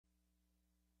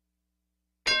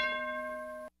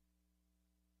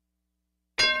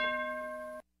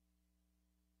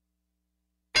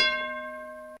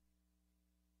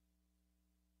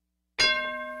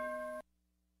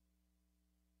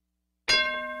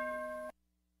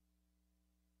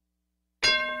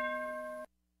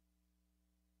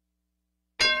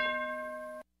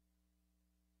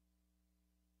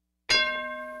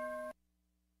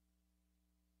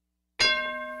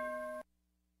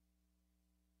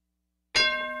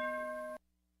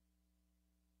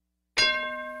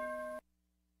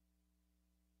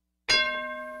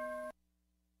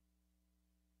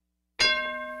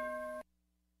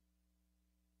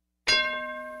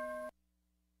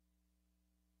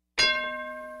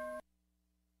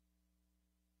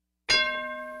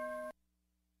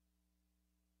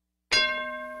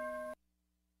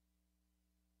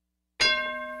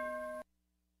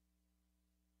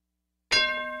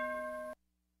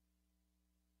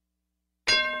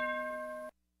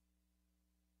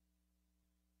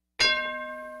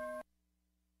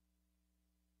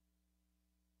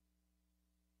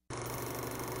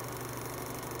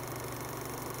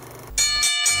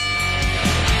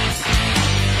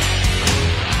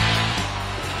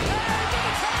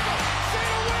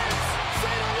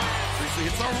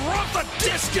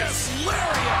Discus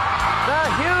Lariat. The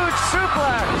huge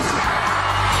suplex.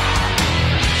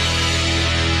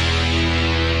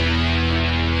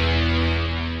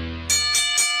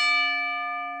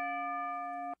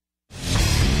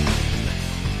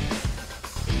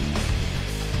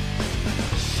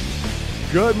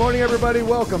 Good morning, everybody.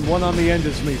 Welcome. One on the end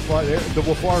is me. Far end. A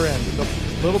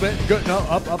little bit. Good. No,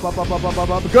 up.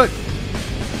 Good.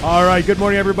 All right. Good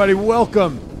morning, everybody.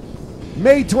 Welcome.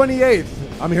 May 28th.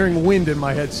 I'm hearing wind in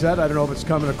my headset. I don't know if it's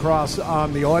coming across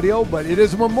on the audio, but it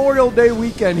is Memorial Day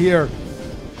weekend here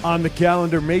on the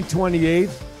calendar, May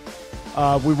 28th.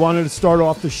 We wanted to start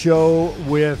off the show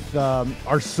with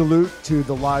our salute to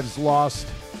the lives lost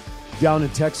down in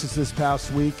Texas this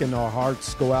past week, and our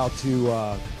hearts go out to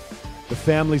the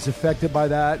families affected by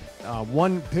that.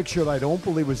 One picture that I don't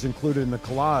believe was included in the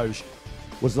collage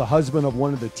was the husband of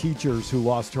one of the teachers who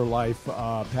lost her life,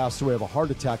 passed away of a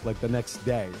heart attack like the next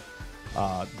day.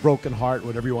 Broken heart,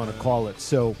 whatever you want to call it.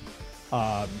 So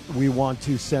we want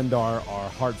to send our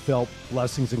heartfelt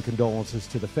blessings and condolences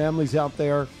to the families out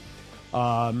there.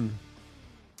 A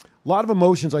lot of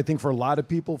emotions, I think, for a lot of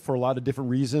people, for a lot of different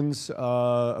reasons.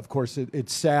 Of course,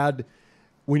 it's sad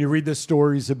when you read the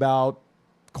stories about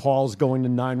calls going to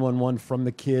 911 from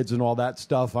the kids and all that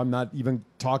stuff. I'm not even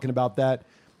talking about that.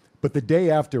 But the day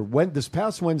after, this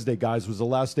past Wednesday, guys, was the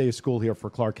last day of school here for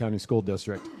Clark County School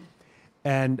District.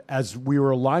 And as we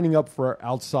were lining up for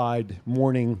outside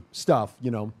morning stuff, you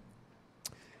know,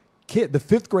 the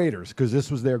fifth graders, because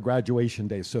this was their graduation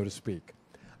day, so to speak.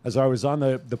 As I was on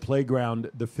the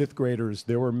playground, the fifth graders,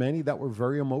 there were many that were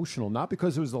very emotional, not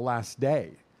because it was the last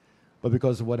day, but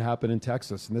because of what happened in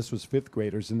Texas. And this was fifth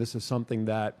graders, and this is something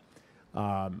that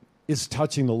is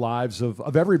touching the lives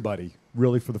of everybody,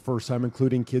 really, for the first time,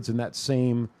 including kids in that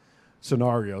same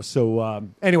scenario. So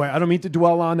anyway, I don't mean to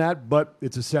dwell on that, but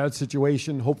it's a sad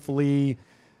situation. Hopefully,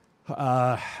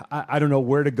 I don't know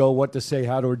where to go, what to say,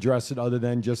 how to address it, other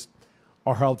than just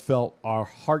our heartfelt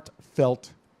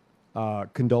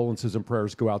condolences and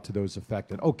prayers go out to those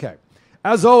affected. Okay,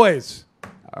 as always,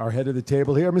 our head of the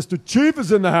table here, Mr. Chief,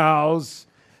 is in the house,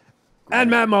 and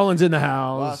Matt Mullins in the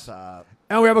house. What's up?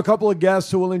 And we have a couple of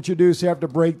guests who we'll introduce after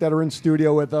break that are in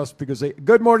studio with us because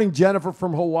good morning, Jennifer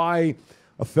from Hawaii,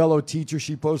 a fellow teacher.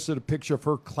 She posted a picture of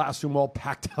her classroom all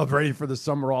packed up, ready for the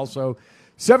summer also.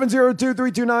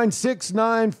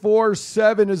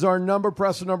 702-329-6947 is our number.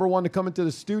 Press the number 1 to come into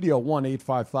the studio,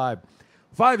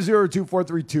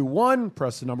 1-855-502-4321.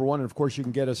 Press the number 1. And, of course, you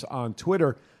can get us on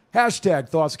Twitter. Hashtag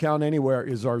Thoughts Count Anywhere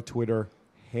is our Twitter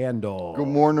handle. Good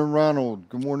morning, Ronald.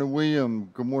 Good morning, William.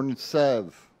 Good morning,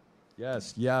 Sev.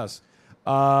 Yes.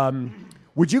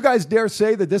 Would you guys dare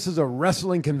say that this is a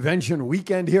wrestling convention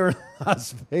weekend here in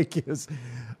Las Vegas?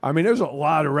 I mean, there's a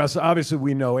lot of wrestling. Obviously,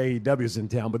 we know AEW's in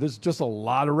town, but there's just a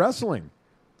lot of wrestling.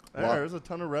 Yeah, there's a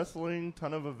ton of wrestling,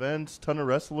 ton of events, ton of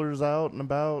wrestlers out and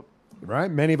about. Right?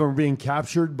 Many of them are being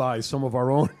captured by some of our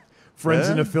own friends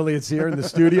and affiliates here in the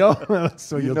studio.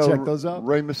 So you'll check those out.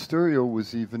 Rey Mysterio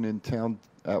was even in town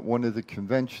at one of the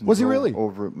conventions. Was he really?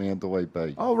 Over at Mandalay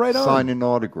Bay. Oh, right on. Signing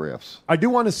autographs. I do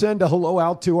want to send a hello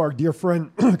out to our dear friend,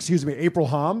 April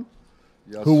Hom,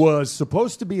 Yes. who was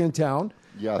supposed to be in town.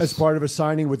 Yes. As part of a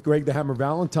signing with Greg the Hammer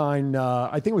Valentine.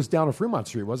 I think it was down on Fremont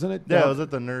Street, wasn't it? Yeah, it was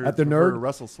at the Nerd. At the Nerd.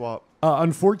 Wrestle Swap.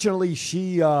 Unfortunately,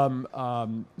 she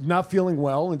not feeling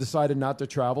well and decided not to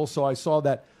travel. So I saw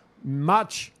that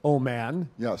Macho Man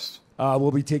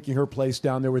will be taking her place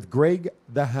down there with Greg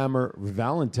the Hammer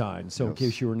Valentine. So in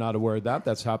case you were not aware of that,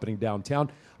 that's happening downtown.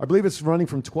 I believe it's running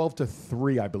from 12 to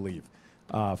 3, I believe,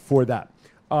 for that.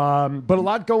 But a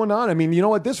lot going on. I mean, you know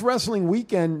what? This wrestling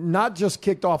weekend not just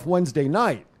kicked off Wednesday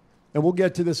night, and we'll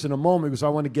get to this in a moment because I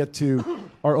want to get to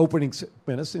our opening.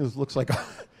 Man, this thing looks like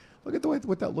look at the way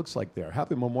what that looks like there.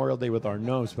 Happy Memorial Day with our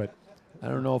nose, but I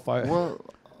don't know if I. Well,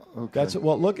 okay.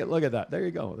 Look at that. There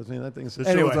you go. I mean, that thing's. This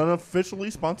show is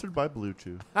unofficially sponsored by Blue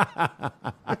Chew.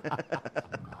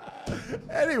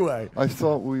 Anyway, I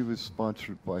thought we were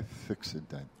sponsored by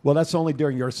Fix-A-Dent. Well, that's only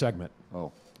during your segment.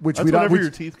 Oh. Which that's whenever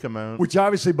your teeth come out. Which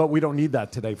obviously, but we don't need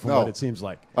that today from what it seems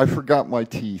like. I forgot my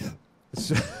teeth.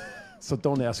 So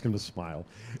don't ask him to smile.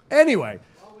 Anyway.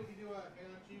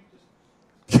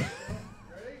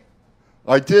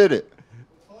 I did it.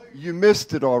 You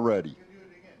missed it already.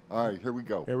 All right, here we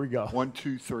go. 1,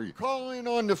 2, 3. Calling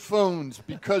on the phones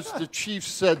because the chief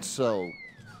said so.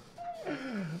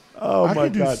 Oh, my God. I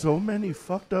can do so many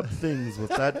fucked up things with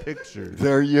that picture.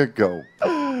 There you go.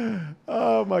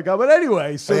 Oh, my God. But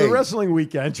anyway, so the wrestling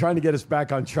weekend, trying to get us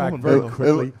back on track very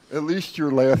quickly. At least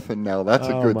you're laughing now. That's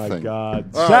a good thing. Oh, my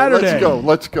God. All Saturday. Right,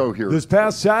 let's go here. This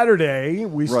past Saturday,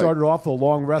 we started off a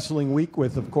long wrestling week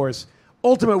with, of course,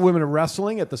 Ultimate Women of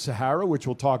Wrestling at the Sahara, which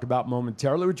we'll talk about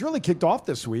momentarily, which really kicked off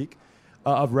this week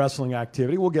of wrestling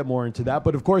activity. We'll get more into that.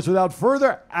 But, of course, without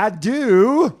further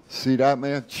ado. See that,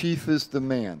 man? Chief is the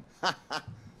man.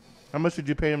 How much did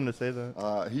you pay him to say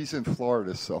that? He's in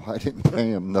Florida, so I didn't pay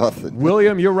him nothing.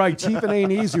 William, you're right. Chief and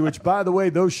Ain't Easy, which, by the way,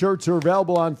 those shirts are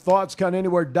available on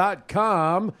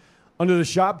ThoughtsCountAnywhere.com under the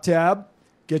shop tab.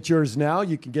 Get yours now.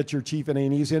 You can get your Chief and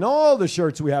Ain't Easy and all the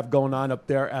shirts we have going on up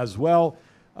there as well.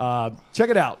 Check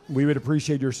it out. We would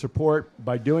appreciate your support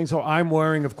by doing so. I'm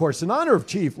wearing, of course, in honor of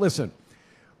Chief. Listen,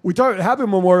 we talk happy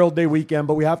Memorial Day weekend,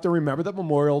 but we have to remember that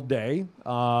Memorial Day,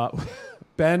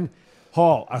 Ben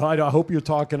Hall, I hope you're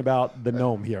talking about the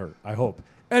gnome here. I hope.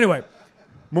 Anyway,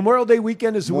 Memorial Day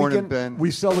weekend is the weekend Ben. we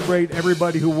celebrate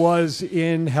everybody who was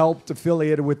in, helped,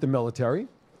 affiliated with the military,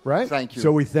 right? Thank you.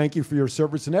 So we thank you for your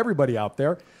service and everybody out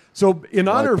there. So in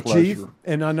honor of Chief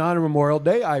and in honor of Memorial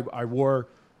Day, I wore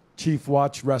Chief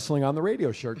Watch Wrestling on the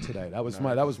Radio shirt today. That was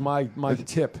my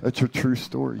tip. That's a true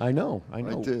story. I know. I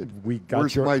did. We got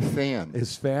Where's my fan?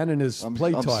 His fan and his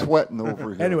play I'm time. sweating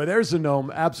over here. Anyway, there's the gnome.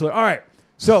 Absolutely. All right.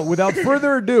 So without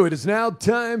further ado, it is now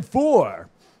time for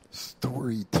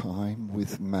Story Time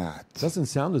with Matt. Doesn't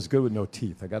sound as good with no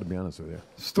teeth. I got to be honest with you.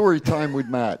 Story Time with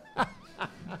Matt.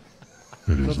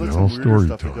 It is Sounds like now some weird story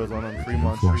stuff that time. goes on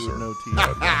Fremont Street with no teeth.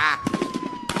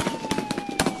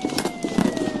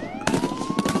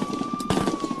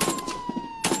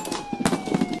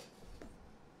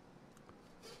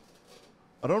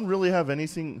 I don't really have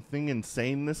anything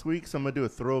insane this week, so I'm going to do a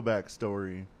throwback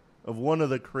story of one of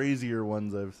the crazier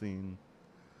ones I've seen.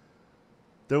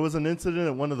 There was an incident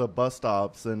at one of the bus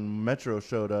stops, and Metro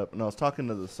showed up, and I was talking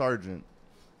to the sergeant.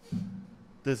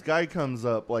 This guy comes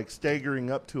up, like,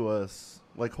 staggering up to us,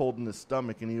 like, holding his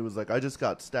stomach, and he was like, I just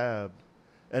got stabbed.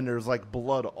 And there's, like,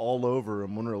 blood all over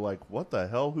him, and we're like, what the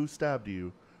hell? Who stabbed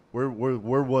you? Where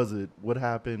was it? What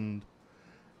happened?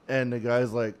 And the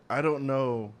guy's like, I don't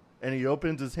know. And he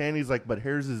opens his hand, he's like, but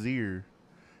here's his ear.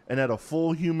 And had a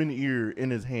full human ear in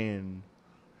his hand.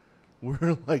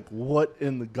 We're like, what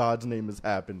in the God's name is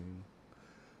happening?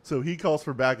 So he calls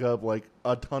for backup, like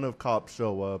a ton of cops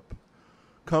show up.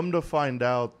 Come to find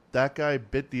out, that guy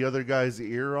bit the other guy's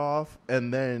ear off,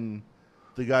 and then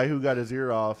the guy who got his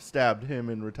ear off stabbed him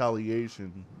in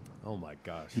retaliation. Oh, my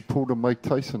gosh. He pulled a Mike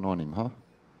Tyson on him, huh?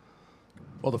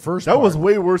 Well, the first That part, was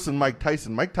way worse than Mike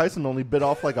Tyson. Mike Tyson only bit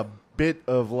off like a bit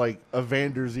of like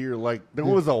Evander's ear. Like there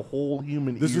was a whole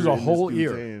human This ear. was a in whole this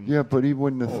dude's ear. hand. Yeah, but he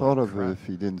wouldn't have thought of crap. it if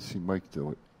he didn't see Mike do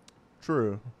it.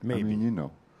 True. maybe. I mean, you know.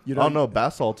 You I don't know.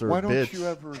 Bath salts are Why a don't bitch. you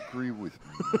ever agree with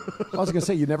me? I was going to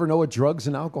say, you never know what drugs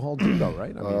and alcohol do, though,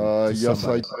 right? I mean, to Yes,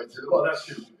 somebody. I do. Well, that's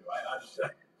true.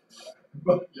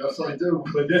 But Yes, I do.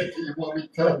 But then- You want me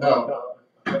to? No.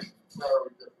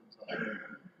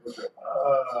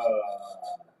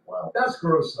 wow, that's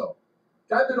gross though.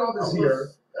 Guy bit off his ear.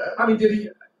 I mean, did he?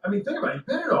 I mean, think about it.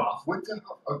 He bit it off. What the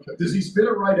hell? Okay. Does he spit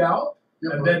it right out?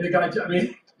 Yeah, And but, then the guy. I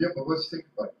mean, yeah, but let's think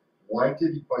about it. Why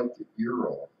did he bite the ear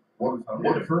off? in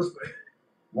the first place.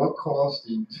 What caused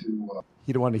him to?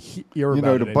 He didn't want to hear You about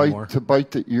know, it to anymore.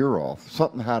 bite the ear off.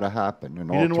 Something had to happen. He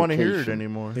didn't want to hear it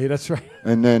anymore. Hey, that's right.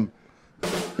 And then,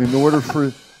 in order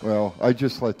for, well, I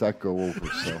just let that go over.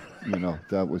 So, you know,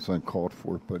 that was uncalled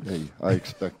for. But hey, I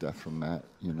expect that from Matt.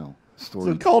 You know,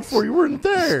 story. It's called for. You weren't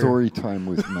there. Story time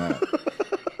with Matt.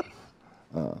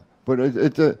 But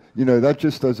you know, that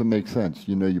just doesn't make sense.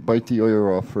 You know, you bite the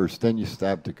ear off first, then you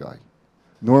stab the guy.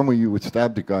 Normally, you would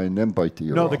stab the guy and then bite the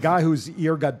ear No, off. the guy whose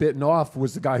ear got bitten off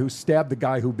was the guy who stabbed the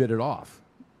guy who bit it off.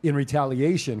 In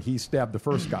retaliation, he stabbed the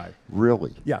first guy.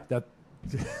 Really? Yeah, that.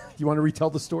 You want to retell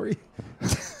the story?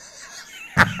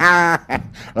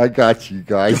 I got you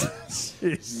guys.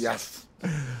 Yes.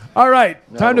 All right,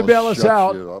 time to Now bail we'll us shut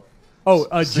out. you up. Oh,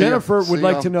 See ya. Jennifer would See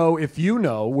like ya. to know if you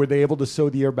know, were they able to sew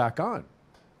the ear back on?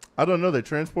 I don't know. They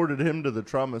transported him to the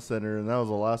trauma center, and that was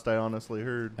the last I honestly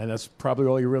heard. And that's probably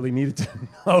all you really needed to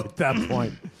know at that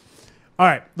point. All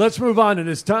right, let's move on. It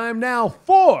is time now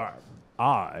for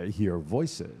I Hear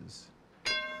Voices.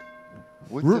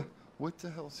 What the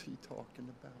hell's he talking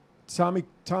about?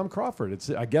 Tom Crawford. It's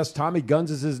I guess Tommy Guns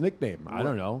is his nickname. I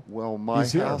don't know. Well, my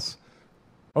He's here. house.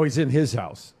 Oh, he's in his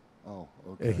house. Oh,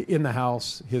 okay. In the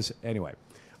house. Anyway.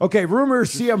 Okay,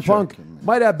 rumors Just CM Punk joking, man.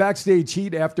 might have backstage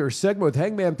heat after a segment with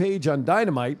Hangman Page on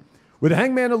Dynamite, with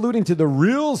Hangman alluding to the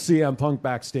real CM Punk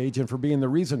backstage and for being the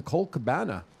reason Colt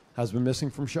Cabana has been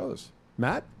missing from shows.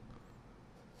 Matt?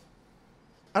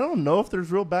 I don't know if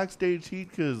there's real backstage heat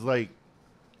because, like,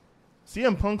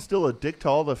 CM Punk's still a dick to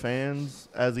all the fans,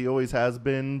 as he always has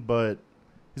been, but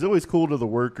he's always cool to the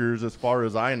workers as far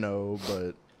as I know,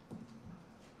 but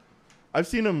I've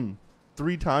seen him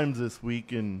 3 times this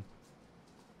week, and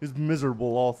He's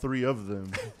miserable, all three of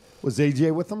them. Was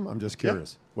AJ with them? I'm just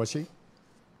curious. Was she?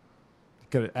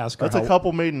 Could I ask her That's a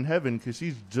couple made in heaven because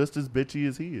she's just as bitchy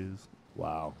as he is.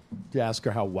 Wow. Did you ask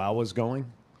her how WoW was going?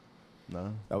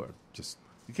 No. That would just...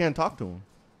 You can't talk to him.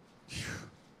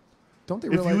 Don't they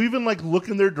If realize... you even like look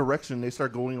in their direction, they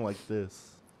start going like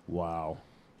this. Wow.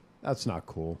 That's not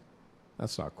cool.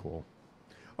 That's not cool.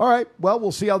 All right. Well,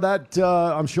 we'll see how that...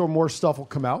 I'm sure more stuff will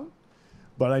come out.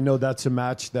 But I know that's a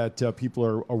match that people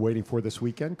are waiting for this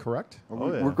weekend, correct? yeah.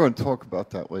 We're going to talk about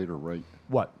that later, right?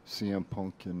 What? CM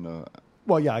Punk and...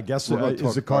 Well, yeah, I guess. we're gonna Is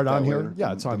talk the card about on that here? later,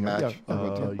 Yeah, it's the on here. match. Yeah. We're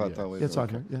going to talk about yeah. that later. It's on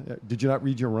okay. here. Yeah. Did you not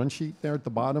read your run sheet there at the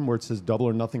bottom where it says double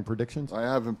or nothing predictions? I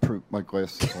haven't put my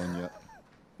glasses on yet.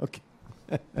 Okay.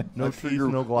 No I teeth,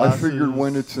 figured, no I glasses. figured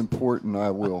when it's important, I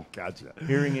will. Gotcha.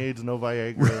 Hearing aids, no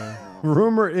Viagra.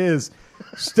 Rumor is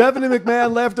Stephanie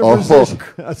McMahon left her A position.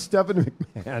 hook. Stephanie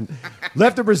McMahon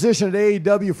left her position at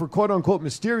AEW for quote unquote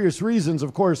mysterious reasons.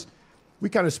 Of course, we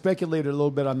kind of speculated a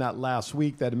little bit on that last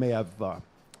week that it may have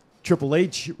Triple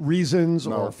H reasons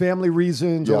No. or family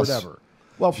reasons or Yes. whatever.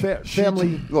 Well, She-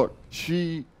 family. Look,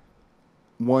 she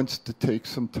wants to take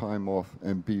some time off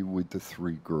and be with the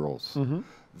three girls. Mm-hmm.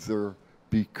 They're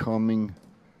becoming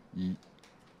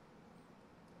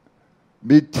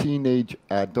mid-teenage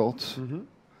adults.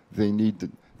 Mm-hmm.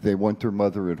 They want their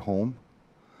mother at home.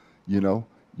 You know,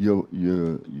 you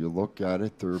look at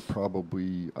it. They're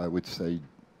probably, I would say,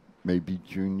 maybe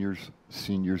juniors,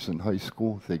 seniors in high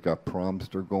school. They got proms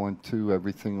they're going to,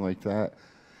 everything like that.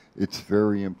 It's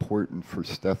very important for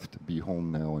Steph to be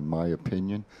home now, in my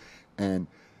opinion. And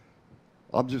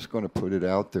I'm just going to put it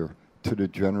out there to the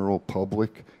general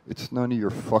public. It's none of your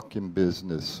fucking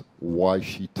business why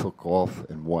she took off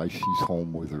and why she's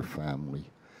home with her family.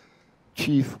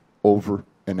 Chief, over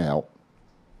and out.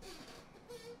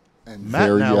 And Matt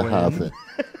there now you have in.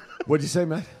 it. What'd you say,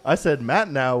 Matt? I said Matt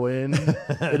now in.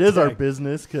 It is our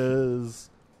business because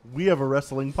we have a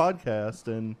wrestling podcast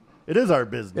and it is our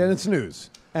business. And it's news.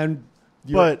 And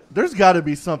but there's got to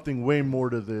be something way more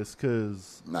to this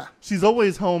because Nah. she's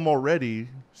always home already.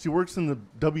 She works in the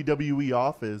WWE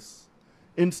office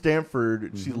in Stamford.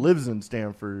 Mm-hmm. She lives in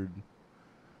Stamford.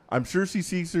 I'm sure she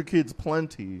sees her kids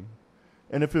plenty.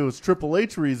 And if it was Triple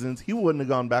H reasons, he wouldn't have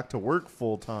gone back to work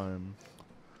full time.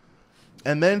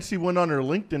 And then she went on her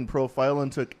LinkedIn profile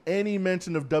and took any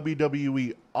mention of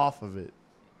WWE off of it.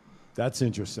 That's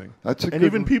interesting. That's a And good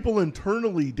even people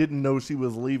internally didn't know she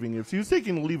was leaving. If she was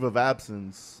taking a leave of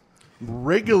absence,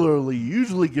 regularly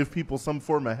usually give people some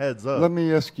form of heads up. Let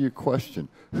me ask you a question.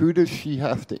 Who does she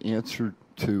have to answer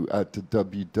to at the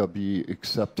WWE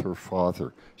except her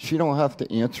father? She don't have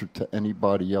to answer to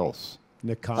anybody else.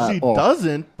 Nick Khan. She Oh.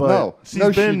 doesn't, but No, she's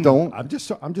no, been. she don't. I'm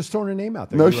just throwing a name out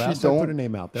there. No, You she asked, I don't. put a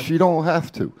name out there. She don't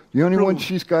have to. The only one Prove-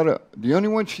 she's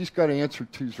got to answer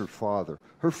to is her father.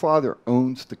 Her father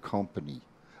owns the company.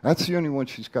 That's the only one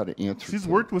she's got to answer. She's to.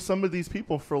 worked with some of these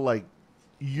people for like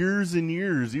years and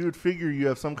years. You would figure you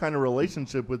have some kind of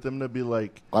relationship with them to be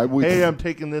like, I would hey, th- I'm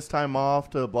taking this time off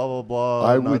to blah blah blah.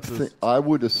 I not would just, think. I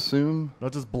would assume,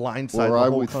 not just blindside or the I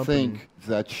whole would company. think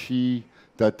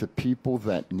that the people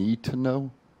that need to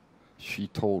know, she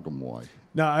told them why.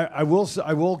 Now, I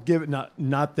will give it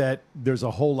not that there's a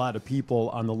whole lot of people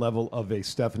on the level of a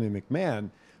Stephanie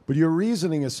McMahon, but your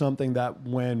reasoning is something that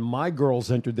when my girls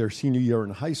entered their senior year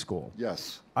in high school,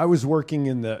 Yes. I was working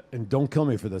in the, and don't kill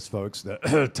me for this, folks, the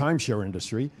timeshare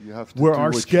industry, You have to where do our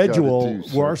what you gotta schedule, do, where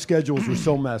sir. our schedules were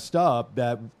so messed up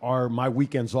that my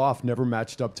weekends off never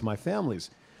matched up to my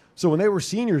family's. So when they were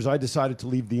seniors, I decided to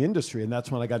leave the industry, and that's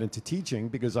when I got into teaching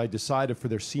because I decided for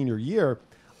their senior year,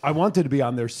 I wanted to be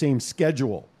on their same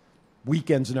schedule,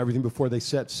 weekends and everything before they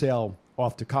set sail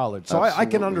off to college. So I can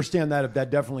Absolutely. understand that if that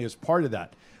definitely is part of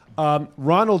that.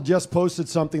 Ronald just posted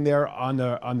something there on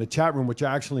the chat room, which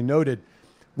I actually noted.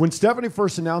 When Stephanie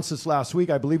first announced this last week,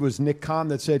 I believe it was Nick Khan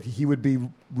that said he would be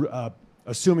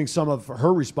assuming some of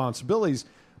her responsibilities.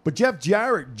 But Jeff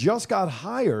Jarrett just got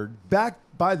hired back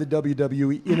by the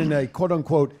WWE in a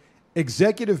quote-unquote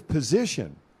executive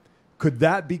position. Could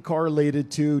that be correlated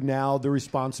to now the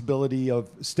responsibility of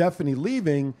Stephanie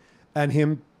leaving and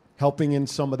him helping in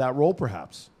some of that role,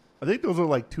 perhaps? I think those are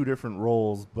like two different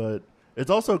roles, but it's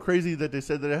also crazy that they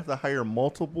said that they have to hire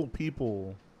multiple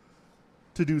people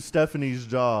to do Stephanie's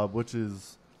job, which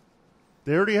is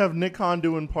they already have Nick Khan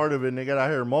doing part of it, and they got to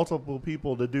hire multiple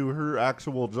people to do her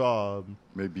actual job.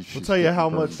 Maybe she's I'll tell you getting how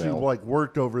burned much she out. like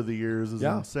worked over the years is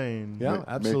Yeah. insane. Yeah, May-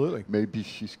 absolutely. Maybe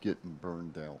she's getting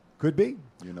burned out. Could be.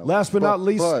 You know. Last but not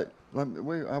least, But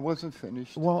Wait, I wasn't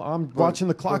finished. Well, I'm watching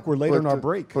the clock. We're late on our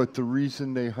break. But the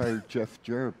reason they hired Jeff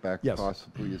Jarrett back Yes.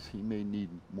 possibly is he may need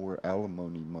more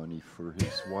alimony money for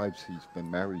his wives he's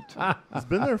been married to. He's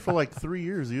been there for like 3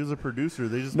 years. He was a producer.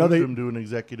 They just No, moved they- him to an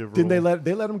executive role. Didn't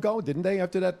they let him go? Didn't they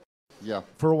after that? Yeah.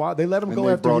 For a while, they let him And go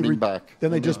they after brought he him back.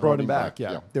 Then they And just they brought brought him him back. back,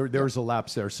 Yeah, yeah. there was a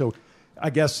lapse there. So I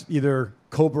guess either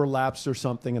Cobra lapsed or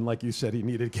something, and like you said, he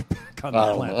needed to get back on the I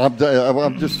don't planet. know.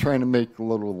 I'm just trying to make a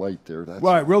little light there. That's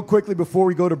Right, real quickly before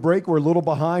we go to break, we're a little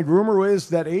behind. Rumor is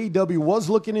that AEW was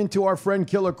looking into our friend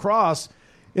Killer Cross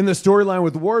in the storyline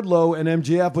with Wardlow and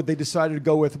MJF, but they decided to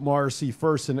go with Morrissey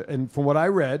first. And from what I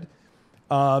read,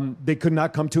 they could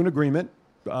not come to an agreement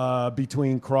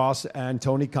between Cross and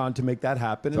Tony Khan to make that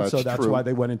happen, and so that's true. why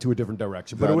they went into a different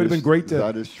direction. But That it would have is- been great to.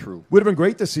 That is true. Would have been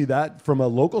great to see that from a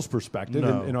locals perspective.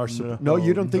 No, in our no, no,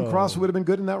 you don't think no. Cross would have been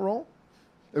good in that role?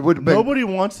 It would have been. Nobody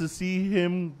wants to see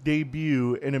him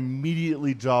debut and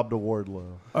immediately job to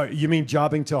Wardlow. You mean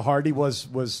jobbing to Hardy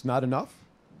was not enough?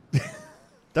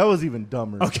 That was even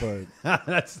dumber. Okay.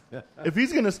 But if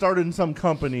he's going to start in some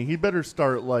company, he better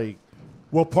start like.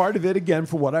 Well, part of it, again,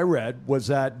 from what I read, was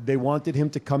that they wanted him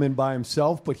to come in by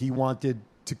himself, but he wanted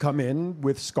to come in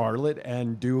with Scarlett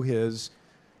and do his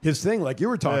thing, like you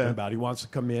were talking about. He wants to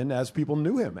come in as people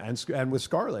knew him, and with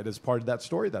Scarlett as part of that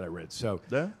story that I read. So,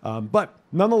 but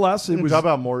nonetheless, it was Talk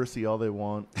about Morrissey all they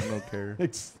want. I don't care.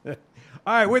 All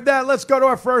right, with that, let's go to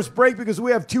our first break because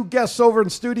we have two guests over in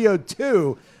Studio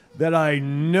 2 that I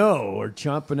know are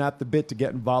chomping at the bit to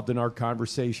get involved in our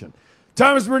conversation.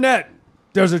 Thomas Burnett,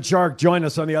 Desert Shark, join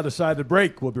us on the other side of the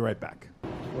break. We'll be right back.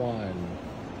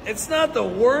 It's not the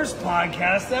worst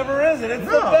podcast ever, is it? It's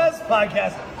the best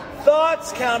podcast.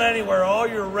 Thoughts count anywhere. All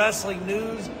your wrestling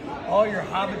news, all your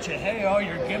hobbit hey, all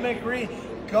your gimmickry.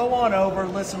 Go on over,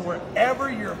 listen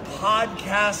wherever your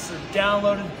podcasts are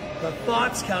downloaded. The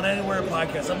Thoughts Count Anywhere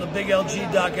podcast. I'm the big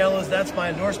LG Doc Ellis. That's my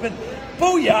endorsement.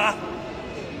 Booyah!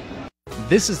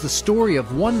 This is the story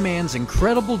of one man's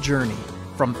incredible journey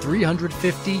from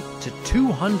 350 to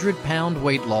 200-pound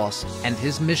weight loss and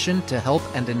his mission to help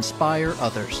and inspire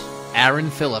others. Aaron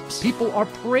Phillips. People are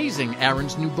praising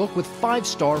Aaron's new book with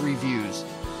 5-star reviews.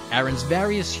 Aaron's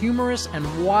various humorous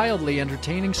and wildly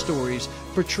entertaining stories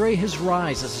portray his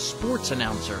rise as a sports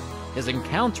announcer, his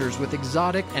encounters with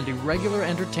exotic and irregular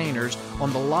entertainers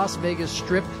on the Las Vegas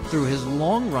Strip through his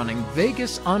long-running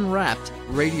Vegas Unwrapped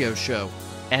radio show,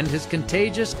 and his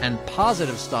contagious and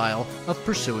positive style of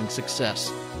pursuing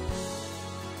success.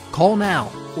 Call now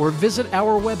or visit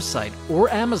our website or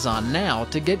Amazon now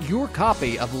to get your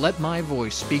copy of Let My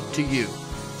Voice Speak to You,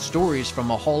 stories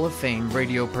from a Hall of Fame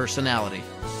radio personality.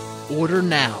 Order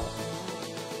now.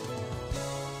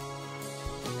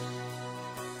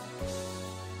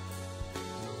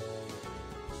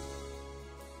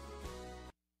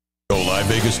 Go Live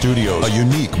Vegas Studios, a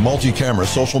unique multi-camera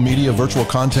social media virtual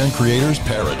content creators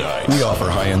paradise. We offer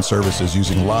high-end services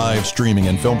using live streaming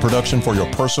and film production for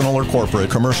your personal or corporate,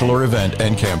 commercial or event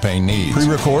and campaign needs.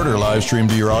 Pre-record or live stream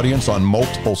to your audience on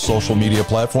multiple social media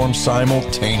platforms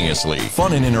simultaneously.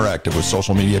 Fun and interactive with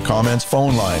social media comments,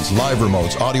 phone lines, live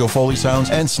remotes, audio Foley sounds,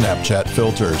 and Snapchat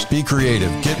filters. Be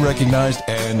creative, get recognized,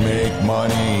 and make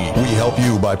money. We help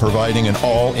you by providing an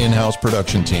all in-house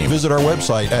production team. Visit our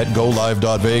website at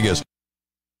golive.vegas.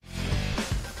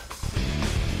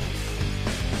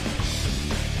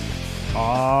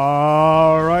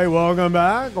 All right, welcome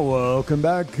back. Welcome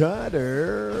back,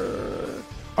 Cutter.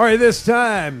 All right, this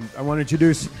time I want to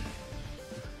introduce.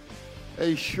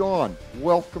 Hey, Sean,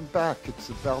 welcome back. It's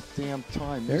about damn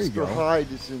time. There you Mr. go.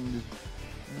 Hyde is in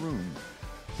the room.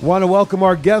 Want to welcome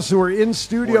our guests who are in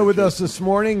studio with us this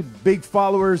morning. Big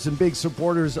followers and big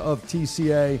supporters of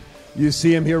TCA. You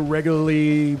see him here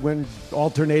regularly when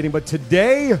alternating, but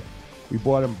today we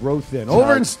brought them both in.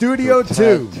 Over in Studio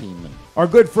 2. Our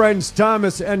good friends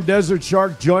Thomas and Desert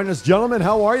Shark join us. Gentlemen,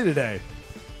 how are you today?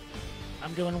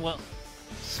 I'm doing well.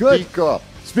 Good. Speak up.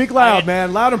 Speak loud,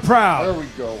 man. Loud and There proud. we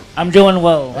go. I'm doing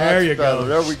well. There you Better. go.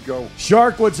 There we go.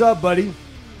 Shark, what's up, buddy?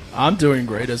 I'm doing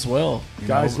great as well.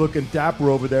 Guys looking dapper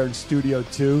over there in Studio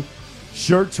 2.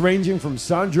 Shirts ranging from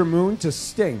Sandra Moon to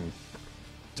Sting.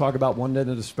 Talk about one end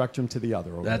of the spectrum to the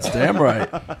other. Over That's there. damn right.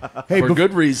 Hey, For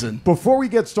good reason. Before we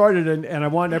get started, and I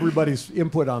want everybody's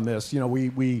input on this,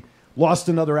 we lost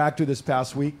another actor this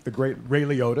past week. The great Ray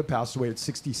Liotta passed away at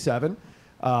 67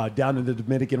 down in the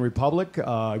Dominican Republic. He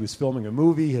was filming a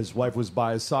movie. His wife was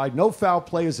by his side. No foul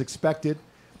play is expected.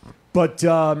 But,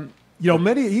 I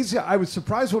was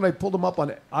surprised when I pulled him up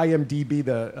on IMDb,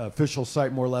 the official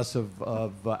site more or less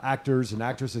of actors and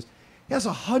actresses. He has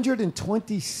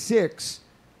 126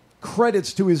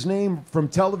 credits to his name from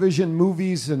television,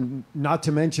 movies, and not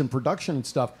to mention production and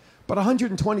stuff. But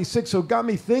 126, so it got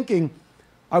me thinking.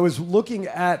 I was looking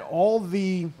at all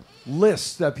the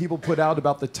lists that people put out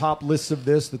about the top lists of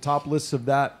this, the top lists of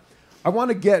that. I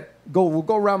want to we'll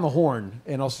go around the horn,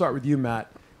 and I'll start with you,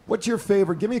 Matt. What's your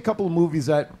favorite? Give me a couple of movies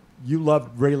that you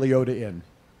loved Ray Liotta in.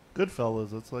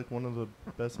 Goodfellas. It's like one of the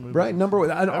best movies. Right, number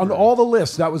one. On all the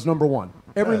lists, that was number one.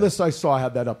 Every list I saw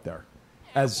had that up there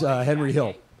as Henry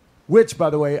Hill. Which, by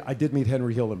the way, I did meet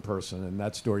Henry Hill in person, and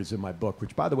that story's in my book,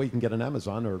 which, by the way, you can get on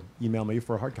Amazon or email me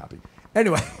for a hard copy.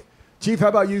 Anyway, Chief, how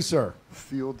about you, sir?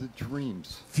 Field of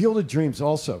Dreams. Field of Dreams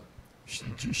also.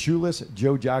 Shoeless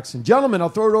Joe Jackson. Gentlemen, I'll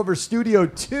throw it over Studio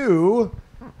 2.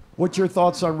 What's your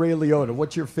thoughts on Ray Liotta?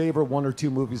 What's your favorite one or two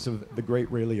movies of the great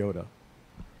Ray Liotta?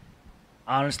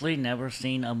 Honestly, never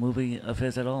seen a movie of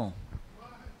his at all.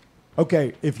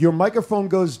 Okay, if your microphone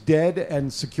goes dead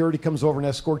and security comes over and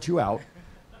escorts you out,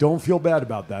 don't feel bad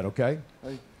about that, okay?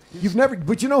 You've never,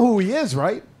 but you know who he is,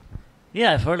 right?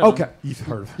 Yeah, I've heard of him. Okay, you've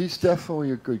heard of him. He's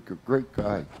definitely a great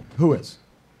guy. Who is?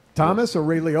 Thomas or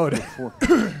Ray Liotta?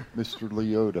 Mr.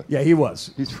 Liotta. Yeah, he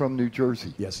was. He's from New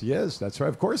Jersey. Yes, he is. That's right.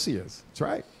 Of course he is. That's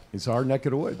right. It's our neck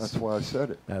of the woods. That's why I said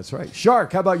it. That's right.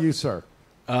 Shark, how about you, sir?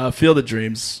 Field of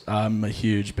Dreams. I'm a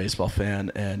huge baseball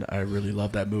fan, and I really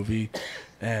love that movie.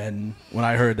 And when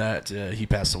I heard that he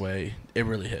passed away, it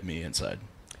really hit me inside.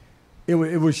 It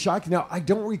was shocking. Now, I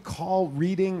don't recall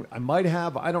reading. I might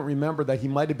have. I don't remember that he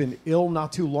might have been ill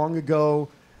not too long ago.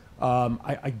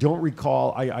 I don't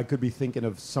recall. I could be thinking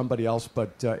of somebody else,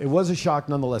 but it was a shock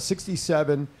nonetheless.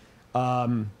 67.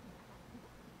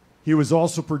 He was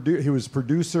also he was a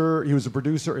producer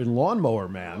in Lawnmower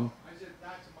Man. I said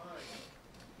that's mine.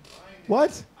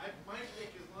 What? My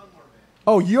pick is Lawnmower Man.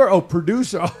 Oh, you're a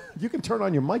producer. You can turn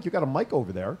on your mic. You got a mic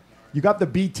over there. You got the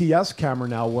BTS camera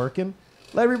now working.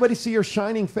 Let everybody see your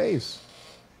shining face.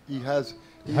 Have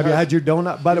you had your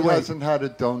donut? By the way, he hasn't had a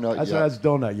donut yet. Has a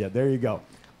donut yet. There you go.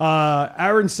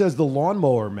 Aaron says The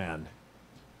Lawnmower Man.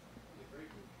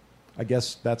 I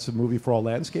guess that's a movie for all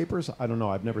landscapers. I don't know.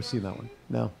 I've never seen that one.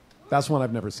 No, that's one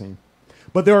I've never seen.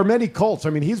 But there are many cults. I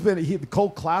mean, the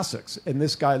cult classics, and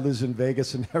this guy lives in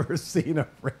Vegas and never seen a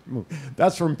Ray movie.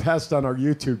 That's from Pest on our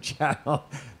YouTube channel.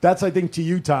 That's, I think, to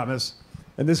you, Thomas.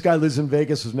 And this guy lives in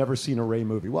Vegas, has never seen a Ray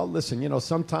movie. Well, listen,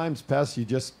 sometimes, Pest, you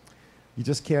just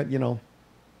can't, you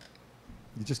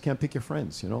just can't pick your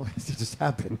friends, It just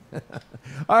happen.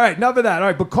 All right, enough of that. All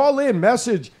right, but call in,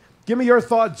 message. Give me your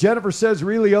thought. Jennifer says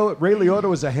Ray Liotta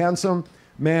was a handsome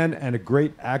man and a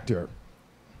great actor.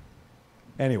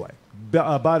 Anyway,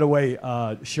 by the way,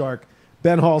 Shark,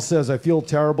 Ben Hall says, I feel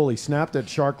terrible. He snapped at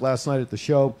Shark last night at the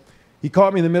show. He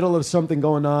caught me in the middle of something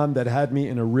going on that had me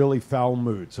in a really foul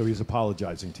mood, so he's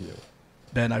apologizing to you.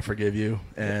 Ben, I forgive you,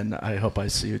 and I hope I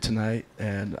see you tonight,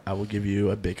 and I will give you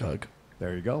a big hug.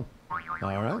 There you go. All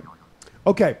right.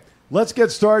 Okay, let's get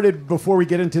started before we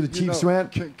get into the Chiefs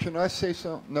rant. Can I say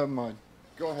something? Never mind.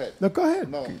 Go ahead. No, go ahead.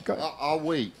 No, go. I'll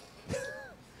wait.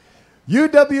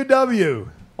 UWW,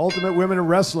 Ultimate Women in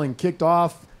Wrestling, kicked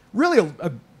off really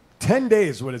 10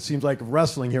 days, what it seems like, of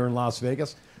wrestling here in Las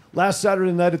Vegas. Last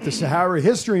Saturday night at the Sahara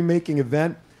history-making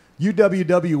event,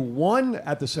 UWW won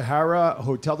at the Sahara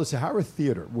Hotel, the Sahara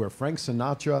Theater, where Frank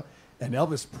Sinatra and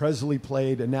Elvis Presley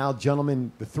played. And now,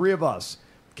 gentlemen, the three of us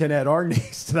can add our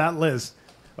names to that list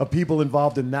of people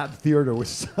involved in that theater with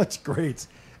such greats.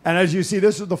 And as you see,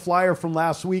 this is the flyer from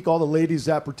last week, all the ladies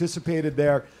that participated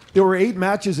there. There were 8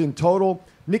 matches in total.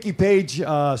 Nikki Page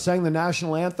sang the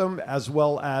national anthem as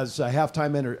well as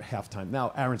halftime.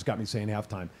 Now, Aaron's got me saying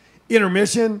halftime.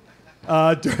 Intermission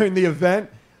during the event.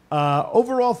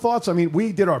 Overall thoughts, I mean,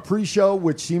 we did our pre-show,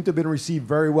 which seemed to have been received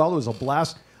very well. It was a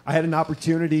blast. We had an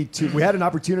opportunity to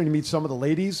meet some of the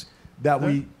ladies that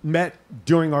we met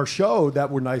during our show that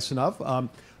were nice enough.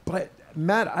 But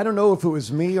Matt, I don't know if it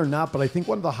was me or not, but I think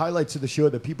one of the highlights of the show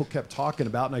that people kept talking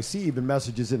about, and I see even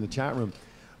messages in the chat room,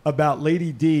 about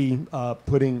Lady D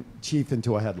putting Chief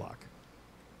into a headlock.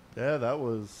 Yeah, that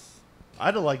was... I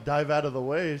had to dive out of the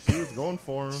way. She was going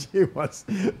for him. She was.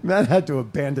 Matt had to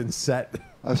abandon set.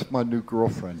 That's my new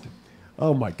girlfriend.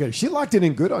 Oh, my goodness. She locked it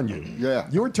in good on you. Yeah.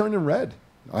 You were turning red.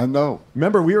 I know.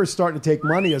 Remember, we were starting to take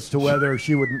money as to whether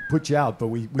she would put you out, but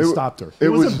we stopped her. He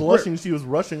wasn't blushing. She was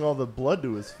rushing all the blood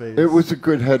to his face. It was a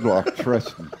good headlock,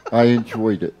 trust me. I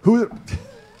enjoyed it.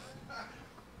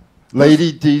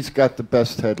 Lady D's got the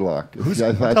best headlock.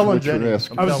 That's what you're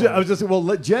asking. I was just saying,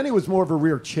 well, Jenny was more of a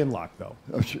rear chin lock, though.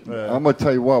 I'm going to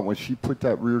tell you what, when she put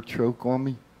that rear choke on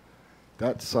me,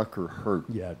 that sucker hurt.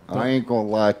 Yeah, I ain't going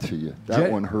to lie to you.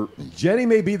 That one hurt me. Jenny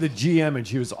may be the GM, and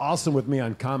she was awesome with me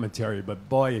on commentary, but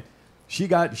boy, she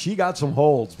got some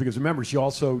holds, because remember, she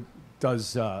also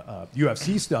does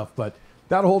UFC stuff, but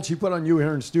That hold she put on you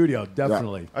here in studio,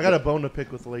 definitely. I got a bone to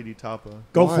pick with Lady Tapa.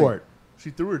 Go for it. She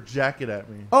threw her jacket at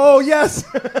me. Oh, yes.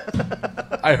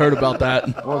 I heard about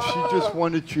that. Well, she just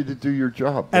wanted you to do your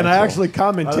job. And I that's all. actually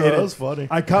commented. That was funny.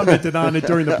 I commented on it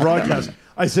during the broadcast.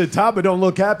 I said, Tapa, don't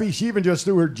look happy. She even just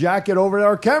threw her jacket over to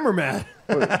our cameraman.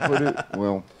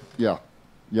 Well, yeah.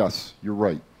 Yes, you're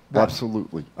right. What?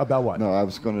 Absolutely. About what? No, I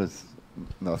was going to...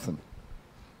 Nothing.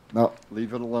 No,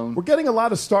 leave it alone. We're getting a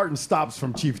lot of start and stops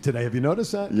from Chief today. Have you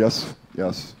noticed that? Yes,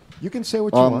 yes. You can say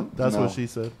what you want. That's No. what she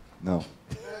said. No.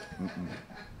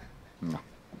 No.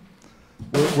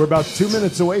 We're about 2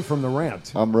 minutes away from the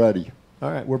rant. I'm ready.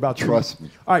 All right, we're about Trust me.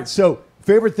 All right, so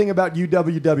favorite thing about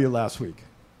UWW last week?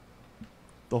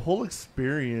 The whole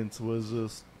experience was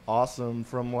just awesome.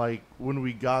 From like when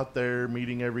we got there,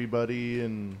 meeting everybody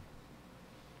and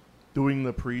doing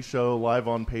the pre-show live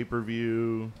on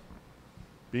pay-per-view,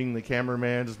 being the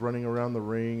cameraman, just running around the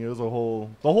ring. It was the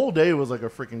whole day was like a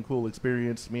freaking cool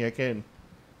experience to me.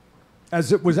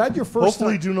 Was that your first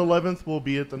Hopefully time? June 11th we'll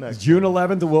be at the next June one.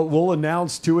 11th, we'll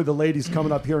announce two of the ladies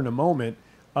coming up here in a moment.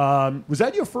 Was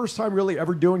that your first time really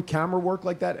ever doing camera work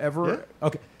like that, ever? Yeah.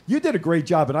 Okay. You did a great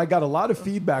job, and I got a lot of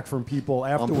feedback from people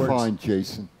afterwards. I'm fine,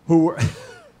 Jason. Who were,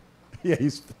 yeah,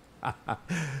 he's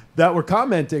that were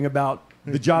commenting about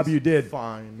the job you did.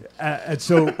 Fine. And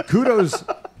so kudos.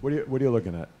 What are you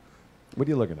looking at? What are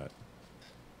you looking at?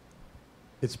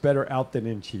 It's better out than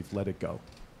in, Chief. Let it go.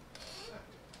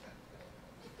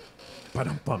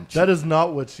 That is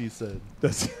not what she said.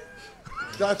 That's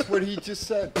what he just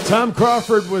said. Tom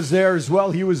Crawford was there as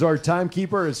well. He was our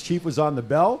timekeeper as Chief was on the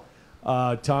bell.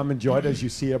 Tom enjoyed it, as you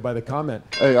see it by the comment.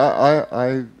 Hey,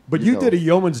 But you did a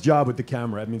yeoman's job with the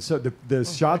camera. I mean, so the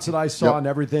shots that I saw and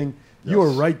everything, you were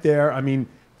right there. I mean,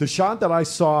 the shot that I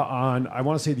saw on, I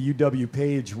want to say the UW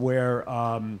page where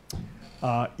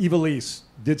Ivelisse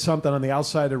did something on the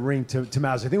outside of the ring to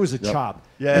Maz. I think it was a chop.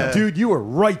 Yeah. And dude, you were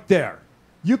right there.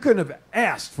 You couldn't have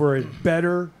asked for a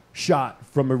better shot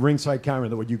from a ringside camera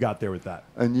than what you got there with that.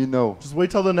 And just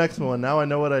wait till the next one. Now I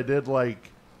know what I did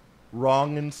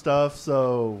wrong and stuff.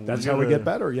 So that's how we get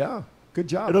better. Yeah, good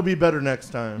job. It'll be better next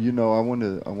time. You know, I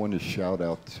want to shout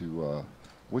out to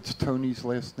what's Tony's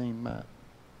last name, Matt?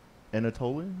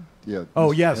 Anatoly? Yeah.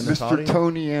 Oh, yes. Mr.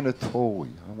 Tony Anatoly.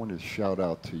 I want to shout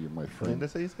out to you, my friend. Did I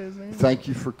say his name? Thank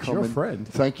you for It's your coming. friend.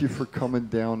 Thank you for coming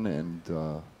down and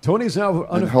Tony's now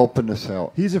and helping us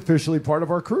out. He's officially part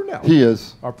of our crew now. He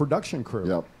is. Our production crew.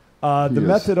 Yep. The He is.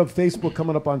 method of Facebook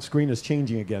coming up on screen is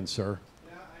changing again, sir.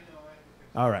 Yeah,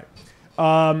 I know. All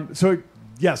right. So,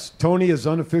 yes, Tony is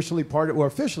officially part of the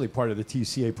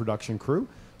TCA production crew.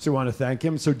 So we want to thank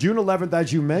him. So June 11th,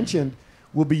 as you mentioned,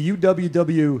 will be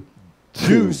UWW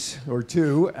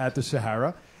two at the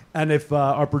Sahara. And if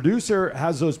our producer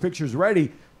has those pictures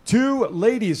ready, 2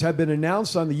 ladies have been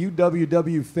announced on the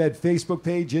UWW Fed Facebook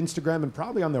page, Instagram, and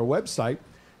probably on their website.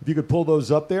 If you could pull those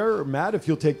up there, Matt, if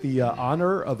you'll take the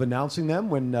honor of announcing them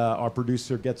when our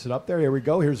producer gets it up there. Here we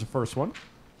go. Here's the first one.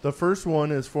 The first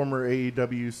one is former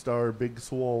AEW star Big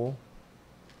Swole.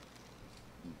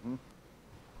 Mm-hmm.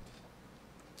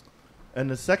 And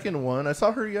the second one, I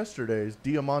saw her yesterday, is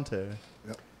Diamante.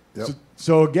 Yep.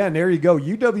 So again, there you go.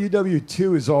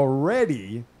 UWW2 is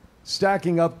already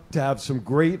stacking up to have some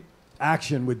great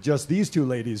action with just these 2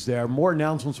 ladies there. More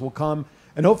announcements will come.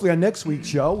 And hopefully on next week's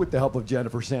show, with the help of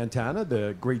Jennifer Santana,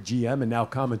 the great GM and now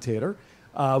commentator,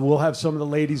 we'll have some of the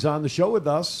ladies on the show with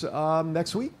us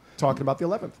next week talking about the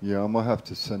 11th. Yeah, I'm going to have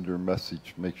to send her a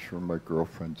message, make sure my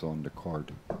girlfriend's on the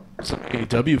card. Some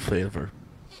AEW flavor.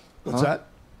 What's that?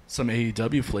 Some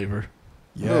AEW flavor.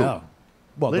 Yeah.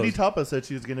 Well, Lady Tapa said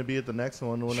she was going to be at the next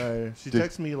one when she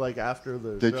texted me after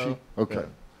the Did show. she? Okay. Yeah.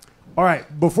 All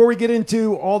right. Before we get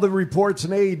into all the reports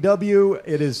in AEW,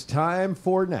 it is time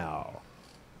for now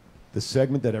the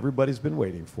segment that everybody's been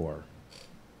waiting for.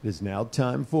 It is now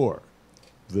time for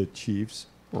the Chiefs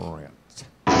Rant.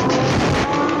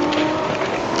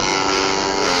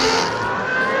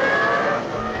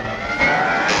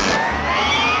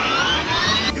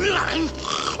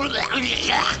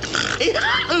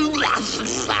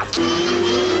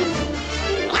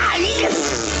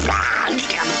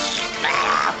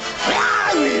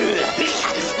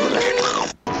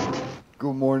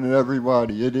 Good morning,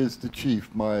 everybody. It is the Chief.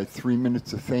 My 3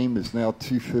 minutes of fame is now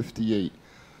 2:58.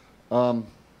 I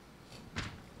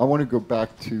want to go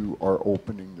back to our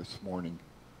opening this morning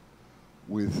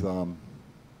with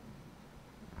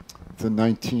the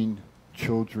 19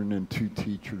 children and 2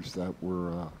 teachers that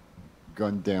were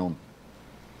gunned down.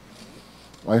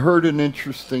 I heard an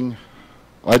interesting,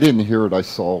 I didn't hear it, I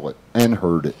saw it and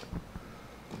heard it.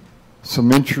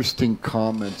 Some interesting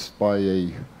comments by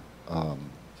a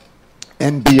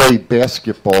NBA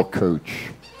basketball coach,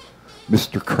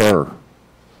 Mr. Kerr.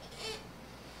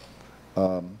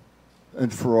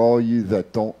 And for all you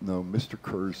that don't know, Mr.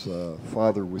 Kerr's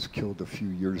father was killed a few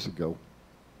years ago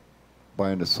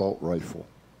by an assault rifle.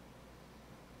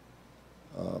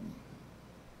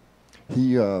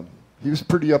 He was a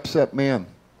pretty upset man,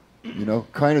 you know,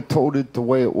 kind of told it the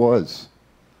way it was.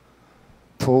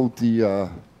 Told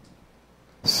the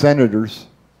senators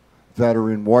that are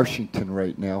in Washington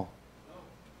right now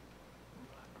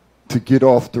to get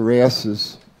off their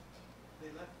asses.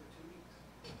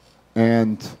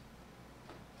 And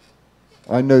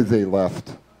I know they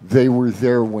left. They were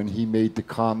there when he made the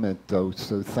comment, though,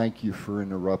 so thank you for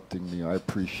interrupting me. I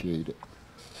appreciate it.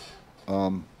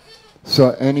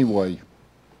 So anyway,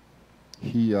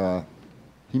 he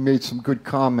made some good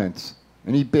comments,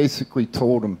 and he basically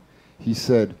told him, he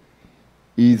said,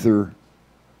 either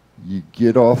you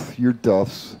get off your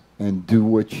duffs and do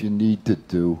what you need to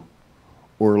do,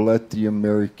 or let the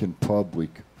American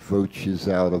public vote you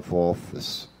out of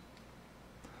office.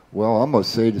 Well, I'm going to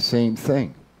say the same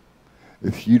thing.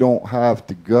 If you don't have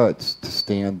the guts to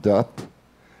stand up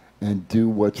and do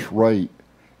what's right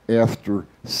after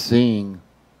seeing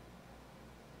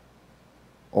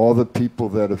all the people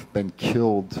that have been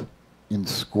killed in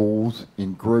schools,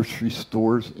 in grocery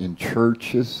stores, in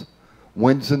churches,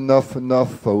 when's enough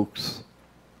enough, folks?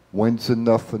 When's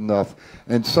enough enough?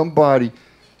 And somebody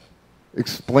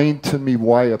explain to me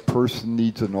why a person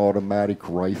needs an automatic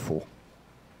rifle.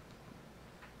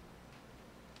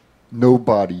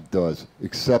 Nobody does,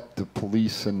 except the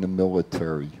police and the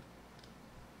military.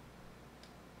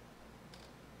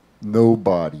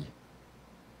 Nobody.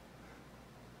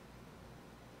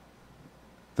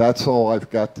 That's all I've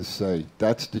got to say.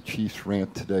 That's the Chiefs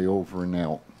rant today, over and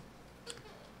out.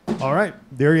 All right,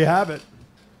 there you have it.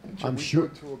 I'm sure.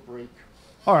 Go to a break.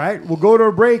 All right, we'll go to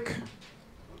a break.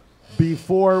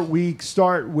 Before we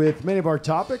start with many of our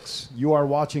topics, you are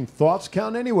watching Thoughts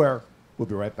Count Anywhere. We'll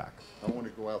be right back. I want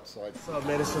to go outside. What's up,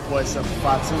 man? It's your boy, Shuffle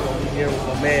Fatu. I'm here with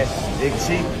my man, Big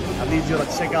G. I need you to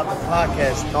check out the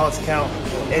podcast, Thoughts Count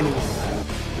Anywhere.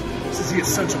 This is the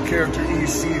Essential Character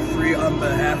EC3 on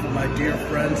behalf of my dear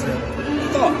friends at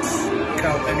Thoughts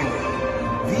Count Anywhere.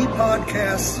 The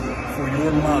podcast for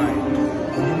your mind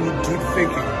when you need deep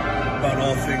thinking about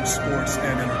all things sports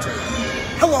and entertainment.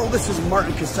 Hello, this is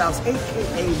Martin Casals,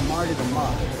 a.k.a. Marty the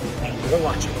Mob, and you're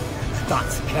watching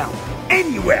Thoughts Count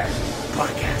Anywhere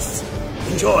podcast.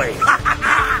 Enjoy.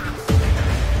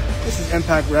 This is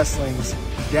Impact Wrestling's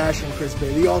Dash and Chris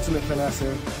Bay, the ultimate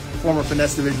finesser, former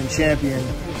Finesse Division champion,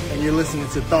 and you're listening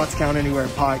to Thoughts Count Anywhere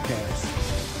podcast.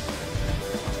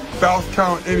 Thoughts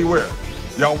Count Anywhere.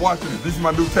 Y'all watching this. This is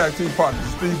my new tag team partner,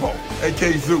 Steve-O,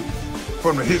 a.k.a. Zeus,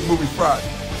 from the hit movie Friday,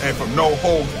 and from No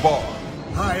Holds Barred.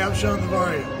 Hi, I'm Sean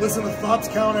Navarri. Listen to Thoughts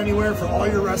Count Anywhere for all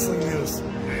your wrestling news.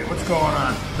 Hey, what's going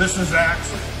on? This is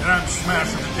Axe, and I'm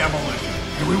smashing the demolition.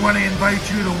 And we want to invite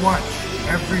you to watch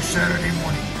every Saturday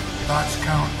morning. Thoughts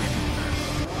Count Anywhere.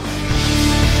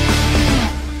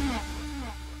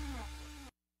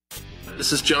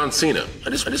 This is John Cena. I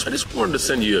just wanted to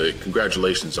send you a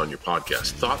congratulations on your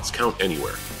podcast, Thoughts Count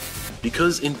Anywhere,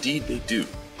 because indeed they do.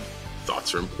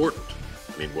 Thoughts are important.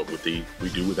 I mean, what would we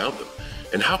do without them?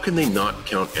 And how can they not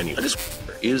count anywhere?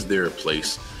 Is there a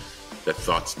place that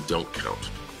thoughts don't count?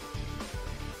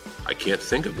 I can't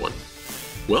think of one.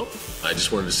 Well, I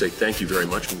just wanted to say thank you very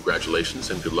much,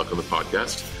 congratulations, and good luck on the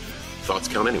podcast. Thoughts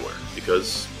count anywhere,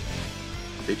 because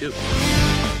they do.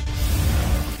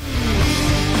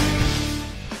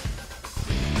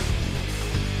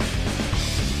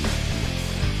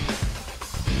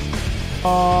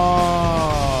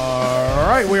 All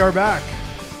right, we are back.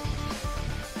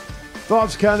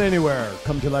 Thoughts Count Anywhere.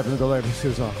 Come to life in the Go Live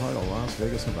Studios on Heart of Las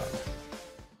Vegas, Nevada.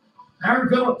 Aaron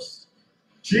Phillips,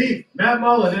 Chief, Matt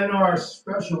Mullen, and our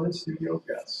special in-studio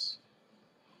guests.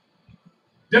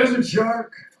 Desert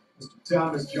Shark, Mr.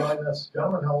 Thomas joined us.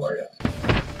 Gentlemen, how are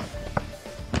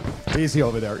you? Easy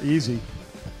over there, easy.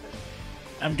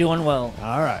 I'm doing well.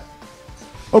 All right.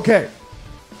 Okay.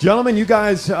 Gentlemen, you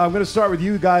guys, I'm going to start with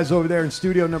you guys over there in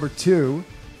studio number 2.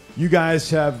 You guys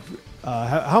have,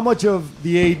 how much of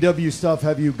the AEW stuff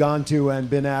have you gone to and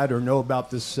been at or know about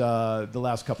this the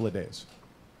last couple of days?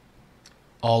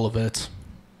 All of it.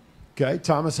 Okay.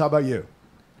 Thomas, how about you?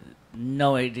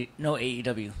 No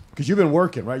AEW. Because you've been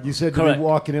working, right? You said you've Correct. been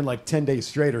walking in like 10 days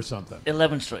straight or something.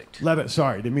 11 straight. 11.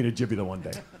 Sorry, didn't mean to jib you the one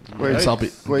day. I'll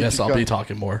be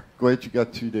talking more. Glad you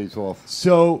got 2 days off.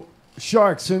 So,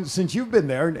 Shark, since you've been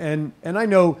there, and I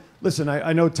know, listen,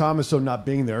 I know Thomas, so not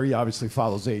being there, he obviously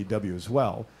follows AEW as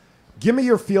well. Give me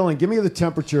your feeling. Give me the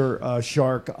temperature,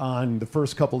 Shark, on the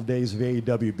first couple of days of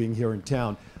AEW being here in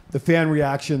town. The fan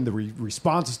reaction, the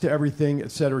responses to everything,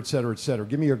 et cetera, et cetera, et cetera.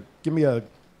 Give me a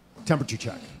temperature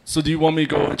check. So do you want me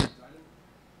to go into...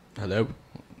 Hello?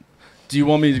 Do you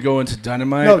want me to go into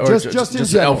Dynamite No, or just in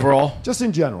general. overall? Just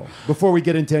in general, before we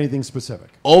get into anything specific.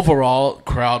 Overall,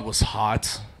 crowd was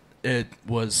hot. It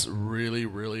was really,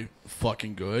 really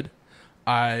fucking good.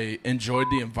 I enjoyed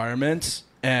the environment,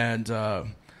 and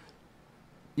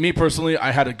me personally,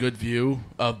 I had a good view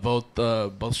of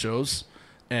both shows,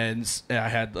 and I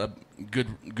had a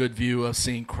good view of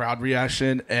seeing crowd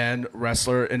reaction and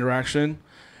wrestler interaction.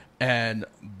 And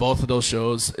both of those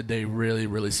shows, they really,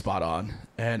 really spot on.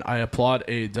 And I applaud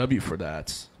AEW for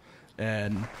that.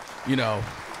 And, you know,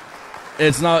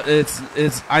 it's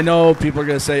I know people are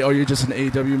going to say, oh, you're just an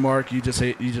AEW mark. You just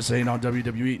hate on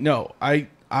WWE. No,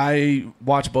 I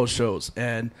watch both shows.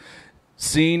 And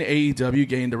seeing AEW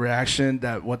gain the reaction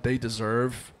that what they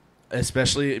deserve,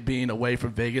 especially being away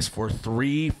from Vegas for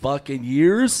 3 fucking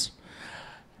years,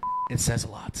 it says a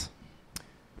lot.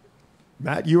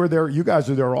 Matt, you were there. You guys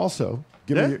were there also.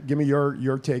 Give me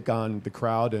your take on the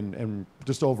crowd and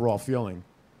just overall feeling.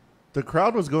 The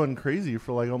crowd was going crazy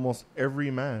for like almost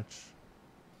every match.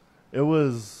 It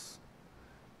was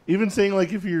even saying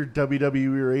like if you're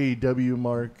WWE or AEW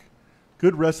mark,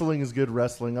 good wrestling is good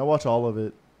wrestling. I watch all of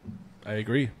it. I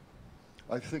agree.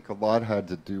 I think a lot had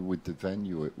to do with the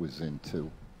venue it was in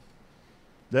too.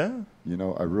 Yeah. You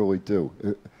know, I really do.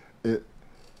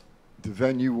 The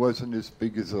venue wasn't as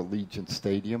big as Allegiant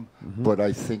Stadium, but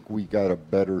I think we got a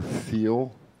better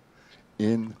feel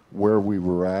in where we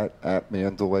were at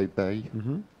Mandalay Bay.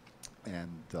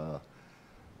 And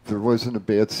there wasn't a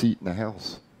bad seat in the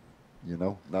house. You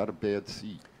know, not a bad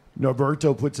seat.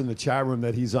 Norberto puts in the chat room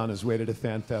that he's on his way to the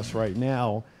Fan Fest right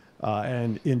now.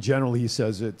 And in general, he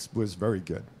says it was very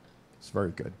good. It's very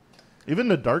good. Even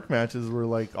the dark matches were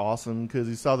like awesome because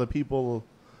you saw the people...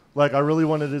 Like, I really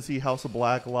wanted to see House of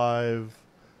Black live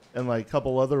and, like, a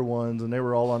couple other ones, and they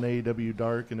were all on AEW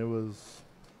Dark, and it was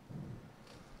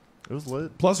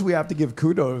lit. Plus, we have to give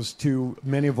kudos to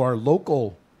many of our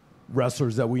local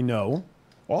wrestlers that we know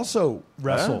also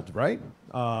wrestled, right?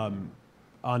 On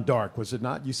Dark, was it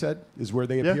not, you said, is where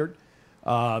they appeared?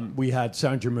 We had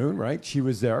Sandra Moon, right? She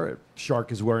was there.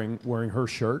 Shark is wearing her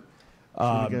shirt.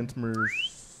 Against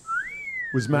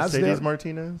was Maz there?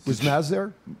 Martinez? Was Maz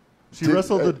there? She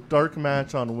wrestled the dark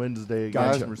match on Wednesday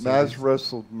against Mercedes. Maz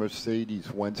wrestled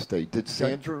Mercedes Wednesday. Did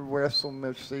Sandra wrestle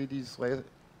Mercedes last?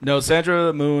 No,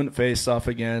 Sandra Moon faced off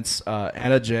against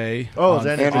Anna Jay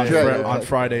on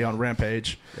Friday on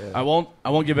Rampage. Yeah. I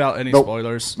won't give out any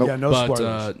spoilers. Yeah, no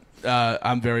spoilers.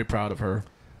 I'm very proud of her.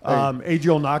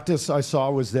 Adriel Noctis I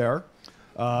saw was there.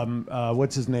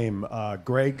 What's his name?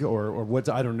 Greg or what's,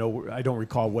 I don't know. I don't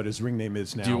recall what his ring name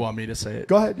is now. Do you want me to say it?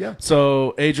 Go ahead, yeah.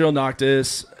 So Adriel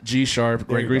Noctis, G Sharp,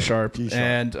 Gregory Sharp,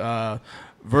 and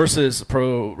versus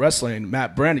Pro Wrestling,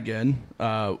 Matt Brannigan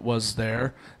was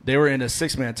there. They were in a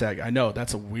 6-man tag. I know,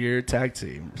 that's a weird tag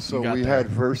team. So we had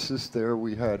Versus there.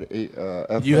 We had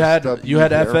FSW. You had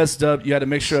FSW. You had a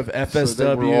mixture of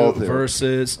FSW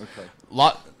versus. Okay.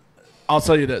 I'll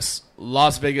tell you this.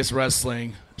 Las Vegas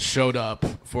Wrestling showed up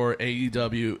for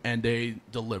AEW and they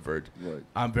delivered. Right.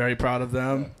 I'm very proud of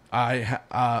them.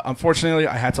 Unfortunately,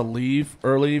 I had to leave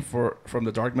early from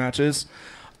the dark matches.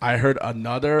 I heard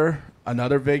another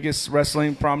Vegas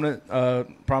Wrestling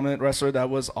prominent wrestler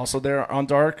that was also there on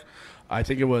dark. I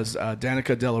think it was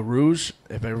Danica Della Rouge,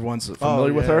 if everyone's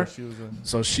familiar with her.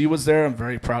 So she was there. I'm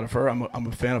very proud of her. I'm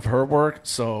a fan of her work.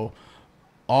 So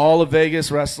all of Vegas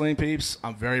Wrestling peeps,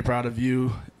 I'm very proud of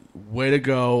you. Way to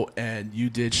go, and you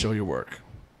did show your work.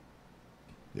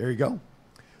 There you go.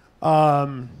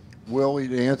 Willie,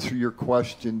 to answer your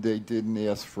question, they didn't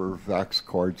ask for Vax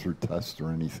cards or tests or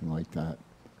anything like that.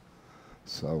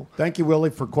 So thank you, Willie,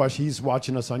 for question. He's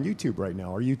watching us on YouTube right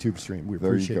now, our YouTube stream. We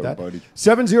appreciate that. Buddy.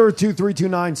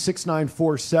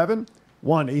 702-329-6947,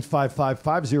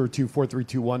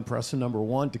 1-855-502-4321. Press the number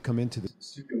 1 to come into the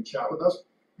studio and chat with us.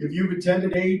 If you've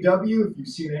attended AEW, if you've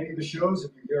seen any of the shows,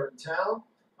 if you're here in town,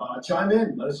 chime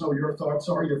in. Let us know what your thoughts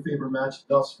are, your favorite match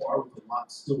thus far, with a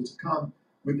lot still to come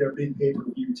with their big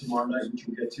pay-per-view tomorrow night, which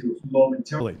we'll get to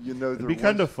momentarily. You know, it'd be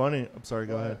kind of funny. I'm sorry,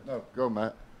 go ahead. No, go,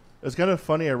 Matt. It's kind of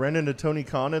funny. I ran into Tony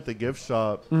Khan at the gift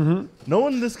shop.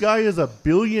 Knowing this guy is a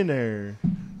billionaire.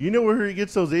 You know where he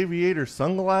gets those aviator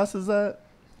sunglasses at?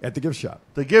 At the gift shop.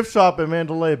 The gift shop in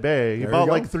Mandalay Bay. He bought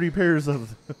like 3 pairs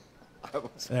of...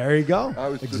 There you go.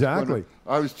 Exactly.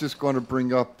 I was just going to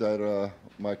bring up that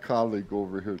my colleague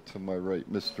over here to my right,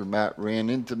 Mr. Matt, ran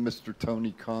into Mr.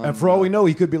 Tony Khan. And for all we know,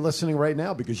 he could be listening right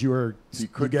now because you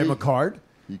gave him a card.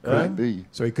 He could be.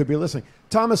 So he could be listening.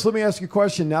 Thomas, let me ask you a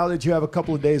question. Now that you have a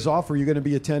couple of days off, are you going to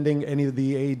be attending any of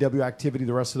the AEW activity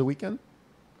the rest of the weekend?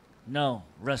 No,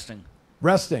 resting.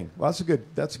 Resting. Well, that's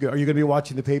good. Are you going to be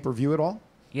watching the pay-per-view at all?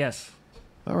 Yes.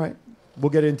 All right. We'll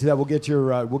get into that. We'll get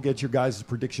your guys'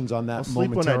 predictions on that I'll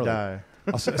sleep when I die.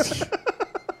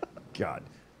 God,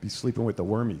 be sleeping with the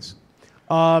wormies.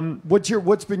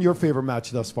 What's been your favorite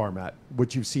match thus far, Matt?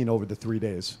 What you've seen over the 3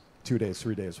 days, 2 days,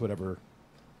 3 days, whatever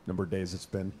number of days it's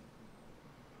been.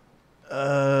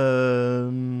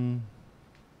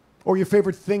 Or your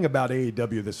favorite thing about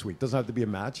AEW this week? Doesn't have to be a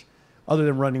match, other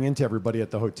than running into everybody at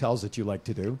the hotels that you like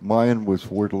to do. Mine was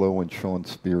Wardlow and Sean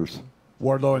Spears.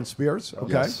 Wardlow and Spears?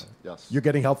 Okay. Yes. You're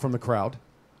getting help from the crowd.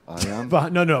 I am?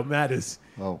 No, Matt is.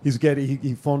 Oh.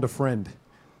 He phoned a friend.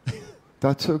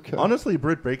 That's okay. Honestly,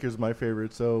 Britt Baker's my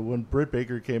favorite. So when Britt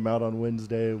Baker came out on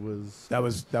Wednesday, that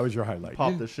was your highlight.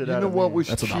 Popped the shit out of me.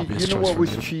 You know what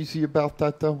was cheesy about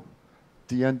that though?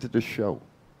 The end of the show.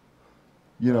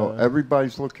 You know,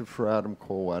 everybody's looking for Adam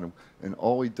Cole, and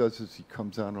all he does is he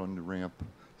comes out on the ramp,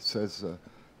 says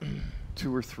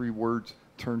 2 or 3 words,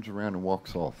 turns around and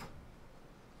walks off.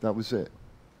 That was it.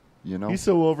 You know, he's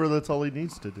so over. That's all he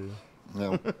needs to do.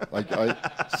 No,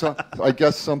 I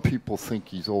guess some people think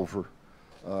he's over.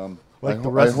 Like the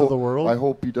rest of the world? I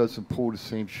hope he doesn't pull the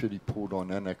same shit he pulled on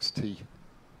NXT.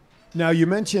 Now, you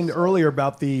mentioned earlier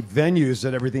about the venues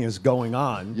that everything is going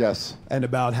on. Yes. And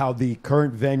about how the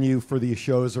current venue for these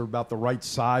shows are about the right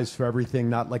size for everything,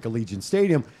 not like Allegiant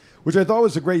Stadium, which I thought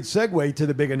was a great segue to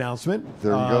the big announcement.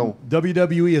 There you go.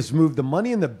 WWE has moved the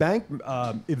Money in the Bank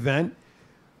event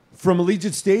from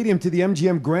Allegiant Stadium to the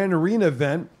MGM Grand Arena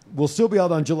event. Will still be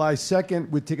out on July 2nd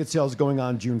with ticket sales going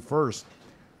on June 1st.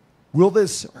 Will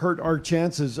this hurt our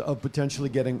chances of potentially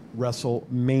getting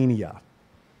WrestleMania?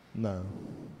 No.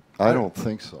 I don't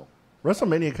think so.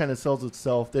 WrestleMania kind of sells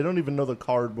itself. They don't even know the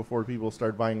card before people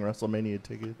start buying WrestleMania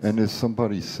tickets. And as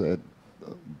somebody said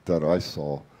that I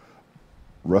saw,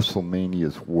 WrestleMania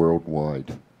is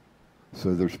worldwide.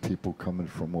 So there's people coming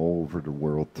from all over the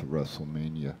world to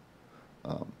WrestleMania.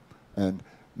 And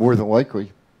more than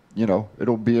likely, you know,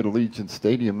 it'll be at Allegiant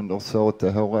Stadium and they'll sell it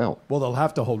the hell out. Well, they'll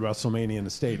have to hold WrestleMania in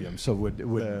the stadium, so it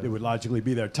would logically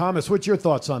be there. Thomas, what's your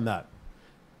thoughts on that?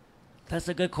 That's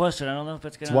a good question. I don't know if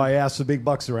it's going to... That's why I ask the big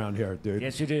bucks around here, dude.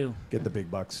 Yes, you do. Get the big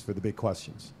bucks for the big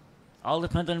questions. All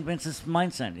depends on Vince's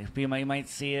mindset. If you might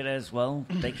see it as, well,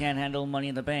 they can't handle Money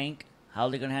in the Bank, how are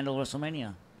they going to handle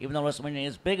WrestleMania? Even though WrestleMania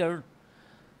is bigger,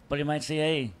 but you might say,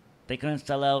 hey, they couldn't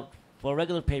sell out for a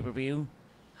regular pay-per-view.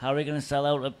 How are they going to sell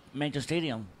out a major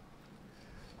stadium?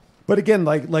 But again,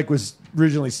 like was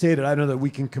originally stated, I know that we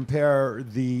can compare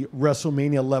the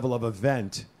WrestleMania level of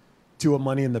event to a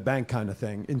Money in the Bank kind of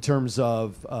thing in terms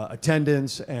of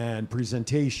attendance and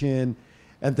presentation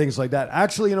and things like that.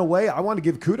 Actually, in a way, I want to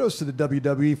give kudos to the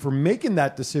WWE for making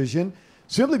that decision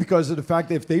simply because of the fact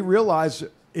that if they realize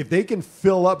if they can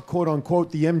fill up, quote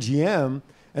unquote, the MGM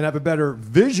and have a better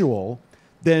visual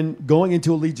than going into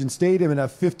Allegiant Stadium and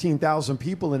have 15,000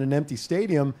 people in an empty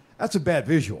stadium, that's a bad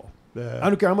visual. I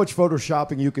don't care how much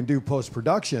photoshopping you can do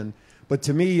post-production, but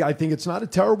to me, I think it's not a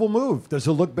terrible move. Does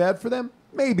it look bad for them?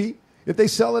 Maybe. If they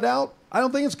sell it out, I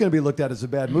don't think it's going to be looked at as a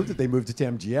bad move that they moved it to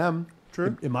MGM.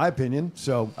 True. In my opinion.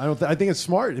 So I think it's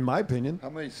smart, in my opinion. How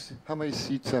many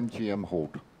seats MGM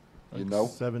hold? You know,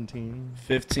 17,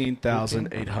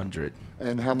 15,800.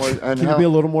 And how much? And Can you be a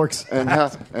little more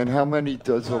exact? And how many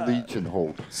does Allegiant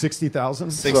hold?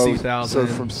 60,000. 60,000.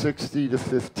 So from 60 to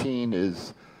 15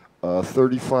 is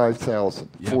 35,000,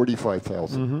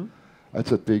 45,000. Mm-hmm.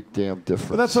 That's a big damn difference.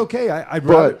 But that's okay. I'd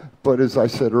rather. But as I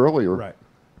said earlier, Right.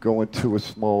 going to a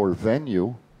smaller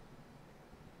venue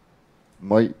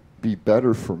might be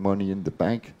better for Money in the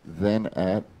Bank than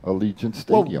at Allegiant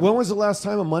Stadium. Well, when was the last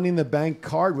time a Money in the Bank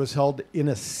card was held in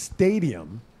a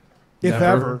stadium, if Never.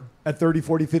 ever, at 30,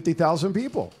 40, 50,000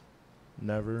 people?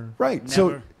 Never. Right.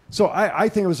 Never. So I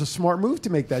think it was a smart move to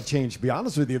make that change, to be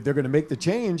honest with you. If they're going to make the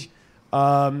change,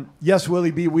 yes,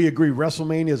 Willie B., we agree.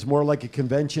 WrestleMania is more like a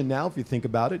convention now, if you think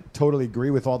about it. Totally agree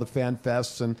with all the fan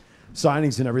fests and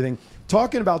signings and everything.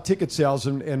 Talking about ticket sales,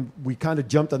 and we kind of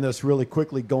jumped on this really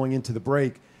quickly going into the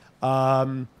break.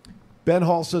 Ben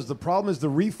Hall says the problem is the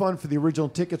refund for the original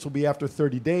tickets will be after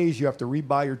 30 days. You have to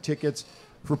rebuy your tickets.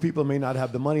 For people who may not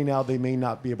have the money now, they may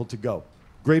not be able to go.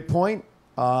 Great point.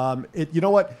 You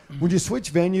know what? When you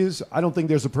switch venues, I don't think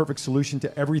there's a perfect solution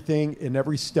to everything in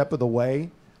every step of the way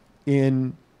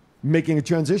in making a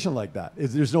transition like that.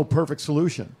 There's no perfect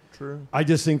solution. True. I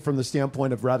just think from the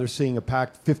standpoint of rather seeing a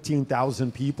packed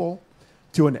 15,000 people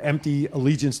to an empty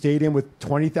Allegiant Stadium with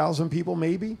 20,000 people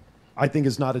maybe, I think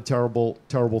is not a terrible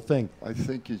thing. I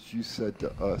think, as you said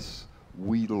to us,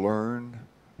 we learn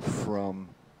from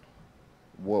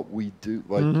what we do,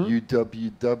 like Mhm.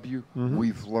 UWW, Mhm.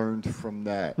 we've learned from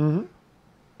that. Mhm.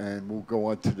 And we'll go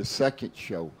on to the second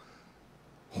show,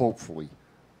 hopefully.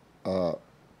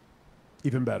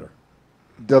 Even better.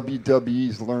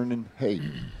 WWE's learning, hey,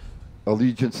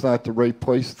 Allegiant's not the right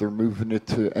place. They're moving it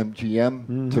to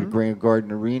MGM, to the Mhm. Grand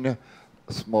Garden Arena,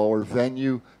 a smaller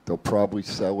venue. They'll probably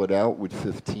sell it out with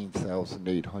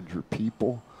 15,800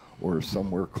 people or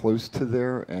somewhere close to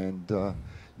there. And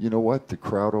you know what? The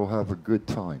crowd will have a good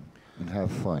time and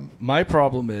have fun. My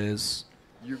problem is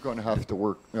You're going to have to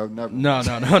work. No, never. No.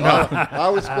 I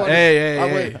was going to.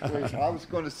 Hey. Wait. I was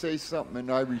going to say something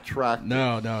and I retracted.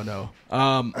 No.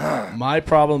 My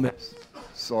problem is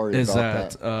Sorry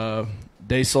about that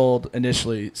they sold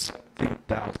initially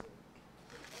 17,000.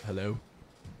 Hello.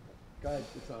 Go ahead,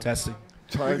 it's on. Testing.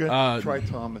 Try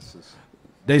Thomas's.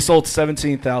 They sold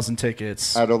 17,000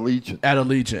 tickets At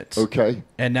Allegiant. Okay.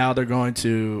 And now they're going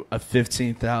to a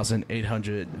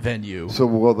 15,800 venue. So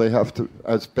will they have to,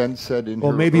 as Ben said in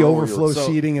Well, her maybe earlier- overflow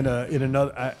seating in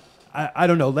another. I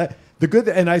don't know. The good,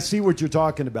 and I see what you're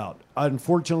talking about.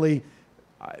 Unfortunately,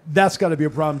 that's got to be a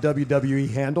problem WWE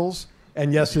handles.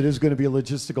 And yes, it is going to be a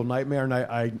logistical nightmare, and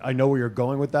I know where you're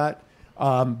going with that.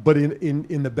 But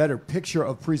in the better picture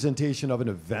of presentation of an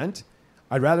event,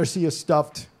 I'd rather see a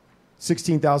stuffed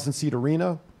 16,000 seat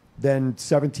arena than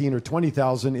 17 or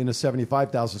 20,000 in a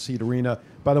 75,000 seat arena.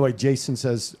 By the way, Jason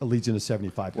says Allegiant is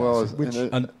 75,000, Well, which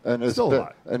as still a ben,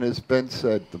 lot. and as Ben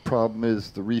said, the problem is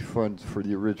the refunds for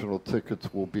the original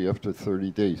tickets will be after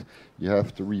 30 days. You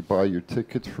have to rebuy your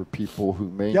tickets for people who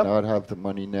may not have the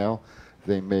money now.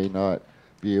 They may not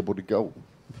be able to go.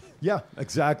 Yeah,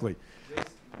 exactly.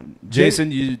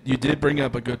 Jason, you did bring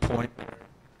up a good point.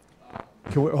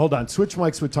 Hold on. Switch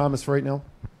mics with Thomas right now.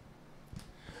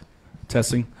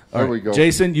 Testing. There we go.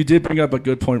 Jason, you did bring up a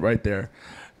good point right there.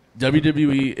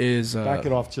 WWE is Back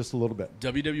it off just a little bit.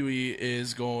 WWE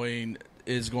is going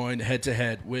head to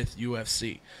head with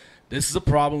UFC. This is a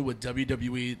problem with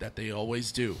WWE that they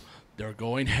always do. They're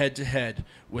going head to head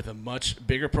with a much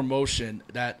bigger promotion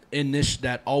that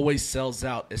always sells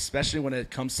out, especially when it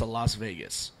comes to Las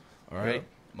Vegas. All right. Yeah.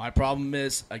 My problem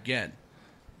is, again,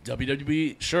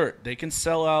 WWE, sure, they can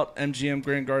sell out MGM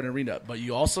Grand Garden Arena, but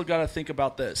you also got to think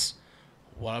about this.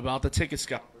 What about the ticket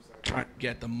scalpers that are trying to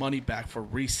get the money back for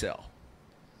resale?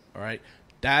 All right.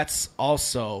 That's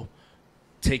also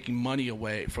taking money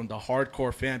away from the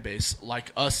hardcore fan base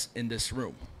like us in this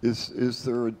room. Is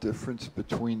there a difference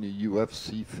between a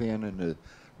UFC fan and a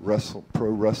pro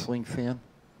wrestling fan?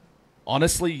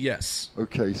 Honestly, yes.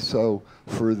 Okay, so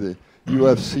for the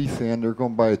UFC fan, they're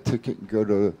going to buy a ticket and go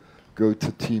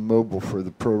to T-Mobile. For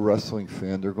the pro wrestling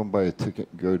fan, they're going to buy a ticket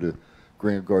and go to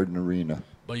Grand Garden Arena.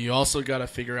 But you also got to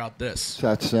figure out this. It's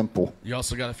that simple. You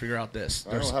also got to figure out this.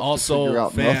 I don't There's have to also figure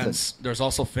out fans. There's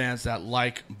also fans that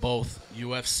like both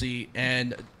UFC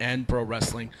and pro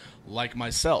wrestling, like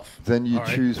myself. Then you All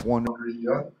right? choose one or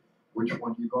the other. Which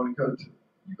one are you going to go to?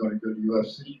 You're going to go to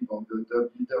UFC. You're going to go to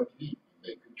WWE. You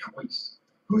make a choice.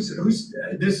 Who's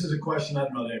this is a question I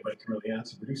don't know that anybody can really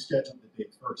answer, but who scheduled the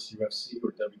date first, UFC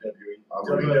or WWE? I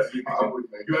would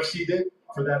make UFC did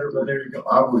for that, or there you go.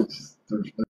 I would. There's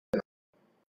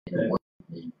no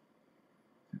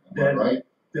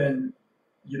Then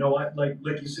you know what? Like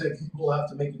you said, people have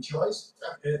to make a choice,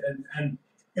 and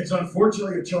it's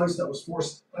unfortunately a choice that was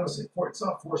forced. I don't say it's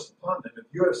not forced upon them.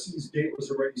 If UFC's date was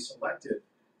already selected,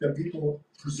 then people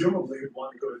presumably would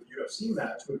want to go to the UFC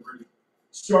match. Would have already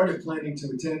started planning to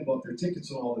attend, bought their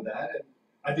tickets and all of that. And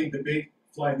I think the big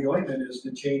fly in the ointment is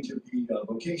the change of the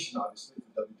location, obviously,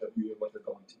 for WWE and what they're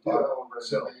going to do. I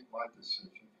already made my decision.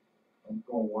 I'm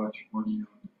going to watch Money in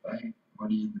the Bank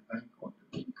on the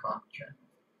Peacock channel.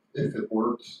 If it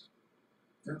works.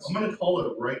 I'm going to call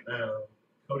it right now.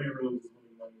 Cody Rhodes is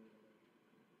winning Money in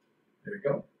the Bank. There you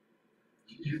go.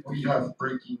 We have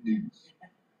breaking news.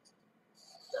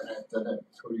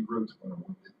 Cody Rhodes going to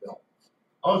win the belt.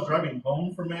 I was driving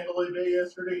home from Mandalay Bay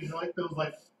yesterday. You know, like those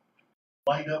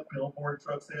light up billboard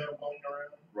trucks they have going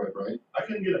around. Right. I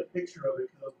couldn't get a picture of it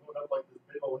because I was going up like this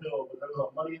big old hill, but there was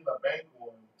a Money in the Bank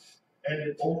one, and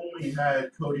it only had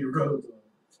Cody Rhodes on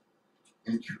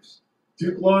it. Interesting.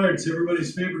 Duke Lawrence,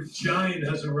 everybody's favorite giant,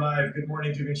 has arrived. Good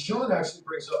morning, Duke. And Sean actually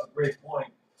brings up a great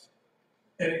point.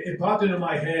 And it popped into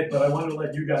my head, but I want to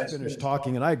let you guys finish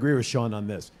talking, and I agree with Sean on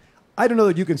this. I don't know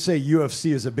that you can say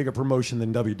UFC is a bigger promotion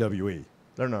than WWE.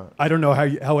 They're not. I don't know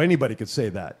how anybody could say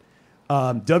that.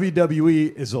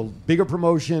 WWE is a bigger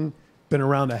promotion, been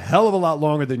around a hell of a lot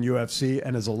longer than UFC,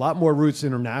 and has a lot more roots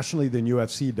internationally than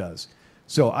UFC does.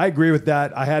 So I agree with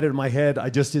that. I had it in my head. I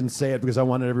just didn't say it because I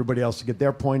wanted everybody else to get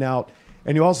their point out.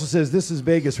 And he also says, this is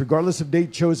Vegas. Regardless of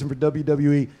date chosen for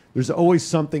WWE, there's always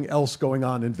something else going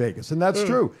on in Vegas. And that's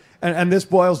true. And this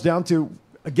boils down to,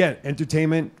 again,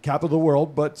 entertainment, capital of the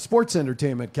world, but sports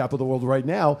entertainment, capital of the world right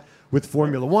now, with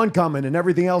Formula One coming and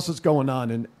everything else that's going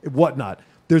on and whatnot.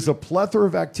 There's a plethora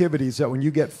of activities that when you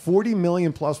get 40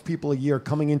 million plus people a year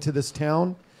coming into this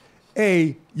town,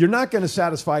 you're not going to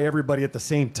satisfy everybody at the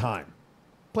same time.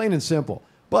 Plain and simple.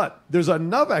 But there's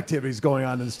enough activities going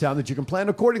on in this town that you can plan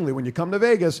accordingly. When you come to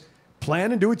Vegas,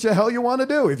 plan and do what the hell you want to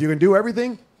do. If you can do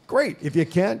everything, great. If you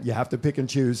can't, you have to pick and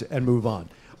choose and move on.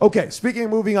 Okay, speaking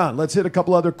of moving on, let's hit a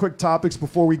couple other quick topics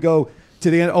before we go to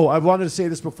the end. Oh, I wanted to say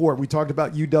this before. We talked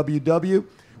about UWW.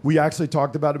 We actually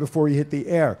talked about it before we hit the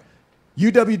air.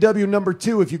 UWW number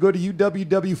 2, if you go to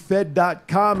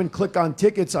uwwfed.com and click on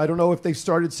tickets, I don't know if they've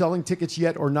started selling tickets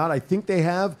yet or not. I think they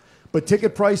have. But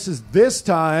ticket prices this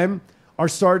time are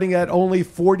starting at only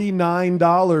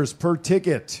 $49 per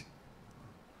ticket.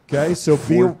 Okay, so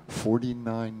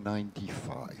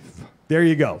 $49.95. There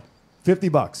you go,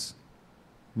 $50,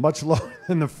 much lower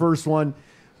than the first one.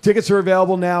 Tickets are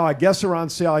available now. I guess they're on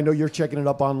sale. I know you're checking it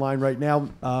up online right now,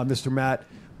 Mr. Matt.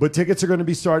 But tickets are going to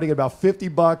be starting at about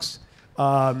 $50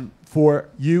 for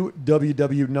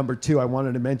UWW number 2. I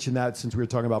wanted to mention that since we were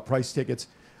talking about price tickets.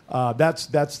 That's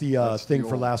the thing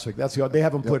for last week. That's they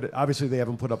haven't put obviously they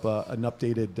haven't put up an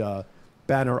updated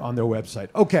banner on their website.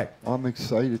 Okay, I'm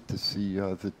excited to see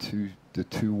the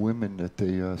two women that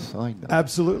they signed.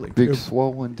 Absolutely, Big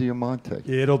Swole and Diamante.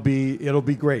 It'll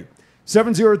be great.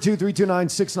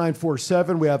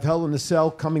 702-329-6947. We have Hell in the Cell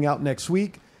coming out next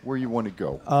week. Where you want to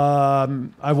go?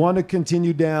 I want to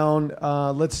continue down.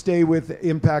 Let's stay with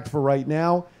Impact for right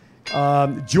now.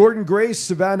 Jordan Grace,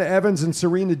 Savannah Evans, and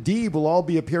Serena Deeb will all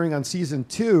be appearing on season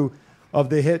 2 of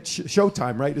the hit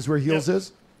Showtime, right? Is where Heels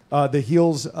is? The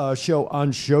Heels show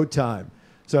on Showtime.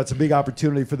 So that's a big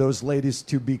opportunity for those ladies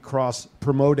to be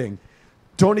cross-promoting.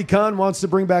 Tony Khan wants to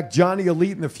bring back Johnny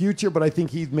Elite in the future, but I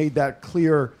think he made that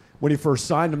clear when he first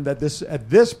signed him that at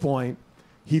this point,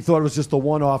 he thought it was just a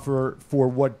one-off for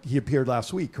what he appeared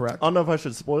last week, correct? I don't know if I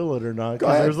should spoil it or not.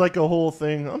 Because there's like a whole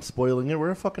thing. I'm spoiling it.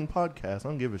 We're a fucking podcast. I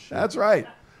don't give a shit. That's right.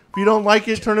 If you don't like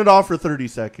it, turn it off for 30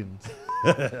 seconds.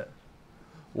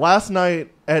 Last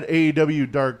night at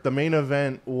AEW Dark, the main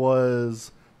event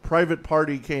was Private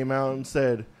Party came out and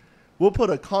said, we'll put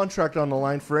a contract on the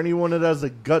line for anyone that has the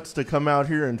guts to come out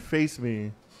here and face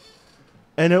me.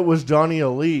 And it was Johnny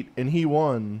Elite, and he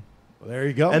won. Well, there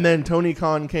you go. And then Tony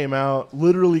Khan came out,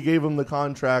 literally gave him the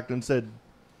contract and said,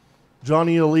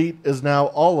 Johnny Elite is now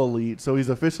All Elite, so he's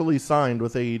officially signed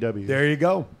with AEW. There you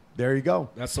go. There you go.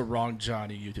 That's the wrong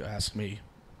Johnny, you ask me.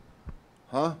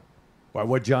 Huh? Why,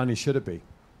 what Johnny should it be?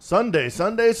 Sunday.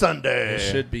 It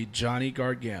should be Johnny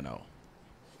Gargano.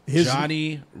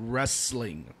 Johnny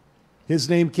Wrestling. His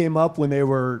name came up when they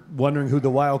were wondering who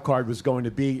the wild card was going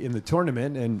to be in the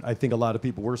tournament, and I think a lot of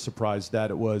people were surprised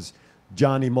that it was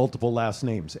Johnny, multiple last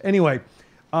names. Anyway,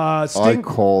 Sting, I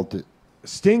called it.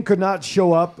 Sting could not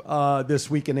show up this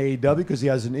week in AEW because he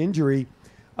has an injury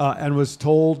and was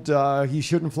told he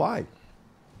shouldn't fly.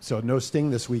 So no Sting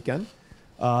this weekend.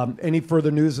 Any further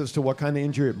news as to what kind of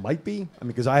injury it might be? I mean,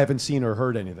 because I haven't seen or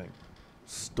heard anything.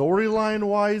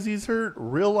 Storyline-wise, he's hurt.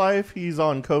 Real life, he's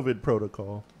on COVID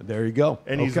protocol. There you go.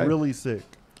 And he's really sick.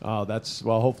 Oh,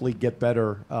 hopefully get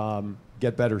better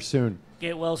soon.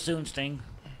 Get well soon, Sting.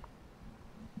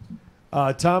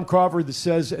 Tom Crawford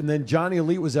says, and then Johnny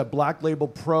Elite was at Black Label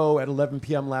Pro at 11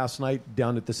 p.m. last night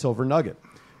down at the Silver Nugget.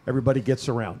 Everybody gets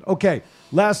around. Okay,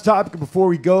 last topic before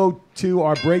we go to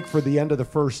our break for the end of the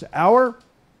first hour.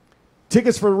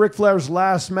 Tickets for Ric Flair's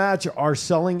last match are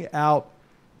selling out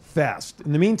fast.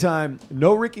 In the meantime,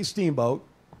 no Ricky Steamboat.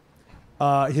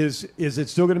 Is it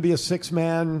still going to be a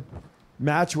 6-man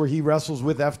match where he wrestles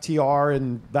with FTR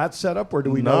and that setup, or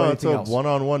do we know anything else? No, it's a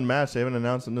one-on-one match. They haven't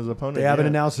announced his opponent yet. They haven't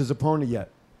announced his opponent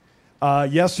yet.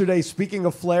 Yesterday, speaking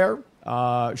of Flair,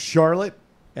 Charlotte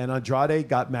and Andrade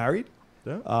got married.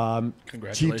 Yeah.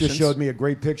 Congratulations. Chief just showed me a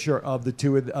great picture of the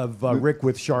two of Rick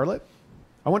with Charlotte.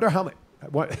 I wonder how many.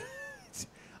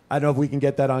 I don't know if we can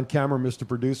get that on camera, Mr.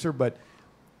 Producer, but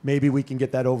maybe we can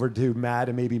get that over to Matt,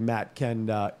 and maybe Matt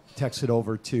can text it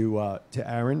over to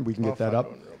Aaron. We can get that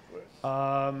up.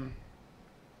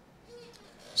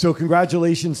 So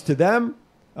congratulations to them,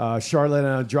 Charlotte and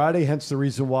Andrade, hence the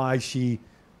reason why she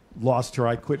lost her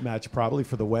I Quit match probably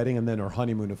for the wedding and then her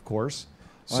honeymoon, of course.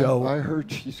 So I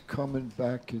heard she's coming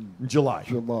back in July.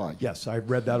 Yes, I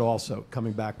read that also,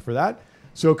 coming back for that.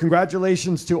 So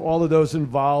congratulations to all of those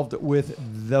involved with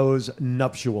those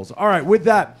nuptials. All right, with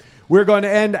that, we're going to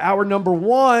end hour number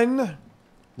 1. A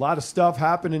lot of stuff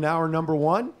happened in hour number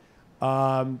 1.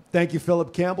 Thank you,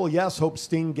 Philip Campbell. Yes, hope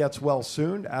Sting gets well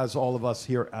soon, as all of us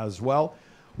here as well.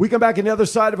 We come back on the other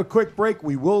side of a quick break.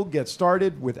 We will get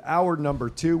started with hour number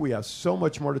 2. We have so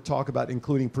much more to talk about,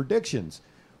 including predictions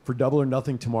for Double or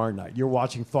Nothing tomorrow night. You're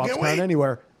watching Thoughts Count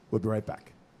Anywhere. We'll be right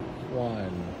back.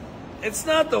 It's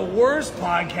not the worst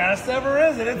podcast ever,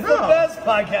 is it? It's the best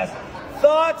podcast.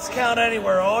 Thoughts Count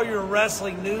Anywhere. All your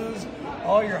wrestling news,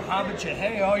 all your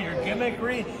hobbit-cha-hey, all your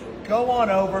gimmickry. Go on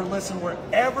over, listen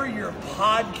wherever your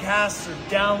podcasts are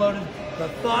downloaded. The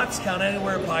Thoughts Count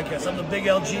Anywhere podcast. I'm the big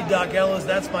LG Doc Ellis.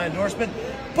 That's my endorsement.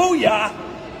 Booyah!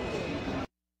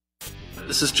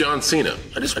 This is John Cena.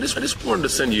 I just wanted to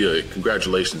send you a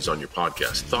congratulations on your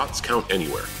podcast. Thoughts count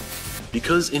anywhere.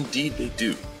 Because indeed they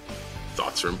do.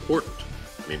 Thoughts are important.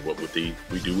 I mean, what would we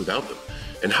do without them?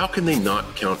 And how can they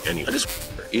not count anywhere?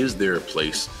 Is there a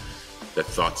place that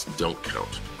thoughts don't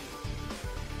count?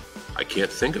 I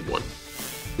can't think of one.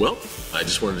 Well, I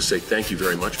just wanted to say thank you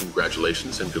very much,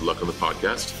 congratulations, and good luck on the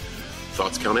podcast.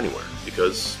 Thoughts count anywhere,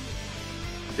 because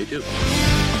they do.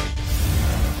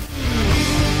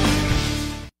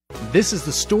 This is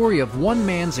the story of one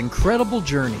man's incredible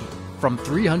journey from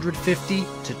 350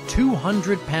 to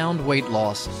 200-pound weight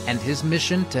loss and his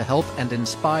mission to help and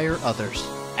inspire others.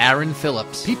 Aaron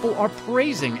Phillips. People are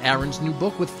praising Aaron's new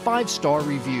book with 5-star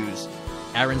reviews.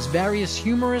 Aaron's various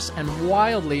humorous and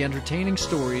wildly entertaining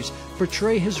stories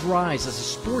portray his rise as a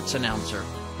sports announcer,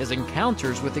 his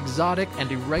encounters with exotic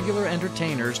and irregular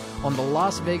entertainers on the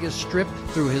Las Vegas Strip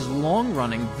through his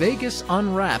long-running Vegas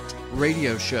Unwrapped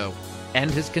radio show, and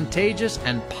his contagious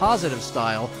and positive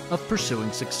style of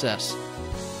pursuing success.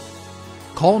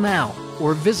 Call now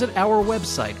or visit our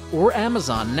website or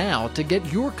Amazon now to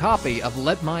get your copy of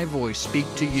Let My Voice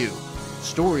Speak to You,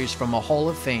 stories from a Hall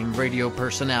of Fame radio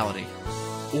personality.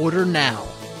 Order now.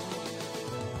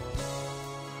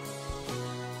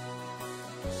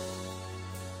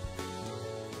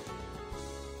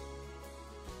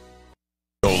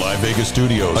 Live Vegas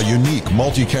Studios, a unique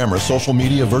multi-camera social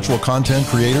media virtual content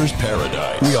creators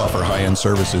paradise. We offer high-end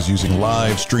services using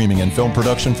live streaming and film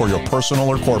production for your personal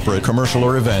or corporate, commercial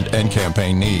or event and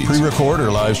campaign needs. Pre-record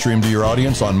or live stream to your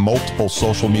audience on multiple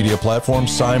social media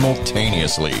platforms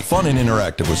simultaneously. Fun and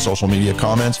interactive with social media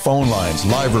comments, phone lines,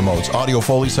 live remotes, audio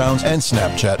Foley sounds, and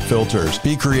Snapchat filters.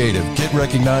 Be creative, get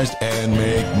recognized, and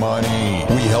make money.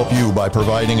 We help you by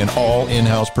providing an all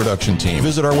in-house production team.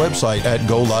 Visit our website at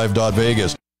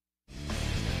golive.vegas.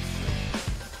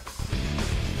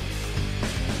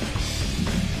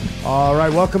 All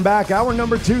right, welcome back. Hour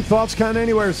number 2, Thoughts Count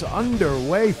Anywhere, is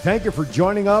underway. Thank you for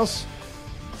joining us.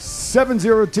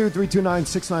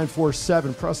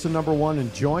 702-329-6947. Press the number 1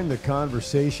 and join the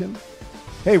conversation.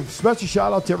 Hey, special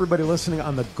shout out to everybody listening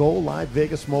on the Go Live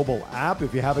Vegas mobile app.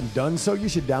 If you haven't done so, you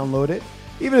should download it.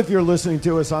 Even if you're listening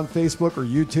to us on Facebook or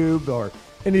YouTube or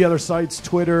any other sites,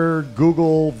 Twitter,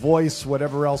 Google, Voice,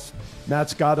 whatever else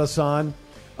Matt's got us on.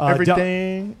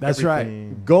 Everything. That's everything.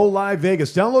 right. Go Live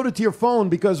Vegas. Download it to your phone,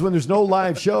 because when there's no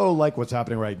live show like what's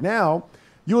happening right now,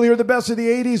 you'll hear the best of the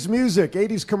 80s music,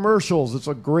 80s commercials. It's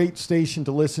a great station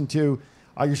to listen to.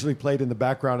 I usually play it in the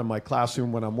background in my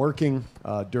classroom when I'm working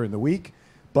during the week.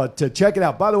 But check it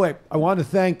out. By the way, I want to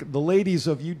thank the ladies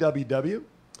of UWW.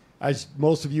 As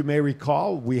most of you may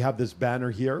recall, we have this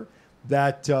banner here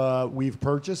that we've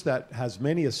purchased that has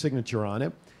many a signature on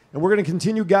it. And we're going to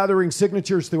continue gathering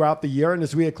signatures throughout the year. And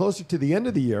as we get closer to the end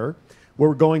of the year, what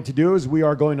we're going to do is we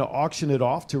are going to auction it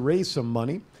off to raise some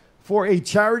money for a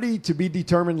charity to be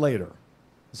determined later.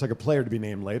 It's like a player to be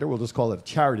named later. We'll just call it a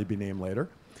charity to be named later.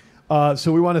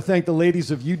 So we want to thank the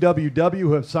ladies of UWW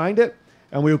who have signed it.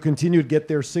 And we will continue to get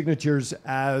their signatures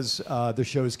as the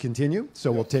shows continue.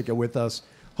 So we'll take it with us,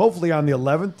 hopefully on the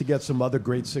 11th, to get some other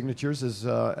great signatures as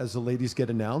the ladies get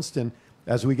announced and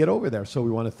as we get over there. So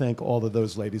we want to thank all of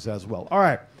those ladies as well. All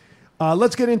right.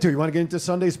 Let's get into it. You want to get into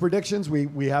Sunday's predictions?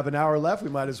 We have an hour left. We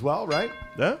might as well, right?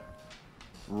 Yeah.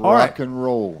 Rock and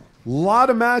roll. A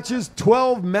lot of matches.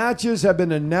 12 matches have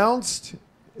been announced.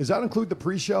 Does that include the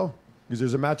pre-show? Because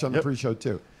there's a match on the pre-show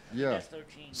too. Yeah.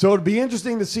 So it'd be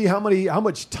interesting to see how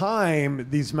much time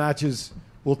these matches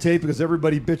will take, because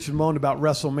everybody bitched and moaned about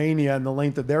WrestleMania and the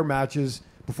length of their matches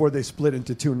before they split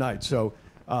into 2 nights. So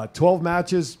 12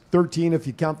 matches, 13 if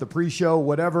you count the pre-show,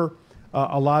 whatever.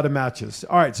 A lot of matches.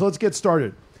 All right, so let's get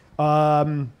started.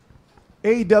 AEW,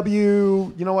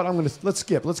 you know what? Let's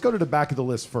skip. Let's go to the back of the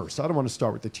list first. I don't want to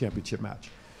start with the championship match.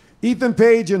 Ethan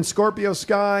Page and Scorpio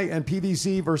Sky and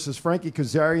PVC versus Frankie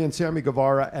Kazarian, Sammy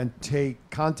Guevara, and Tay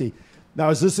Conti. Now, I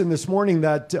was listening this morning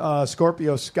that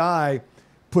Scorpio Sky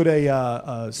put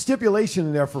a stipulation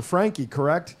in there for Frankie,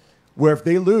 correct? Where if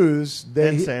they lose,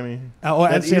 and Sammy.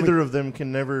 And that Sammy. Either of them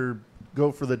can never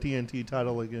go for the TNT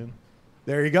title again.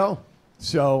 There you go.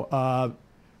 So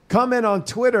comment on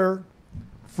Twitter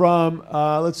from,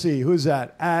 let's see, who's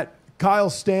that? At Kyle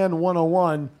Stan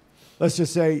 101. Let's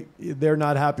just say they're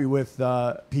not happy with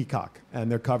Peacock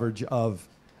and their coverage of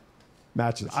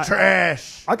matches.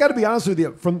 Trash. I got to be honest with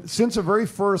you. Since the very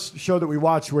first show that we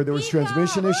watched where there was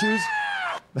transmission issues,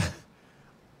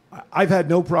 I've had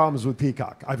no problems with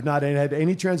Peacock. I've not had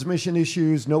any transmission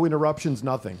issues, no interruptions,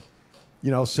 nothing.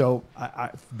 So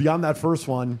I beyond that first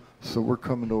one. So we're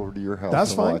coming over to your house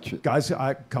That's and fine. watch it. Guys,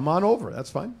 come on over.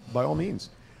 That's fine, by all means.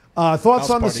 Thoughts house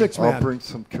on the six man? I'll bring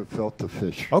some gefilte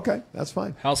fish. Okay, that's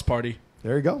fine. House party.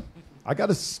 There you go. I got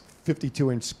a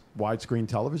 52-inch widescreen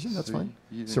television. That's fine.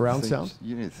 Surround sound.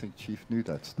 You didn't think Chief knew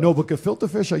that stuff. No, but gefilte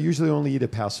fish I usually only eat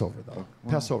at Passover, though.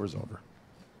 Passover's over.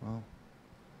 Well,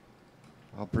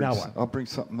 I'll bring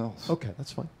something else. Okay,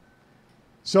 that's fine.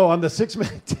 So on the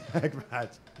six-man tag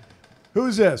match,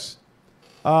 who's this?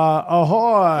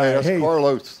 Ahoy. Hey, that's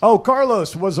Carlos. Oh,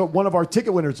 Carlos was one of our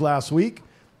ticket winners last week.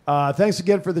 Thanks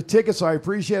again for the tickets. I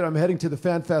appreciate it. I'm heading to the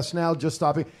Fan Fest now, just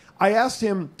stopping. I asked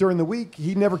him during the week.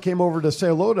 He never came over to say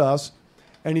hello to us.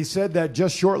 And he said that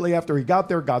just shortly after he got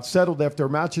there, got settled after a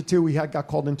match or two, he got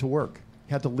called into work.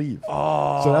 He had to leave.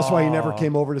 Oh. So that's why he never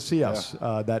came over to see us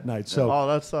that night. So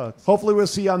that sucks. Hopefully we'll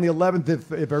see you on the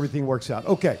 11th if everything works out.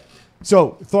 Okay.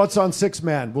 So thoughts on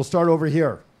six-man. We'll start over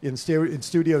here in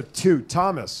Studio 2.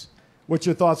 Thomas, what's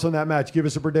your thoughts on that match? Give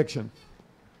us a prediction.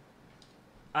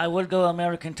 I would go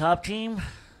American Top Team,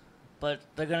 but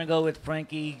they're going to go with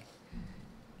Frankie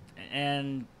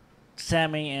and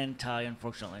Sammy and Ty,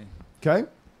 unfortunately. Okay.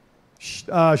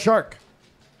 Shark.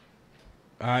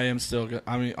 I'm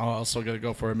also going to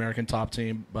go for American Top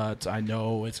Team, but I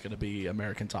know it's going to be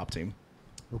American Top Team.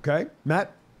 Okay.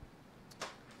 Matt?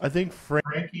 I think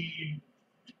Frankie,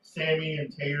 Sammy,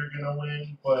 and Tay are going to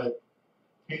win, but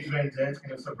Cage Van Zant's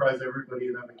going to surprise everybody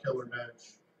and have a killer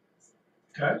match.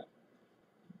 Okay.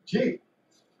 Chief.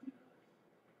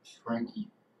 Frankie.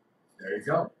 There you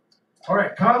go. All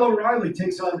right. Kyle O'Reilly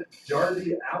takes on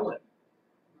Darby Allin.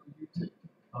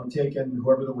 I'm taking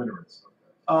whoever the winner is.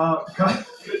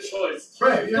 Good choice.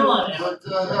 Right. Come on, What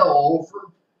the hell,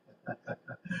 over?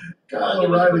 Kyle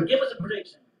O'Reilly. Give us a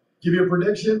prediction. Give you a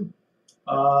prediction?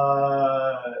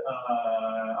 All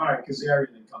right,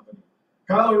 Kazarian and company.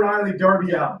 Kyle O'Reilly,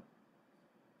 Darby Allin.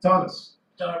 Thomas.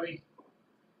 Darby.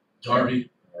 All right.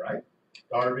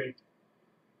 Darby.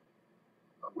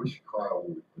 I wish Kyle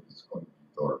would, but it's going to be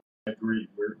dark. I agree.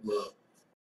 We're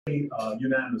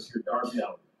unanimous here, Darby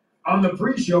Allin. On the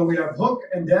pre-show, we have Hook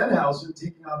and Danhausen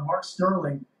taking on Mark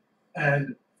Sterling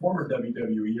and former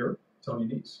WWEer Tony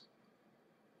Nese.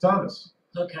 Thomas.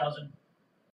 Hookhausen.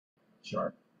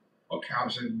 Sharp.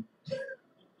 Hookhausen.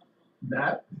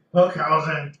 Matt.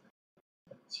 Hookhausen.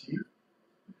 Chief.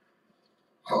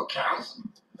 Hookhausen.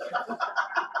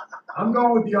 I'm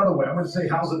going with the other way. I'm going to say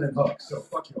Hausen and Hook, so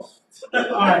fuck you all.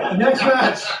 All right, next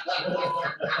match.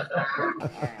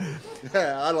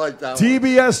 Yeah, I like that one.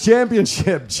 TBS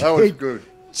Championship. That was good.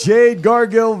 Jade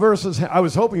Gargill versus... I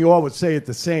was hoping you all would say it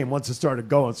the same once it started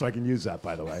going, so I can use that,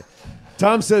 by the way.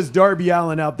 Tom says Darby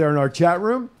Allin out there in our chat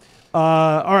room.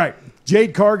 All right,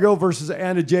 Jade Cargill versus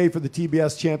Anna Jay for the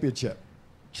TBS Championship.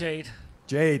 Jade.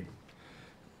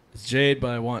 It's Jade, but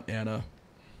I want Anna.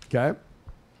 Okay.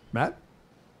 Matt?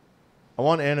 I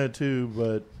want Anna too,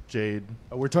 but Jade.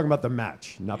 We're talking about the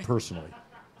match, not personally.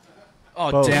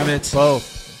 Oh, Both. damn it.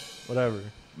 Both. Whatever.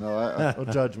 No,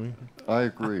 Don't judge me. I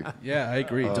agree. Yeah, I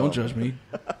agree. Don't judge me.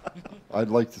 I'd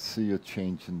like to see a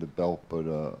change in the belt, but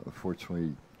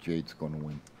unfortunately, Jade's going to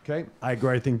win. Okay. I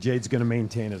agree. I think Jade's going to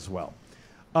maintain as well.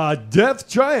 Death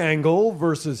Triangle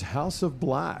versus House of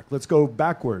Black. Let's go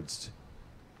backwards.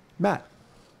 Matt?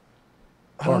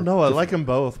 I don't know. I like them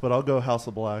both, but I'll go House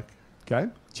of Black.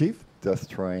 Okay. Chief? Death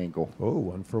Triangle.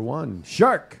 Oh, 1-for-1.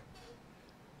 Shark?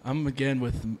 I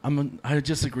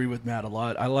just agree with Matt a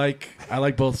lot. I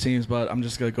like both teams, but I'm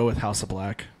just going to go with House of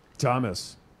Black.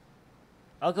 Thomas?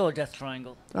 I'll go with Death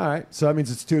Triangle. All right. So that means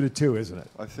it's 2-2, isn't it?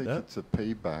 I think it's a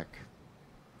payback.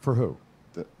 For who?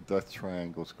 The Death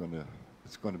Triangle's going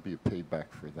to be a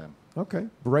payback for them. Okay.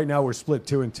 But right now we're split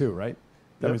 2-2, right?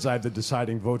 That means I have the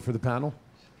deciding vote for the panel.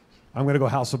 I'm going to go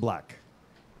House of Black.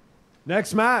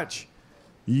 Next match.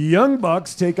 Young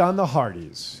Bucks take on the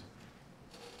Hardys.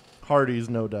 Hardys,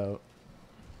 no doubt.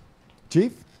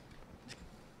 Chief?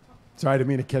 Sorry, I didn't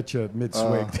mean to catch you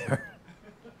mid-swig there.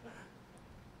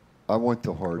 I went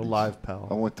to Hardys. Live pal.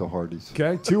 I went to Hardys.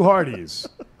 Okay, 2 Hardys.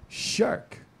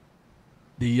 Shark.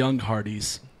 The Young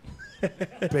Hardys.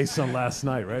 Based on last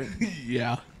night, right?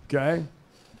 Yeah. Okay.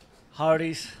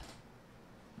 Hardys.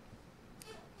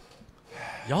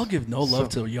 Y'all give no love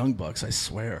to Young Bucks, I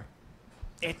swear.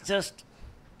 It's just,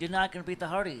 you're not going to beat the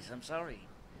Hardys. I'm sorry.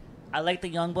 I like the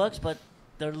Young Bucks, but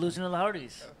they're losing to the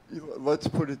Hardys. Let's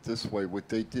put it this way. What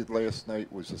they did last night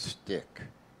was a stick.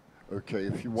 Okay,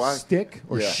 if you watch... Stick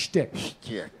or yeah. shtick?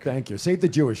 Stick. Thank you. Say it the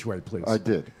Jewish way, please. I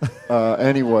did.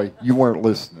 Anyway, you weren't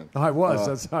listening. I was.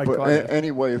 That's how I but caught it.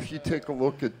 Anyway, if you take a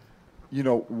look at,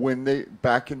 when they,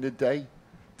 back in the day,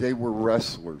 they were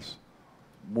wrestlers.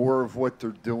 More of what they're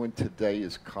doing today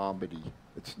is comedy.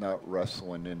 It's not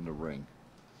wrestling in the ring.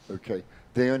 Okay?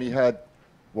 They only had,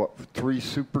 3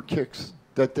 super kicks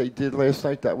that they did last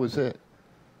night? That was it.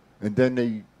 And then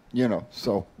they,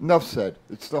 so enough said.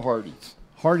 It's the Hardys.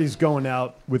 Hardy's going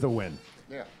out with a win.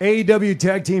 Yeah. AEW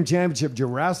Tag Team Championship,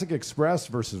 Jurassic Express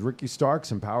versus Ricky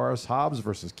Starks and Powerhouse Hobbs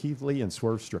versus Keith Lee and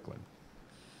Swerve Strickland.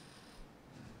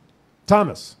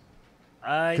 Thomas.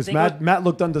 Because Matt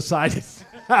looked undecided.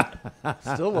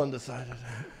 Still undecided.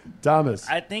 Thomas.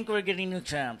 I think we're getting new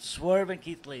champs, Swerve and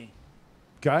Keith Lee.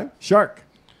 Okay. Shark.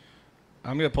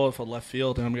 I'm going to pull it for left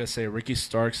field, and I'm going to say Ricky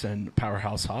Starks and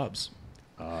Powerhouse Hobbs.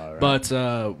 All right. But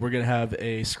we're going to have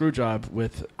a screw job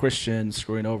with Christian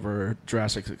screwing over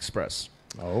Jurassic Express.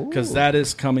 Oh. Because that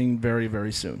is coming very,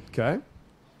 very soon. Okay.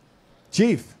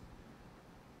 Chief.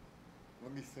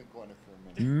 Let me think on it for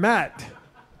a minute. Matt.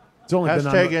 It's only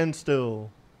Hashtag end still.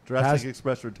 Jurassic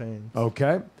Express retains.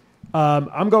 Okay.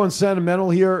 I'm going sentimental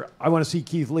here. I want to see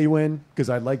Keith Lee win because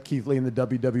I like Keith Lee in the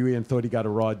WWE and thought he got a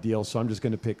raw deal. So I'm just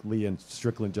going to pick Lee and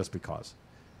Strickland just because.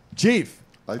 Chief.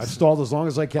 I've stalled as long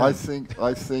as I can. I think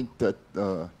that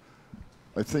they're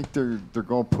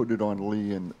going to put it on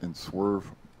Lee and Swerve.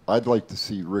 I'd like to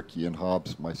see Ricky and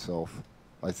Hobbs myself.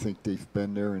 I think they've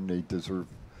been there and they deserve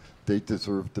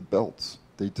the belts.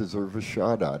 They deserve a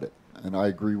shot at it. And I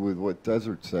agree with what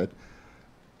Desert said.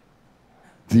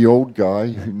 The old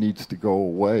guy who needs to go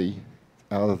away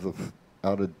out of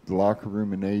the locker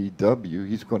room in AEW,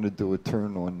 he's going to do a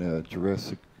turn on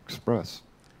Jurassic Express.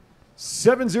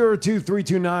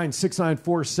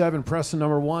 702-329-6947, press the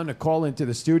number 1 to call into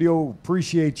the studio.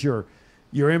 Appreciate your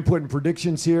input and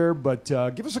predictions here, but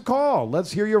give us a call.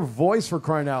 Let's hear your voice for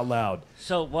crying out loud.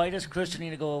 So why does Christian need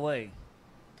to go away?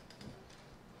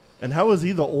 And how is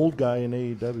he the old guy in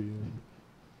AEW?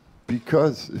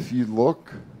 Because if you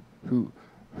look,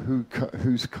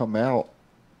 who's come out,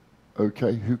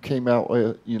 okay, who came out,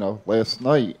 last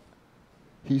night,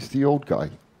 he's the old guy.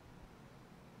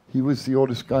 He was the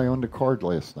oldest guy on the card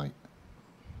last night.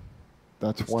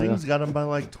 That's why Sting's got him by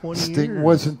like 20 years. Sting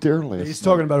wasn't there last night. He's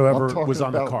talking about whoever was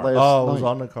on the card. Oh, it was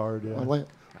on the card, yeah.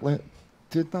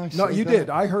 Didn't I say No, you that?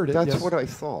 did. I heard it. That's yes. what I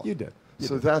thought. You did.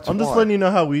 So that's I'm just letting you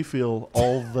know how we feel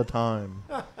all the time.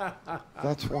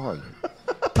 That's why.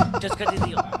 Just because he's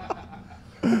the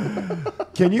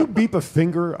Can you beep a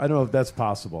finger? I don't know if that's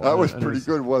possible. That was pretty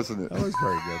good, wasn't it? That was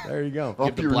very good. There you go.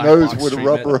 Up your nose with a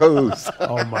rubber hose.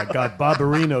 Oh, my God.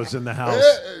 Barbarino's in the house.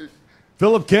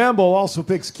 Philip Campbell also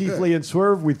picks Keith Lee and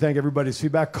Swerve. We thank everybody's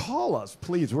feedback. Call us,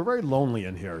 please. We're very lonely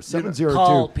in here. 702.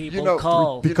 Call, people,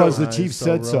 call. Because the chief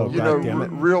said so.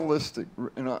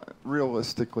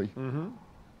 Realistically,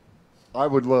 I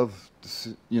would love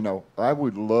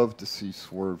to see,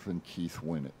 Swerve and Keith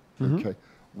win it. Okay.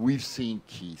 We've seen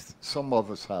Keith. Some of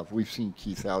us have. We've seen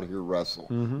Keith out here wrestle.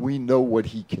 We know what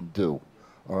he can do.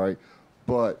 All right.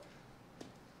 But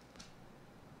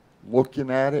looking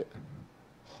at it,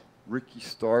 Ricky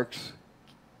Starks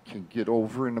can get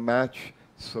over in the match,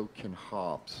 so can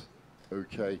Hobbs.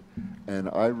 Okay? And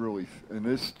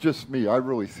it's just me, I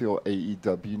really feel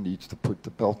AEW needs to put the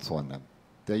belts on them.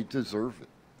 They deserve it.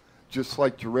 Just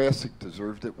like Jurassic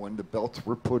deserved it when the belts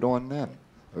were put on them.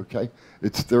 Okay?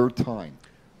 It's their time.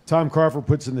 Tom Crawford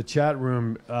puts in the chat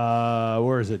room,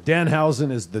 where is it?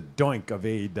 Danhausen is the doink of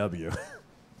AEW.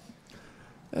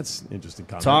 That's an interesting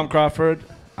comment. Tom Crawford,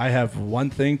 I have one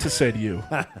thing to say to you.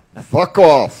 Fuck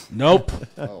off. Nope.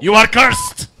 You are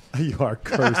cursed. You are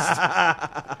cursed.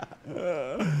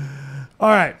 All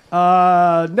right.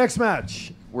 Next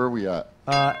match. Where are we at?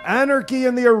 Anarchy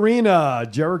in the Arena.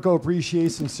 Jericho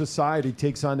Appreciation Society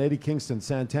takes on Eddie Kingston,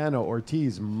 Santana,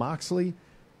 Ortiz, Moxley,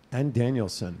 and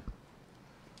Danielson.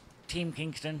 Team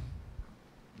Kingston.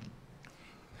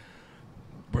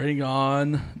 Bring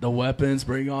on the weapons.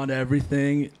 Bring on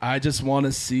everything. I just want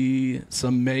to see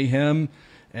some mayhem.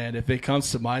 And if it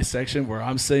comes to my section where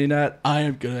I'm sitting at, I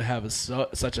am going to have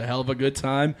such a hell of a good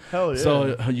time. Hell yeah.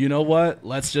 So, you know what?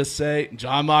 Let's just say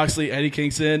John Moxley, Eddie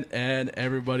Kingston, and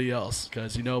everybody else.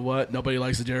 Because you know what? Nobody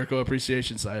likes the Jericho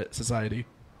Appreciation Society.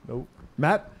 Nope.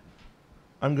 Matt?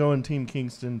 I'm going Team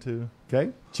Kingston, too.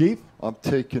 Okay. Chief? I'm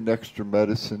taking extra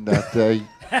medicine that day.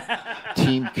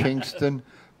 Team Kingston.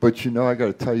 But, I got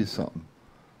to tell you something.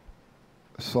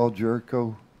 saw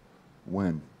Jericho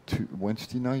when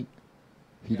Wednesday night.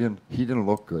 He didn't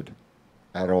look good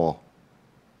at all.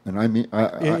 And I mean,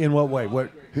 in what way?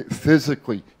 What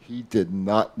physically, he did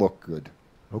not look good.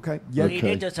 Okay. Yeah. He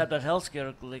did just have that health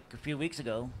scare like a few weeks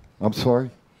ago. I'm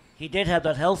sorry? He did have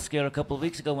that health scare a couple of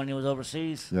weeks ago when he was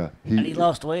overseas. Yeah. And he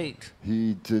lost weight.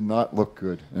 He did not look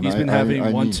good. And He's been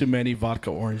having one too many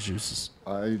vodka orange juices.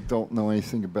 I don't know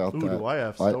anything about that. Do I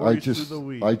have stories through the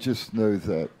week? I just know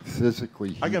that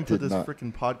physically I can put this not,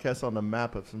 freaking podcast on the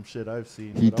map of some shit I've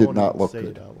seen. He but I did won't not even look say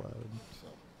good. it out loud.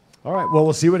 All right. Well,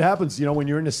 we'll see what happens. You know, when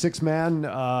you're in a 6-man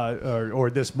or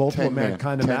this multiple man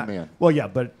kind of match. 10-man. Well, yeah,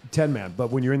 but 10-man.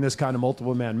 But when you're in this kind of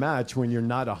multiple man match, when you're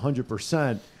not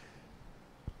 100%,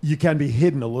 you can be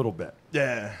hidden a little bit.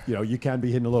 Yeah. You know, you can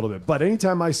be hidden a little bit. But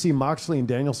anytime I see Moxley and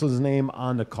Danielson's name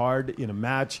on the card in a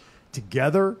match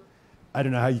together, I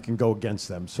don't know how you can go against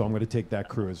them. So I'm going to take that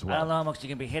crew as well. I don't know how much you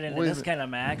can be hidden in this kind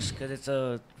of match because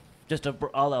it's just a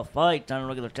all-out fight, not a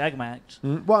regular tag match.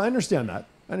 Well, I understand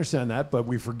that, but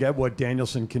we forget what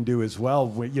Danielson can do as well.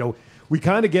 We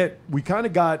kind of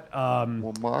got.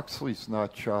 Well, Moxley's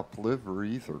not chopped liver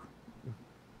either.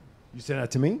 You said that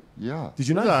to me? Yeah. Did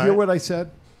you not hear what I said?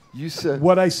 You said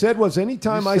what I said was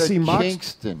anytime I see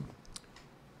Kingston.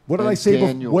 What did I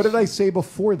say? What did I say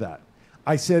before that?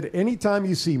 I said anytime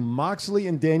you see Moxley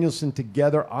and Danielson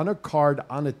together on a card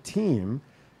on a team,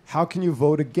 how can you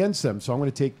vote against them? So I'm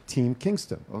going to take Team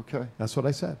Kingston. Okay. That's what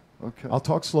I said. Okay. I'll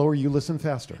talk slower. You listen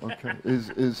faster. Okay.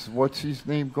 Is what's his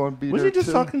name going to be Was there he just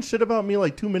too? talking shit about me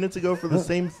like 2 minutes ago for the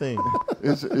same thing?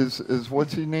 Is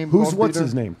what's his name? Who's gonna what's be there?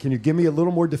 his name? Can you give me a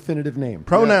little more definitive name?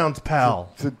 Pronouns,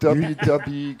 pal. The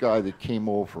WWE guy that came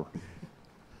over.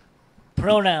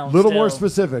 Pronouns. Little more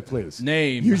specific, please.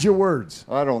 Name. Use your words.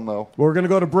 I don't know. We're going to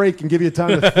go to break and give you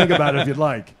time to think about it if you'd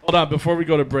like. Hold on, before we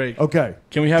go to break. Okay.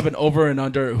 Can we have an over and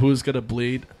under who's going to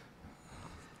bleed?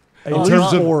 In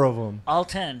terms of 4 of them. All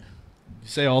 10. You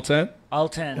say all 10? All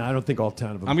 10. No, I don't think all 10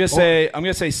 of them. I'm going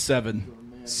to say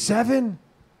 7. 7?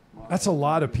 That's a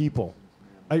lot of people.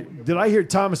 Did I hear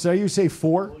Thomas? Did you say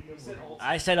 4?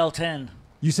 I said all 10.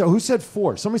 You said who said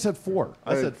 4? Somebody said 4.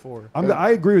 I said 4. I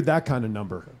agree with that kind of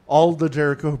number. All the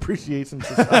Jericho Appreciation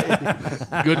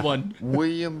Society. Good one.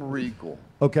 William Regal.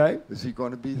 Okay. Is he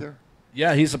going to be there?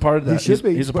 Yeah, he's a part of that. He should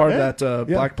be. He's a part Yeah. of that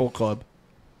Blackpool Club.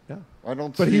 Yeah. I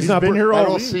don't. But see he's not been here I all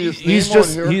don't week. see his He's name on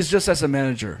just here. he's just as a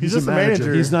manager. He's just a a manager.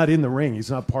 manager. He's not in the ring.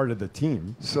 He's not part of the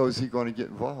team. So is he going to get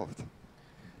involved?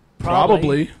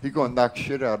 Probably. He's going to knock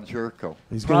shit out of Jericho.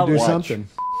 He's going to do Watch. something.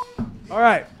 All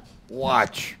right.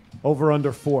 Watch. Over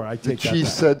under 4. I The take that chief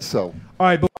back. said so. All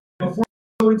right. Before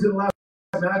we go into the last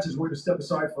matches, we're going to step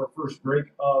aside for our first break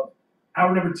of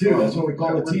hour number 2. That's what we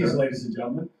call the tease, ladies and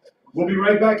gentlemen. We'll be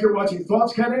right back here watching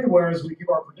Thoughts Count Anywhere as we give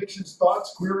our predictions,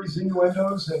 thoughts, queries,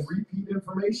 innuendos, and repeat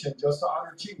information just to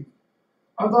honor Chief.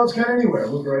 On Thoughts Count Anywhere.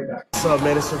 We'll be right back. What's up,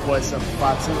 man? It's your boy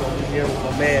 752 over here with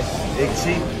my man Big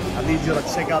Chief. I need you to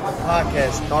check out the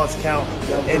podcast, Thoughts Count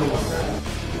Anywhere.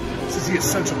 This is the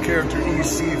Essential Character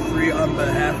EC3 on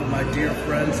behalf of my dear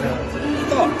friends at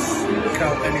Thoughts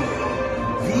Count Anywhere.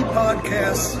 The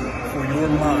podcast for your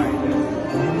mind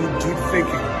when you need deep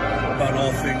thinking about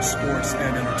all things sports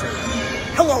and entertainment.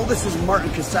 Hello, this is Martin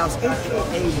Casals,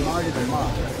 a.k.a. Marty the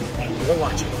Mob, and you're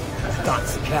watching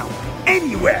Thoughts Count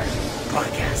Anywhere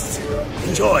podcast.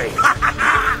 Enjoy.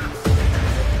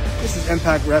 This is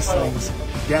Impact Wrestling's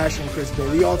Dash and Chris Bay,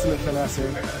 the Ultimate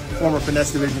Finesser, former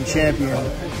Finesse Division champion,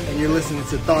 and you're listening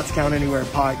to Thoughts Count Anywhere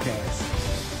podcast.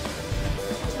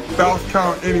 Thoughts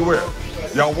Count Anywhere.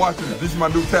 Y'all watching it. This is my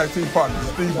new tag team partner,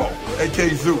 Steve-O,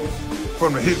 a.k.a. Zeus,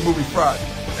 from the hit movie Friday,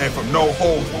 and from No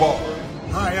Holds Barred.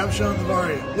 Hi, I'm Sean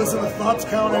Navarre. Listen to Thoughts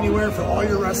Count Anywhere for all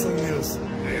your wrestling news.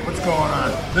 Hey, what's going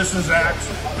on? This is Axe,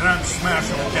 and I'm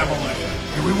smashing the demolition.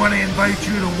 And we want to invite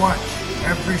you to watch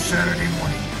every Saturday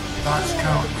morning. Thoughts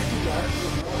Count Anywhere.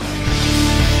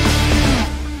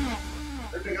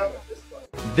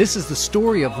 This is the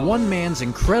story of one man's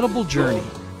incredible journey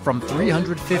from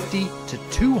 350 to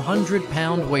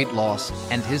 200-pound weight loss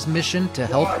and his mission to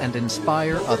help and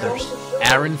inspire others.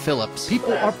 Aaron Phillips.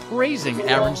 People are praising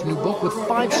Aaron's new book with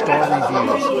 5-star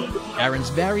reviews. Aaron's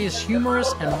various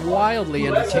humorous and wildly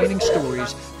entertaining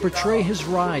stories portray his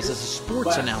rise as a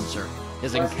sports announcer,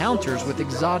 his encounters with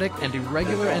exotic and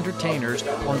irregular entertainers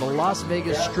on the Las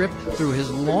Vegas Strip through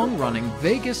his long-running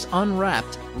Vegas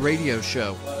Unwrapped radio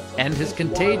show, and his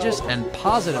contagious and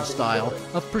positive style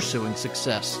of pursuing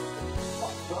success.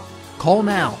 Call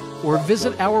now or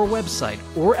visit our website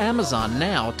or Amazon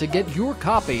now to get your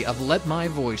copy of Let My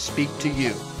Voice Speak to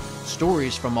You,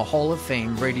 stories from a Hall of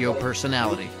Fame radio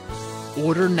personality.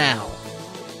 Order now.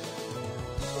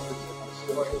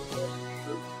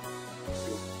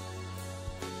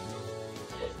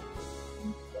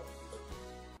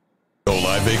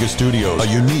 Live Vegas Studios, a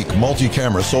unique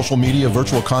multi-camera social media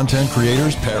virtual content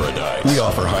creators paradise. We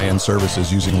offer high-end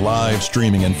services using live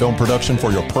streaming and film production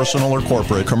for your personal or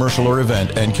corporate, commercial or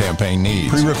event and campaign needs.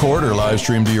 Pre-record or live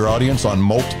stream to your audience on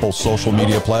multiple social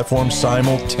media platforms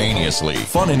simultaneously.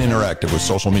 Fun and interactive with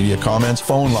social media comments,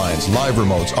 phone lines, live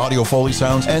remotes, audio Foley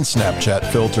sounds, and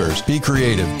Snapchat filters. Be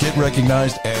creative, get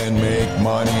recognized, and make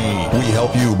money. We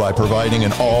help you by providing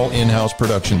an all in-house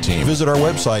production team. Visit our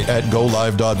website at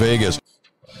golive.vegas.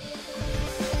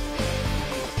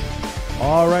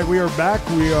 All right, we are back.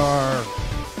 We are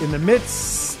in the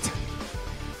midst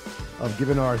of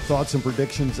giving our thoughts and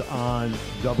predictions on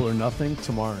Double or Nothing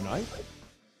tomorrow night.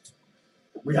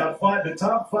 We have the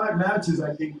top 5 matches,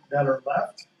 I think, that are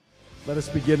left. Let us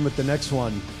begin with the next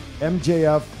one.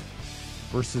 MJF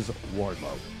versus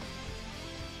Wardlow.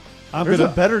 There's a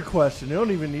better question. You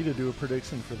don't even need to do a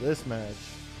prediction for this match.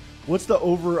 What's the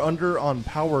over-under on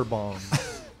power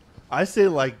bombs? I say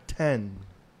like 10.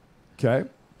 Okay.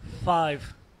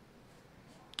 5.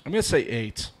 I'm going to say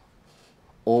 8.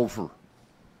 Over.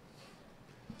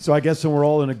 So I guess we're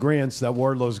all in agreement that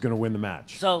Wardlow's going to win the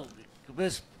match. So,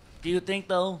 do you think,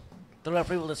 though, the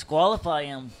referee will disqualify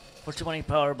him for too many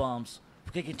power bombs,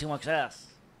 for kicking too much ass?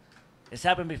 It's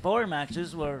happened before in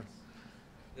matches where...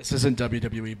 This isn't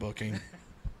WWE booking.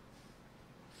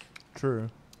 True.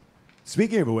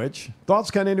 Speaking of which,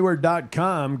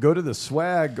 thoughtscountanywhere.com, go to the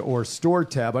swag or store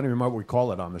tab. I don't even remember what we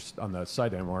call it on the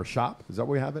site anymore. Shop? Is that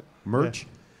where we have it? Merch?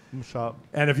 Yeah. Shop.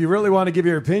 And if you really want to give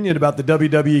your opinion about the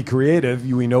WWE creative,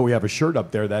 we know we have a shirt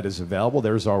up there that is available.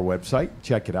 There's our website.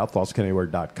 Check it out,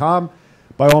 thoughtscountanywhere.com.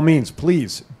 By all means,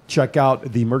 please check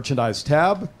out the merchandise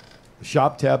tab, the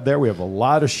shop tab there. We have a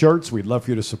lot of shirts. We'd love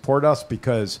for you to support us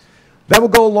because that will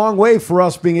go a long way for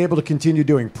us being able to continue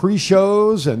doing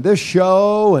pre-shows and this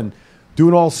show and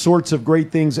doing all sorts of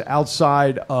great things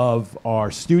outside of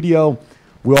our studio.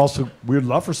 We'd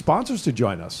love for sponsors to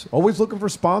join us. Always looking for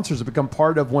sponsors to become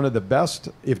part of one of the best,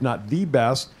 if not the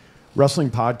best,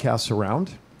 wrestling podcasts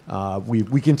around.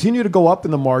 We continue to go up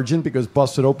in the margin because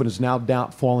Busted Open is now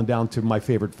fallen down to my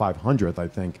favorite 500th, I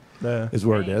think, is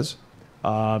where it is. So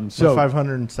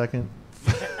 502nd.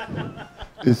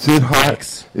 Is it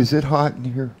hot? Is it hot in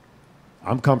here?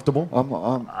 I'm comfortable.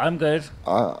 I'm good.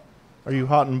 Are you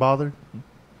hot and bothered?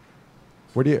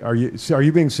 Are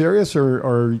you being serious or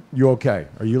are you okay?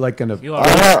 Are you like gonna?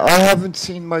 I haven't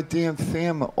seen my damn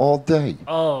fam all day.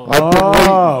 Oh,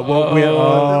 I've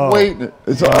been waiting.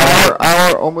 It's an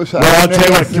hour, almost an hour. I'll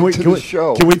tell you what.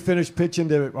 Show. Can we finish pitching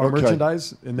to our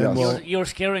merchandise and then you're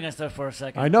scaring us there for a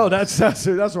second. I know that's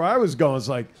where I was going. It's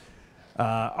like, all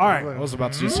right. I was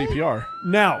about to do CPR.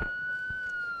 Now,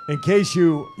 in case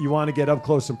you want to get up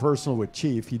close and personal with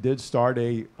Chief, he did start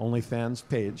a OnlyFans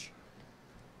page.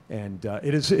 And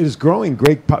it is growing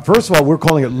great. First of all, we're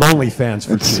calling it Lonely Fans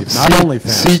for Chief, not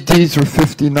OnlyFans. CDs are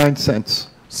 59 cents.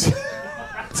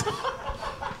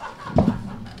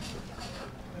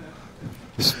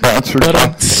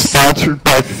 Sponsored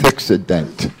by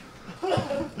Fix-A-Dent.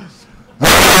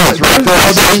 Well,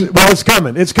 it's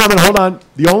coming. It's coming. Hold on.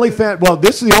 The OnlyFans. Well,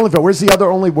 this is the OnlyFans. Where's the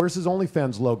other Where's his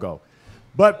OnlyFans logo?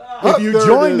 But if you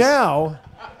join now.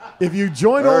 If you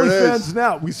join OnlyFans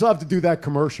now, we still have to do that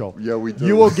commercial. Yeah, we do.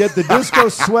 You will get the disco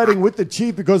sweating with the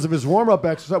Chief because of his warm-up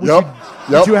exercise,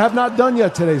 which you have not done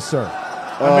yet today, sir.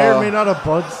 I may or may not have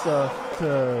bugged stuff.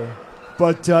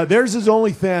 But there's his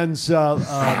OnlyFans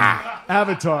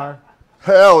avatar.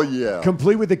 Hell yeah.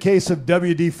 Complete with a case of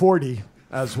WD-40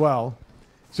 as well.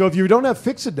 So if you don't have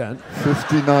Fix-A-Dent.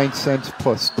 59 cents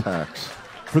plus tax.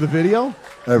 For the video?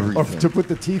 Everything. Or to put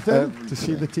the teeth in? Everything. To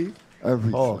see the teeth?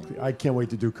 Everything. Oh, I can't wait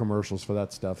to do commercials for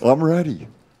that stuff. I'm ready.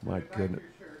 My goodness.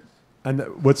 And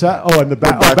what's that? Oh, and the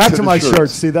back. Back to my shirt.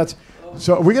 See, that's.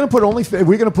 So are we gonna put Are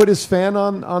we gonna put his fan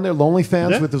on there? Lonely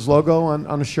Fans with his logo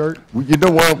on a shirt. Well, you know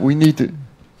what? We need to.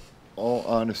 All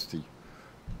honesty,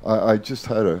 I just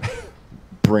had a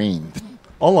brain.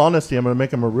 All honesty, I'm gonna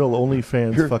make him a real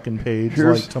OnlyFans fucking page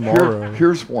like tomorrow.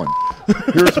 Here's one.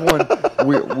 Here's one.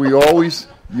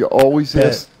 You always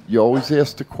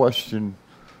ask the question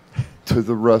to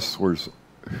the wrestlers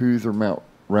who their Mount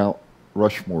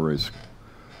Rushmore is.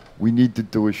 We need to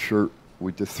do a shirt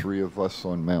with the three of us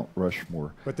on Mount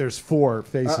Rushmore. But there's 4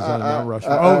 faces on Mount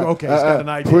Rushmore. Okay, he's got an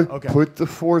idea. Put the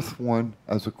 4th one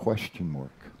as a question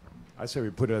mark. I say we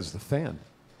put it as the fan.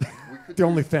 The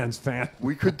OnlyFans fan.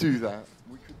 We could do that.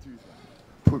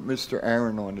 Put Mr.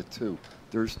 Aaron on it too.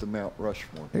 There's the Mount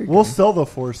Rushmore. We'll sell the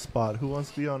 4th spot. Who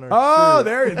wants to be on our shirt?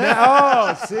 There you go.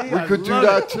 Oh, see? We could do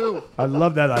that too. I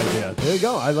love that idea. There you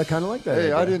go. I kind of like that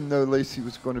idea. I didn't know Lacey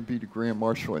was going to be the Grand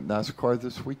Marshal at NASCAR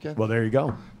this weekend. Well, there you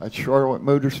go. At Charlotte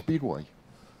Motor Speedway.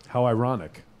 How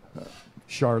ironic.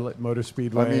 Charlotte Motor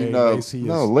Speedway. I mean, Lacey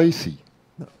Lacey.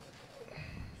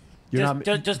 You're not,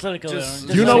 just let it go.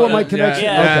 Do you know what my connection?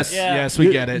 Yes, yes,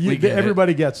 we get it. We get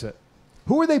everybody gets it.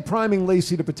 Who are they priming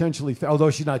Lacey to potentially? Although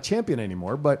she's not champion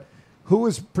anymore, but who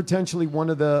is potentially one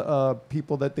of the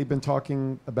people that they've been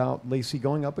talking about Lacey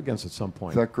going up against at some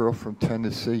point? That girl from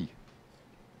Tennessee.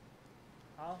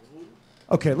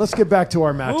 Okay, let's get back to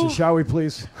our matches, shall we,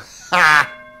 please?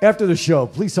 After the show,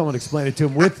 please someone explain it to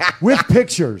him with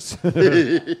pictures.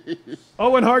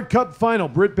 Owen Hart Cup final.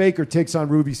 Britt Baker takes on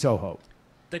Ruby Soho.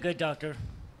 The good doctor.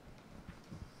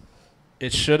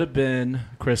 It should have been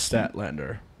Chris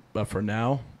Statlander, but for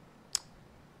now,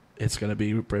 it's going to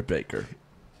be Britt Baker.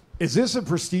 Is this a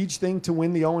prestige thing to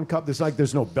win the Owen Cup?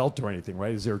 There's no belt or anything,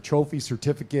 right? Is there a trophy,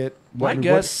 certificate? My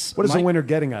guess. What is the winner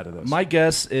getting out of this? My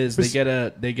guess is they get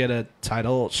a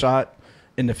title shot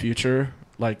in the future,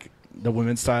 like the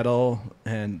women's title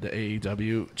and the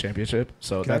AEW championship.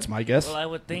 So that's my guess. Well, I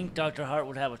would think Dr. Hart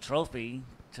would have a trophy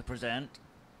to present.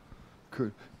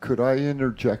 Could I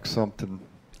interject something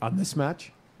on this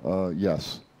match?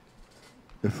 Yes,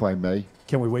 if I may.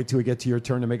 Can we wait till we get to your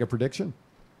turn to make a prediction?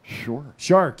 Sure.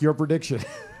 Shark, your prediction.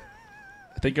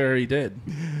 I think I already did.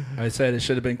 I said it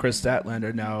should have been Chris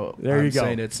Statlander. Now I'm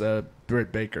saying it's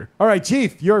Britt Baker. All right,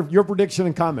 Chief, your prediction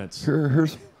and comments.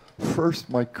 Here's first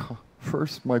my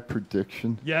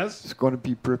prediction. Yes. It's going to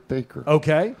be Britt Baker.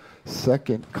 Okay.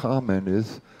 Second comment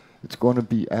is it's going to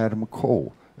be Adam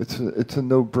Cole. It's a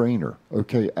no-brainer.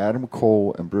 Okay, Adam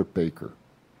Cole and Britt Baker.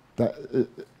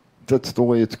 That's the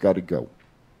way it's got to go.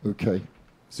 Okay.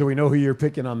 So we know who you're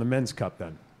picking on the men's cup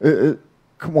then.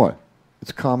 Come on,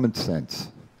 it's common sense.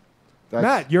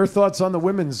 Matt, your thoughts on the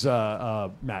women's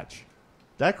match?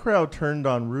 That crowd turned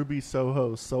on Ruby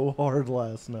Soho so hard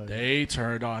last night. They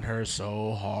turned on her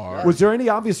so hard. Was there any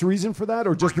obvious reason for that,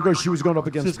 or just because she was going up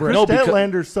against Britt? Chris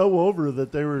Statlander's so over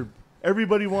that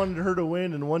everybody wanted her to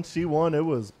win, and once she won, it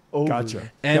was over.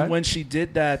 Gotcha. And when she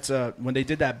did that, when they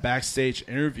did that backstage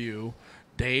interview,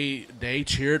 they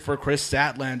cheered for Chris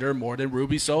Statlander more than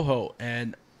Ruby Soho,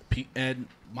 and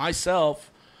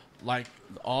myself, like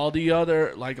all the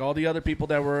other people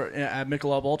that were at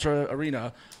Michelob Ultra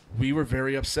Arena, we were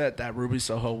very upset that Ruby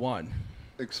Soho won.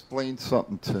 Explain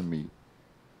something to me,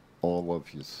 all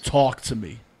of you. Talk to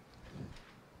me.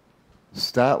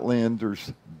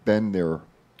 Statlander's been there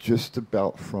just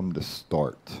about from the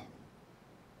start.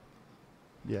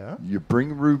 Yeah. You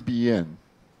bring Ruby in,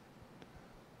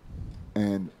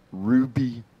 and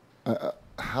Ruby,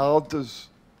 how does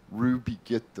Ruby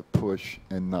get the push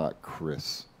and not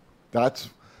Chris? That's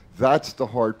the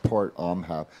hard part I'm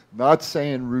having. Not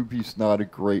saying Ruby's not a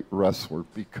great wrestler,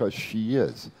 because she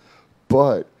is.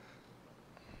 But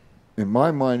in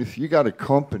my mind, if you got a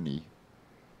company,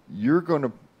 you're going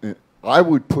to... I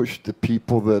would push the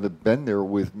people that have been there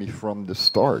with me from the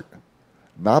start,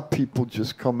 not people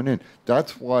just coming in.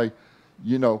 That's why,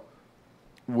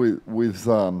 with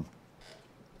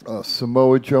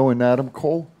Samoa Joe and Adam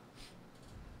Cole,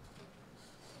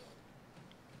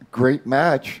 great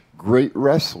match, great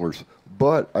wrestlers.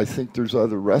 But I think there's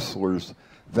other wrestlers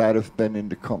that have been in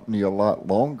the company a lot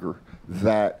longer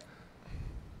that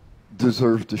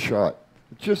deserve the shot.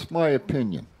 Just my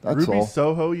opinion. That's Ruby all.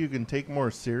 Soho you can take more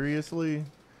seriously.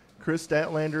 Chris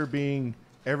Statlander being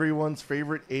everyone's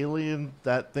favorite alien,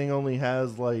 that thing only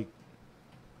has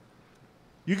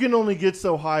you can only get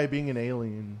so high being an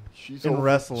alien in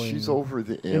wrestling. She's over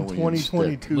the alien in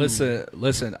 2022. stick.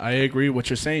 Listen, I agree with what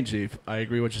you're saying, Chief. I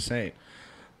agree with what you're saying.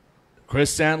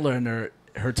 Chris Statlander,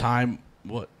 her time,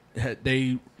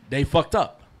 they fucked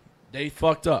up. They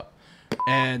fucked up.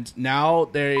 And now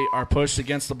they are pushed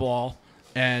against the ball.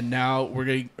 And now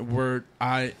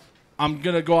I'm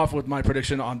gonna go off with my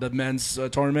prediction on the men's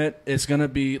tournament. It's gonna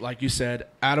be, like you said,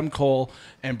 Adam Cole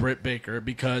and Britt Baker,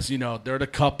 because they're the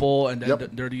couple, and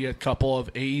then they're the couple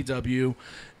of AEW.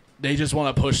 They just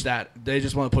want to push that. They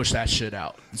just want to push that shit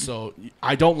out. So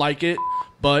I don't like it,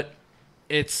 but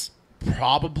it's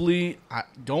probably,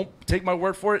 don't take my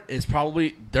word for it, it's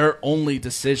probably their only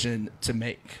decision to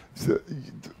make.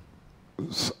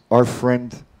 A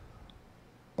friend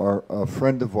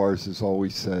of ours has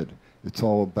always said it's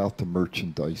all about the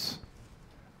merchandise,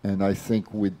 and I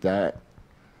think with that,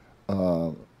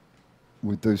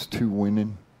 with those two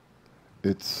winning,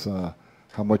 it's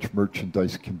how much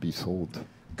merchandise can be sold.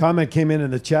 Comment came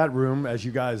in the chat room, as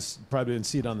you guys probably didn't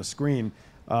see it on the screen,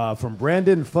 from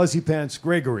Brandon Fuzzy Pants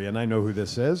Gregory, and I know who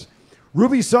this is.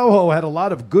 Ruby Soho had a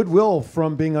lot of goodwill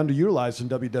from being underutilized in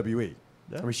WWE.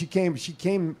 Yeah. I mean, she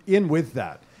came in with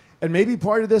that, and maybe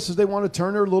part of this is they want to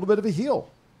turn her a little bit of a heel.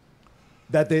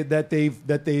 That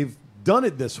they've done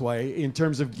it this way in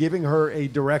terms of giving her a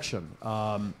direction.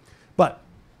 But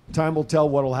time will tell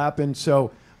what will happen.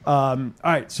 So, all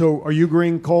right. So are you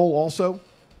agreeing Cole also?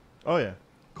 Oh, yeah.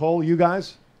 Cole, you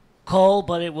guys? Cole,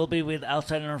 but it will be with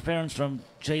outside interference from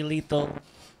Jay Lethal,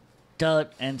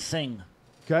 Dutt, and Singh.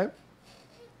 Okay.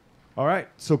 All right.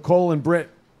 So Cole and Britt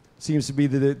seems to be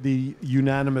the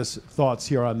unanimous thoughts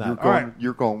here on that. All right.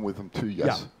 You're going with them too,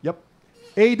 yes? Yeah.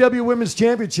 Yep. AEW Women's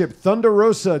Championship, Thunder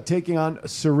Rosa taking on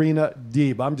Serena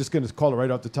Deeb. I'm just going to call it right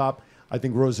off the top. I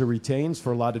think Rosa retains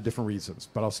for a lot of different reasons,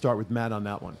 but I'll start with Matt on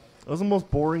that one. It was the most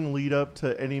boring lead up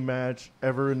to any match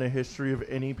ever in the history of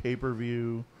any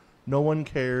pay-per-view. No one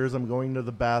cares. I'm going to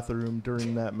the bathroom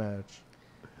during that match.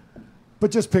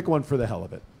 But just pick one for the hell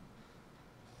of it.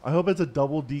 I hope it's a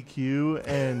double DQ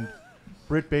and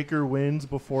Britt Baker wins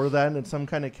before that and it's some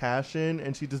kind of cash in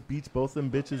and she just beats both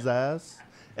them bitches' ass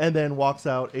and then walks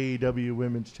out AEW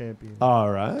Women's Champion.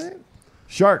 All right.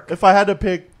 Shark. If I had to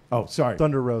pick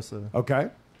Thunder Rosa. Okay.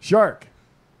 Shark.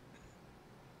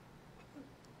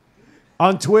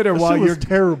 On Twitter,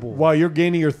 while you're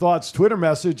gaining your thoughts, Twitter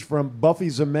message from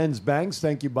Buffy's Amends Banks.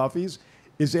 Thank you, Buffy's.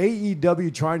 Is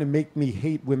AEW trying to make me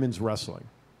hate women's wrestling?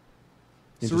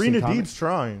 Serena Deeb's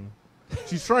trying.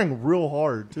 She's trying real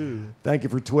hard, too. Thank you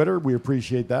for Twitter. We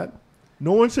appreciate that.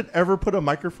 No one should ever put a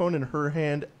microphone in her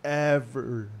hand,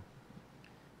 ever.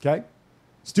 Okay.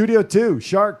 Studio 2,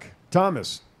 Shark,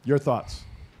 Thomas, your thoughts.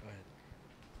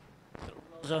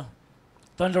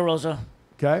 Thunder Rosa.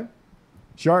 Okay.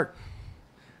 Shark.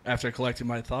 After collecting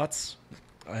my thoughts,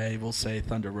 I will say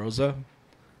Thunder Rosa.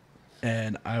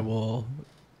 And I will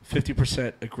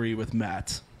 50% agree with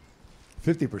Matt.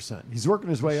 50%. He's working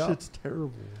his way up. Shit's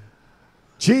terrible.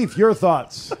 Chief, your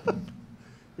thoughts.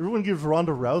 Everyone gives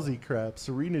Ronda Rousey crap.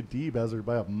 Serena Deeb has her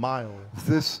by a mile.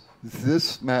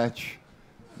 This match,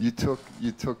 you took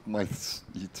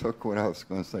what I was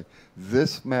going to say.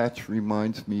 This match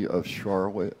reminds me of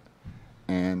Charlotte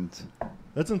and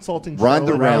that's insulting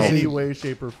Ronda Rousey in any way,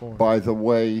 shape, or form. By the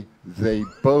way, they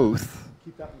both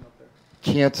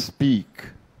can't speak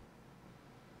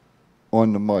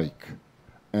on the mic,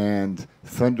 and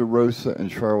Thunder Rosa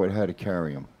and Charlotte had to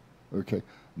carry them. Okay,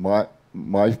 my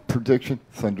prediction: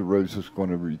 Thunder Rosa is going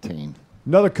to retain.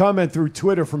 Another comment through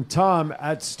Twitter from Tom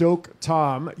at Stoke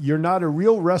Tom. You're not a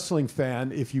real wrestling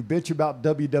fan if you bitch about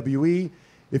WWE.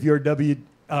 If you're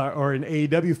or an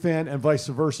AEW fan, and vice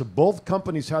versa. Both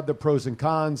companies have their pros and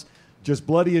cons. Just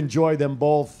bloody enjoy them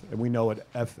both, and we know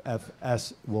what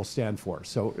FFS will stand for.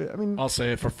 So, I mean, I'll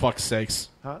say it for fuck's sakes.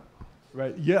 Huh?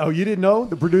 Right? Yeah. Oh, you didn't know?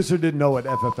 The producer didn't know what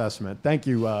FFS meant. Thank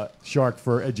you, Shark,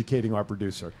 for educating our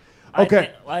producer.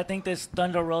 Okay. I think this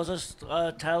Thunder Rosa's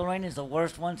title reign is the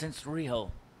worst one since Riho.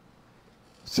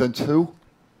 Since who?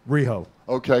 Riho.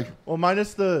 Okay. Well,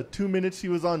 minus the 2 minutes she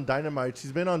was on Dynamite,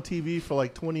 she's been on TV for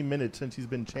like 20 minutes since she's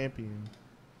been champion.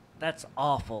 That's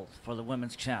awful for the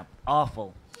women's champ.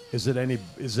 Awful. Is that any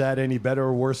better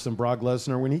or worse than Brock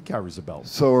Lesnar when he carries a belt?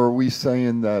 So are we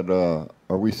saying that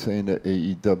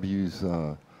AEW's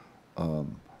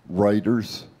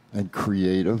writers and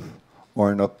creative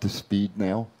aren't up to speed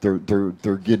now?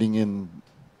 They're getting in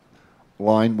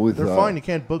line with they're fine. You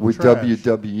can't book with trash.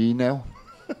 WWE now.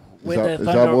 Is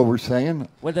that what we're saying?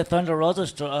 With the Thunder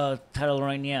Rosa's title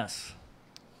reign, yes.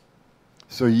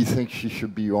 So you think she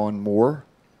should be on more?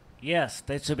 Yes,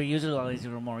 they should be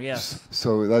utilizing her more, yes.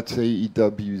 So that's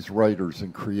AEW's writers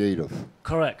and creative.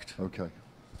 Correct. Okay.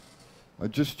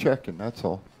 I'm just checking, that's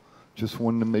all. Just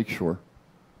wanted to make sure.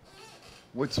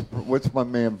 What's my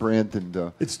man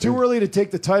Brandon? It's too early to take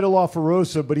the title off of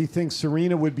Rosa, but he thinks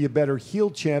Serena would be a better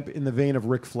heel champ in the vein of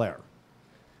Ric Flair.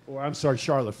 Or, I'm sorry,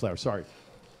 Charlotte Flair, sorry.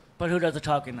 But who does the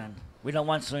talking then? We don't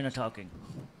want Serena talking.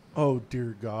 Oh,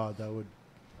 dear God, that would...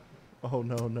 Oh,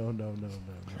 no.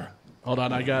 Hold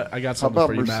on, I got something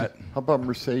for you, Matt. How about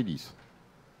Mercedes?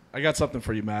 I got something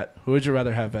for you, Matt. Who would you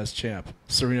rather have as champ,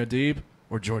 Serena Deeb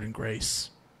or Jordan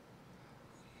Grace?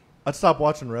 I'd stop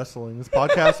watching wrestling. This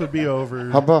podcast would be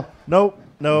over. How about... Nope.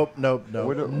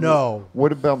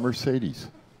 What about Mercedes?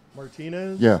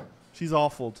 Martinez? Yeah. She's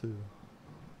awful, too.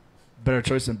 Better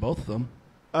choice than both of them.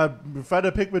 If I had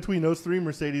to pick between those three,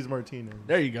 Mercedes Martinez.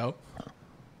 There you go.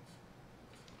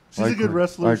 She's a good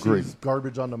wrestler. I agree. She's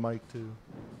garbage on the mic, too.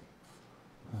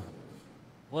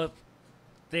 Well, if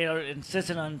they are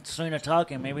insistent on Serena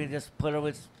talking, maybe just put her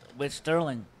with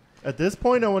Sterling. At this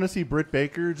point, I want to see Britt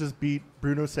Baker just beat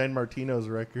Bruno Sammartino's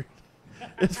record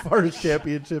as far as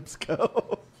championships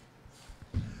go.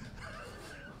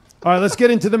 All right, let's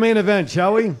get into the main event,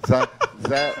 shall we?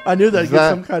 I knew that'd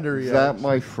get some kind of reaction. That,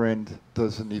 my friend,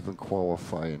 doesn't even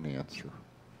qualify an answer.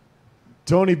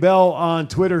 Tony Bell on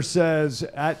Twitter says,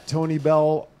 at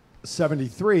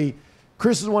TonyBell73,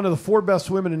 Chris is one of the 4 best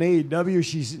women in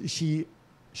AEW.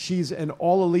 she's an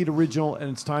All Elite original,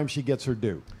 and it's time she gets her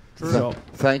due. So,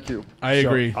 thank you. I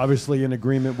agree. Obviously, in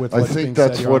agreement with. I what's think being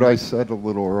that's said what here. I said a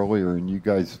little earlier, and you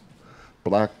guys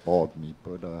blackballed me.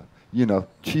 But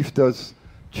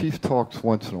Chief talks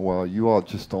once in a while. You all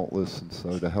just don't listen.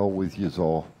 So to hell with yous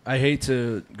all. I hate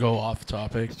to go off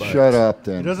topic, but Shut up,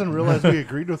 then. He doesn't realize we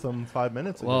agreed with him 5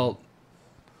 minutes ago. Well,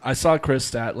 I saw Chris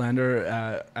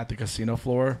Statlander at the casino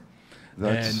floor.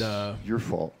 That's and, your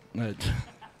fault.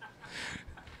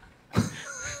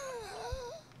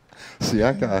 See,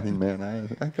 I got him, man.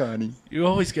 I got him. You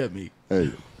always get me.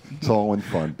 Hey, it's all in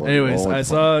fun, buddy. Anyways, All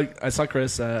in I saw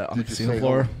Chris on the Did you casino say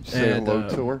floor. hello? Say hello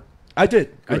to her? I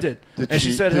did. Good. I did. Did And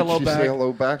she said hello did back. She say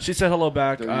hello back? She said hello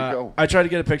back. There you go. I tried to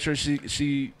get a picture.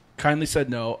 She kindly said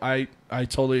no. I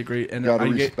totally agree. And Gotta I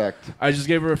respect. I just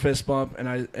gave her a fist bump,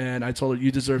 and I told her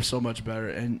you deserve so much better.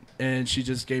 And she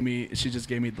just gave me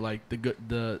like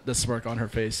the smirk on her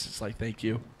face. It's like, thank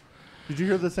you. Did you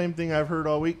hear the same thing I've heard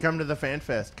all week? Come to the Fan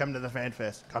Fest. Come to the Fan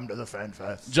Fest. Come to the Fan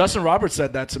Fest. Justin Roberts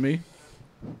said that to me.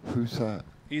 Who's that?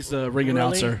 He's the ring Really?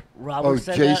 announcer. Robert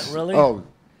said Jason. that? Really? Oh,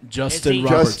 Justin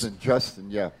Roberts. Justin.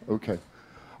 Yeah. Okay.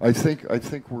 I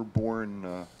think we're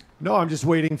born. No, I'm just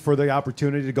waiting for the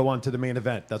opportunity to go on to the main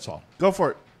event. That's all. Go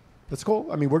for it. That's cool.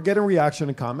 I mean, we're getting reaction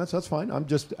and comments. That's fine. I'm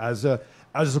just as a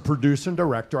producer and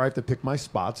director, I have to pick my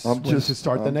spots when to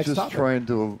start the next topic. Trying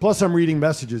to. Plus, I'm reading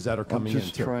messages that are coming I'm in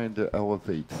just too. trying to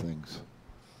elevate things.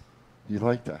 You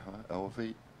like that, huh?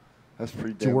 Elevate. That's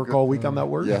pretty. Did you damn work good. all week on that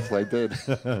word? Yes, I did.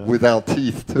 Without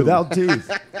teeth, too. Without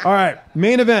teeth. All right,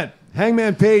 main event.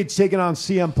 Hangman Page taking on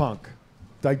CM Punk.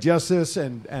 Digest this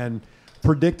and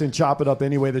predict and chop it up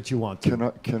any way that you want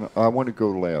to. I want to go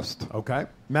last. Okay.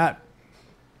 Matt.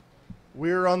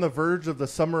 We're on the verge of the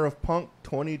Summer of Punk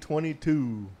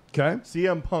 2022. Okay.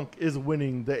 CM Punk is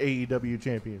winning the AEW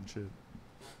Championship.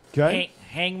 Okay.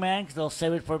 Hangman, because they'll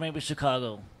save it for maybe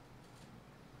Chicago.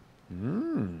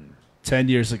 10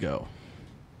 years ago,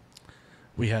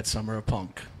 we had Summer of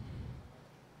Punk.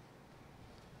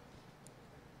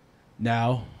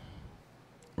 Now,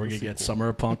 we're going to get Summer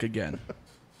of Punk again.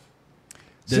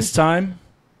 This time,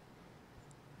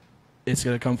 it's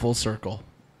going to come full circle.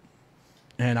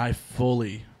 And I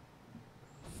fully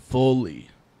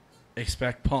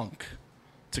expect Punk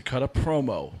to cut a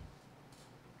promo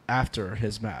after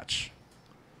his match.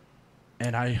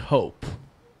 And I hope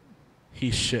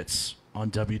he shits on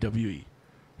WWE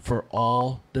for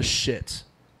all the shit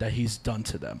that he's done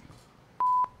to them.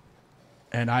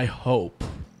 And I hope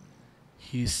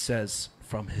he says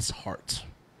from his heart.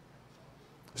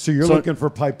 So you're looking for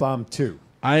Pipe Bomb 2.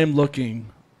 I am looking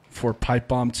for Pipe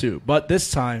Bomb 2, but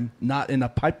this time not in a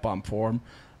pipe bomb form,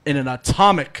 in an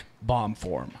atomic bomb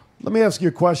form. Let me ask you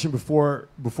a question before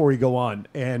we go on.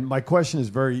 And my question is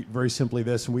very, very simply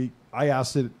this. And I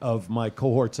asked it of my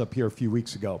cohorts up here a few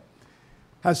weeks ago.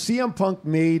 Has CM Punk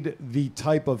made the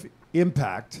type of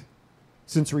impact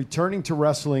since returning to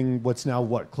wrestling, what's now,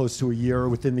 close to a year,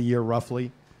 within the year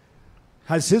roughly?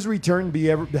 Has his return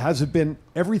has it been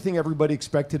everything everybody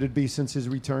expected it to be since his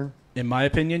return? In my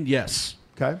opinion, yes.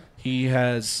 Okay. He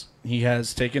has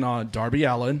taken on Darby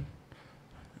Allin,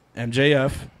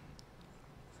 MJF,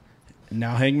 and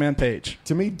now Hangman Page.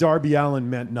 To me, Darby Allin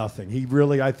meant nothing. He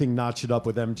really, I think, notched it up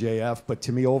with MJF. But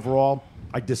to me, overall,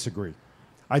 I disagree.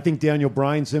 I think Daniel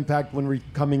Bryan's impact when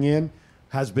coming in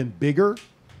has been bigger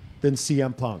than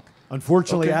CM Punk.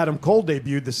 Unfortunately, Okay. Adam Cole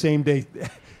debuted the same day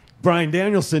Bryan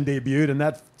Danielson debuted, and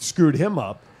that screwed him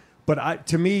up. But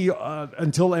to me,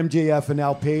 until MJF and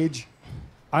now Page,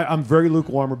 I'm very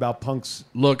lukewarm about Punk's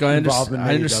involvement.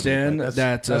 I understand that.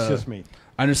 That's just me.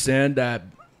 I understand that.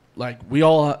 Like we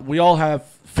all have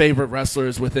favorite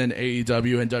wrestlers within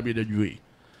AEW and WWE.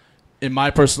 In my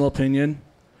personal opinion,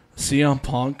 CM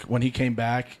Punk, when he came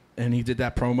back and he did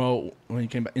that promo when he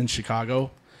came back in Chicago,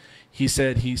 he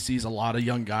said he sees a lot of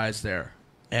young guys there.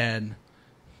 And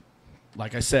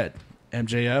like I said,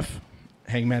 MJF,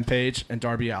 Hangman Page, and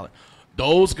Darby Allin.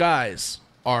 Those guys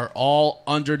are all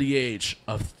under the age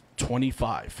of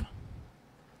 25.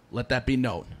 Let that be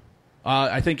known.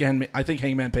 I think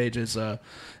Hangman Page is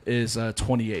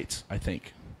 28. I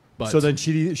think. But So then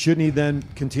shouldn't he then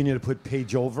continue to put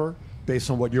Page over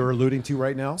based on what you're alluding to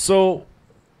right now? So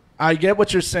I get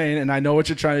what you're saying, and I know what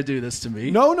you're trying to do this to me.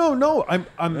 No.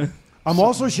 I'm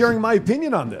also sharing my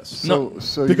opinion on this.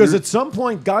 So because at some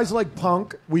point, guys like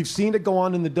Punk, we've seen it go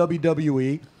on in the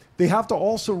WWE. They have to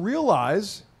also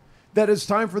realize that it's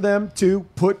time for them to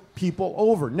put people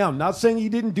over. Now, not saying he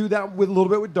didn't do that with a little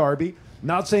bit with Darby.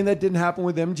 Not saying that didn't happen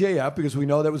with MJF, because we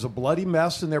know that was a bloody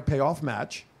mess in their payoff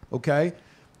match. Okay,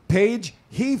 Page,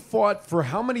 he fought for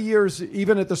how many years?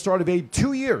 Even at the start of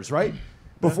 2 years, right?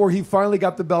 before he finally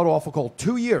got the belt off of Cole.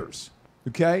 2 years,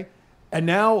 okay? And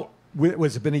now,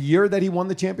 was it been a year that he won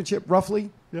the championship, roughly?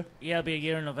 Yeah, it'll be a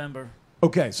year in November.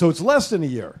 Okay, so it's less than a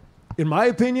year. In my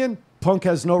opinion, Punk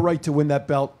has no right to win that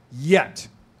belt yet.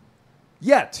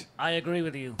 Yet. I agree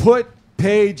with you. Put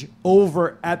Page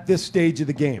over at this stage of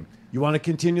the game. You want to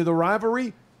continue the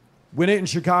rivalry? Win it in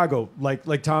Chicago,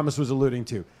 like Thomas was alluding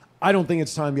to. I don't think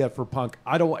it's time yet for Punk.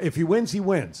 If he wins, he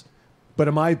wins. But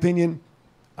in my opinion,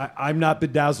 I'm not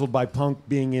bedazzled by Punk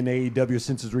being in AEW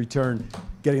since his return,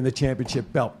 getting the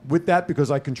championship belt. With that, because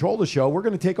I control the show, we're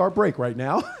going to take our break right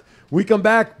now. We come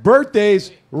back,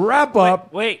 birthdays, wrap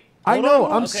up. Wait. I know.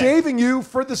 I'm saving you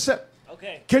for the set.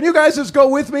 Okay. Can you guys just go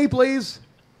with me, please?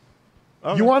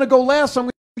 Okay. You want to go last? I'm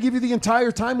going to give you the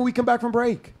entire time when we come back from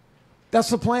break. That's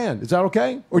the plan. Is that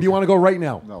okay? Or do you want to go right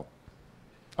now? No.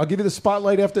 I'll give you the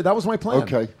spotlight after. That was my plan.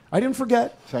 Okay. I didn't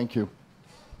forget. Thank you.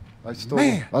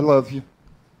 I love you.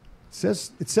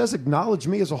 It says acknowledge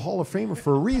me as a Hall of Famer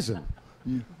for a reason.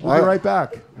 We'll be right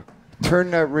back.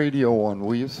 Turn that radio on,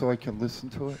 will you, so I can listen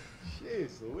to it?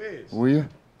 Jeez Louise. Will you?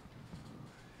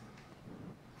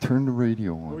 Turn the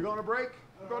radio on. Are we going to break?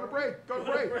 Go to break. Go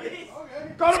to break.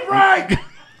 Okay. Go to break.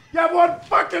 You have one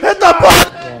fucking hit the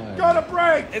button. Go to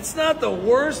break. It's not the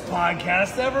worst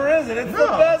podcast ever, is it? It's the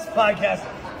best podcast.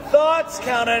 Thoughts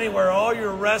count anywhere. All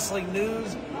your wrestling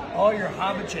news, all your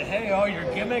hobbit all your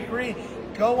gimmickry.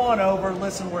 Go on over,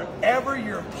 listen wherever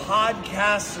your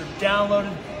podcasts are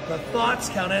downloaded. The Thoughts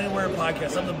Count Anywhere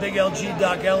podcast. I'm the big LG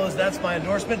Doc Ellis. That's my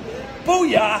endorsement.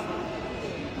 Booyah!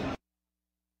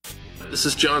 This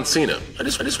is John Cena. I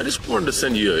just wanted to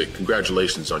send you a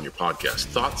congratulations on your podcast.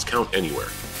 Thoughts count anywhere.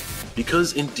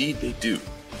 Because indeed they do.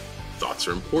 Thoughts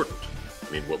are important.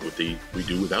 I mean, what would we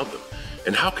do without them?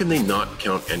 And how can they not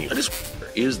count anywhere?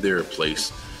 Is there a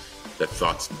place that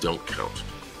thoughts don't count?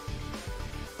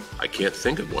 I can't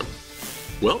think of one.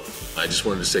 Well, I just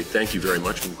wanted to say thank you very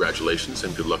much, congratulations,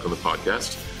 and good luck on the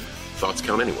podcast. Thoughts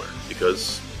count anywhere,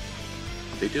 because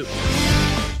they do.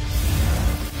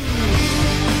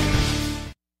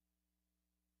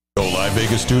 Go Live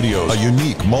Vegas Studios, a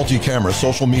unique multi-camera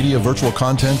social media virtual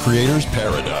content creators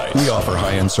paradise. We offer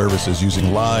high-end services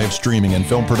using live streaming and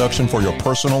film production for your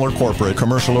personal or corporate,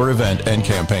 commercial or event and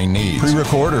campaign needs.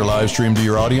 Pre-record or live stream to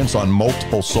your audience on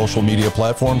multiple social media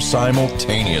platforms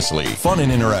simultaneously. Fun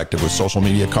and interactive with social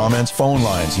media comments, phone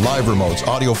lines, live remotes,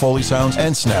 audio Foley sounds,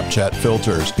 and Snapchat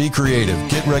filters. Be creative,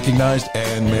 get recognized,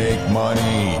 and make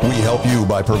money. We help you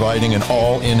by providing an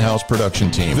all in-house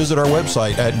production team. Visit our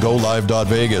website at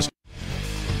golive.vegas.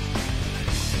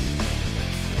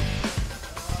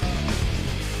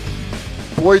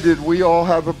 Boy, did we all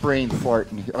have a brain fart.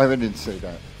 I didn't say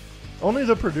that. Only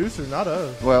the producer, not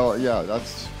us. Well, yeah,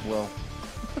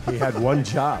 he had one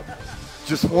job.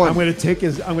 Just one. I'm going to tape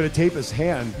his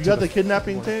hand. You got the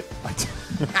kidnapping tape?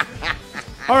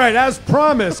 All right, as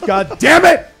promised, God damn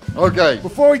it. Okay.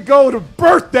 Before we go to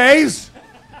birthdays,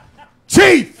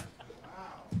 Chief,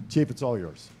 it's all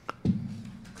yours.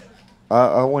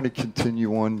 I want to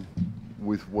continue on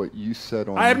with what you said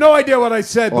on. I have no idea what I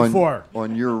said before.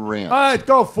 On your rant. All right,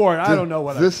 go for it. I don't know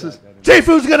what I said. Chief,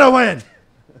 who's going to win?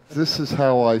 This is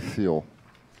how I feel.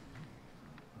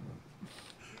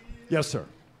 Yes, sir.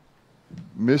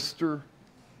 Mr.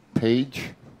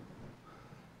 Page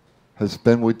has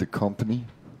been with the company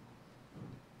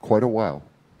quite a while.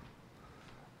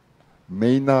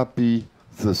 May not be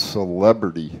the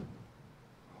celebrity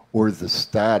or the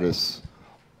status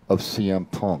of CM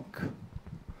Punk,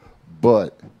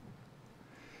 but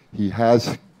he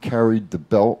has carried the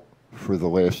belt for the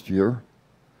last year.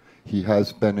 He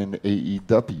has been in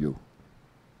AEW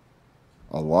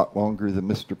a lot longer than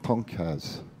Mr. Punk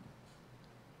has.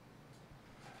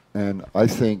 And I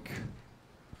think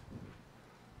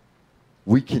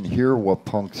we can hear what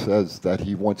Punk says, that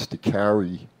he wants to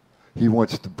carry, he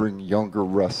wants to bring younger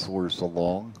wrestlers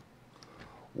along.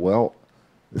 Well,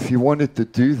 if he wanted to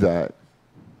do that,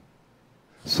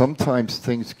 sometimes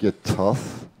things get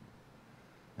tough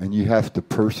and you have to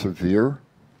persevere.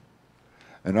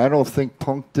 And I don't think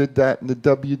Punk did that in the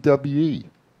WWE.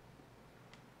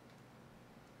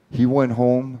 He went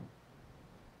home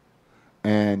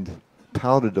and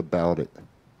pouted about it.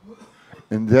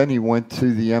 And then he went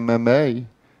to the MMA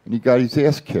and he got his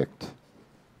ass kicked.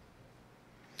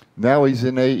 Now he's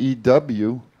in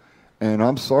AEW, and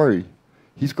I'm sorry,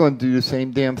 he's going to do the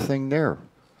same damn thing there.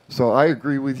 So I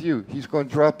agree with you. He's going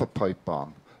to drop a pipe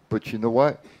bomb. But you know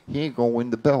what? He ain't going to win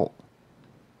the belt.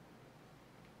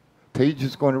 Page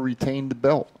is going to retain the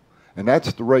belt. And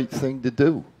that's the right thing to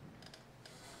do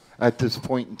at this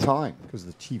point in time. Because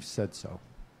the Chief said so.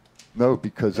 No,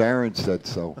 because Aaron said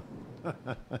so.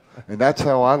 And that's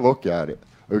how I look at it.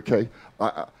 Okay,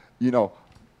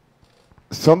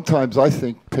 sometimes I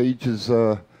think Paige is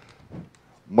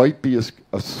might be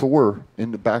a sore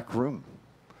in the back room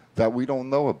that we don't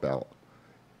know about.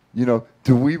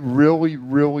 Do we really,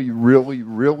 really, really,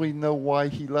 really know why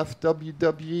he left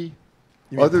WWE?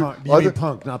 You mean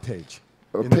Punk, not Paige.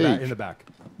 Or in Paige. In the back.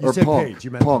 You Or said Punk. Paige.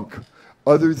 You meant Punk.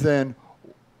 Other than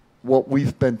what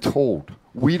we've been told.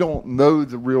 We don't know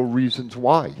the real reasons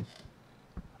why.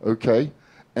 Okay?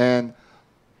 And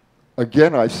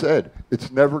again, I said, it's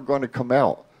never going to come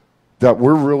out that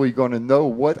we're really going to know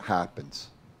what happens.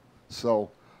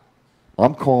 So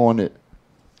I'm calling it.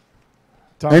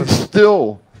 And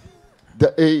still,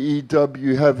 the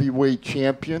AEW heavyweight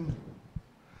champion,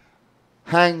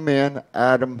 Hangman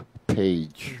Adam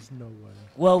Page.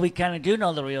 Well, we kind of do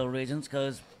know the real reasons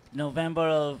because November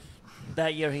of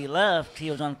that year he left, he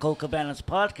was on Colt Cabana's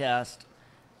podcast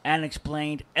and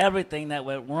explained everything that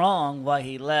went wrong, why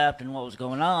he left and what was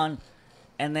going on.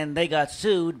 And then they got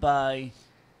sued by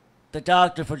the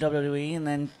doctor for WWE, and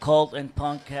then Colt and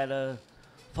Punk had a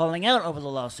falling out over the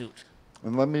lawsuit.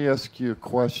 And let me ask you a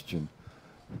question.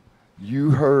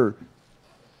 You heard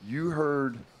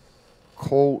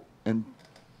Colt and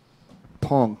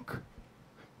Punk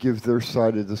give their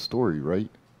side of the story, right?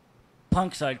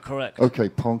 Punk side, correct. Okay,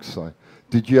 Punk side.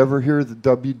 Did you ever hear the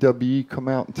WWE come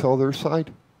out and tell their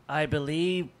side? I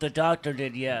believe the doctor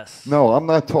did, yes. No, I'm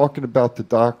not talking about the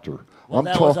doctor. Well,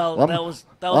 that was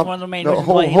one of the main reasons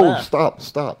why he left.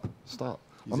 Stop.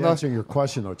 He's answering your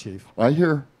question, though, Chief. I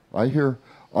hear.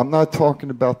 I'm not talking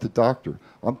about the doctor.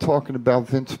 I'm talking about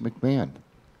Vince McMahon.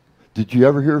 Did you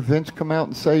ever hear Vince come out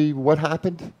and say what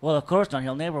happened? Well, of course not.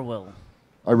 He'll never will.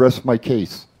 I rest my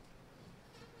case.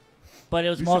 But it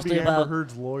was You mostly should be about Amber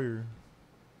Heard's lawyer.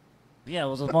 Yeah, it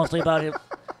was mostly about it.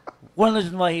 One of the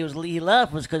reasons why he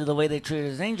left was because of the way they treated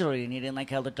his injury, and he didn't like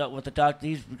how the doctor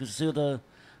he sued the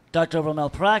doctor over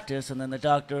malpractice, and then the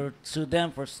doctor sued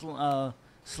them for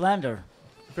slander.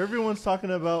 If everyone's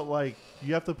talking about, like,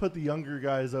 you have to put the younger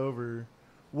guys over,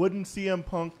 wouldn't CM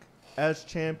Punk as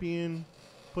champion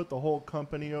put the whole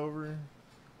company over?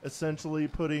 Essentially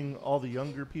putting all the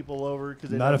younger people over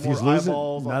because they Not have if more he's losing.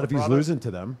 eyeballs on Not the if he's product? losing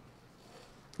to them.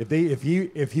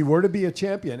 If he were to be a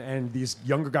champion and these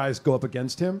younger guys go up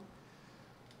against him,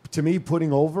 to me,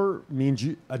 putting over means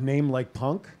a name like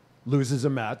Punk loses a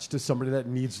match to somebody that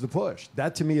needs the push.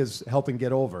 That to me is helping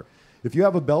get over. If you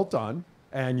have a belt on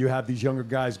and you have these younger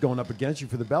guys going up against you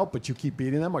for the belt, but you keep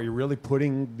beating them, are you really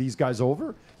putting these guys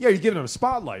over? Yeah, you're giving them a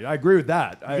spotlight. I agree with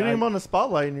that. You're getting them on the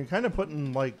spotlight, and you're kind of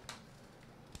putting like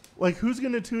who's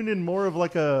going to tune in more of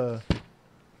like a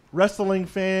wrestling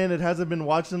fan that hasn't been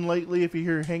watching lately if you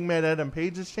hear Hangman Adam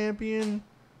Page is champion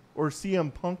or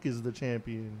CM Punk is the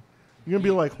champion? You're going to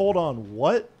be like, hold on,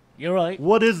 what? You're right.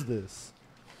 What is this?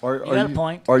 Are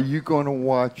you going to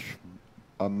watch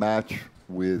a match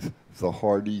with the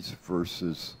Hardys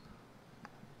versus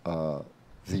the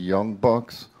Young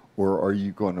Bucks, or are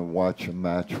you going to watch a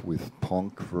match with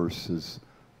Punk versus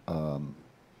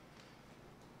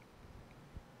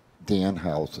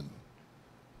Danhausen?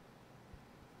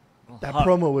 That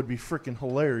promo would be freaking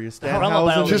hilarious.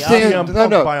 Promo Just battle, CM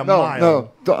Punk by a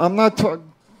mile. No, I'm not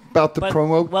talking about the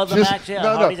promo. Well, the just, match, yeah,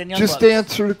 Hardys and Young just Bucks.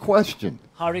 answer the question.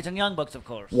 Hardys and Young Bucks, of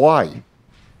course. Why?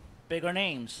 Bigger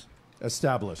names.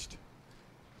 Established.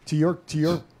 To your.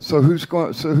 So who's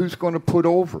going to put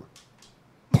over?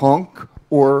 Punk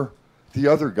or the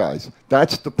other guys?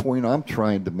 That's the point I'm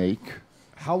trying to make.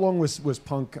 How long was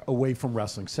Punk away from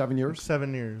wrestling? 7 years?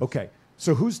 7 years. Okay.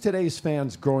 So who's today's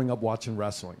fans growing up watching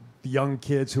wrestling? The young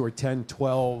kids who are 10,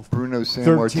 12, Bruno 13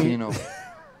 Sammartino.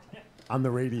 on the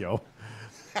radio.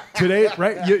 Today,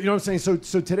 right? You know what I'm saying?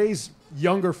 So today's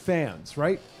younger fans,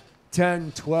 right?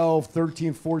 10, 12,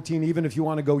 13, 14, even if you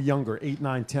want to go younger, 8,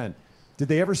 9, 10. Did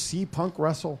they ever see Punk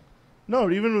wrestle? No,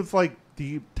 even with like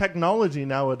the technology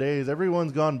nowadays,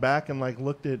 everyone's gone back and like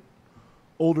looked at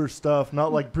older stuff,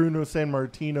 not like Bruno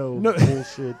Sammartino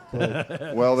bullshit.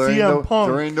 But Well, there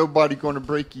CM ain't nobody going to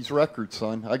break his record,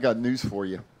 son. I got news for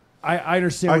you. I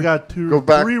understand. I got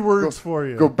three words for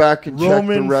you. Go back and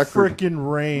Roman check the record.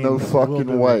 frickin' Reigns. No will fucking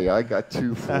do way. it. I got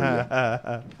two for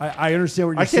you. I understand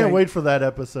what you're I saying. can't wait for that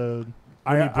episode.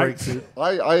 When he breaks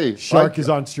it. Shark is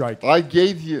on strike. I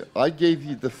gave you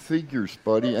the figures,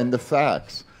 buddy, and the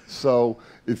facts. So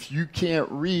if you can't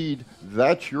read,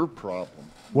 that's your problem.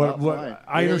 not mine.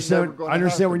 I It ain't never understand. gonna I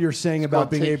understand what happen. you're saying It's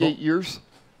about gonna being take able. 8 years.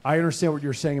 I understand what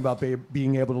you're saying about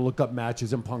being able to look up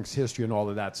matches in Punk's history and all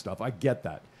of that stuff. I get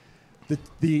that.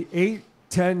 The 8,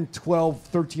 10, 12,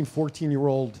 13,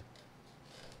 14-year-old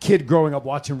kid growing up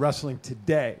watching wrestling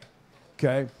today,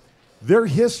 okay, their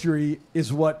history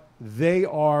is what they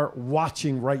are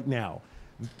watching right now.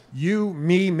 you,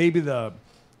 me, maybe the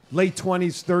late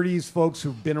 20s, 30s folks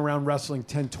who've been around wrestling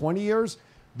 10, 20 years,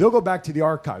 they'll go back to the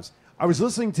archives. I was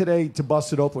listening today to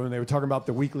Busted Open and they were talking about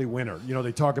the weekly winner. You know,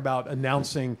 they talk about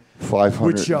announcing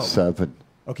which show. 507.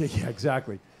 Okay, yeah,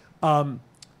 exactly.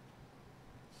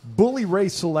 Bully Ray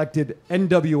selected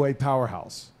NWA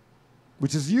Powerhouse,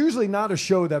 which is usually not a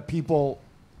show that people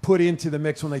put into the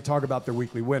mix when they talk about their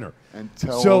weekly winner. And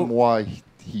tell him why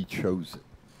he chose it.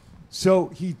 So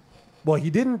he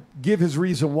didn't give his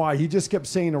reason why. He just kept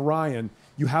saying to Ryan,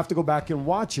 you have to go back and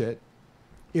watch it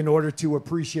in order to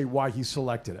appreciate why he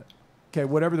selected it. Okay,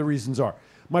 whatever the reasons are.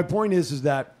 My point is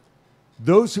that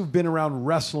those who've been around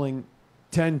wrestling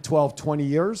 10, 12, 20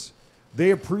 years,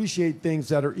 they appreciate things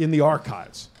that are in the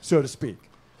archives, so to speak.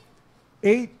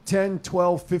 8, 10,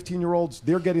 12, 15-year-olds,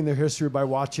 they're getting their history by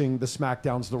watching the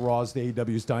SmackDowns, the Raws, the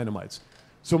AEWs, Dynamites.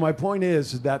 So my point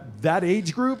is that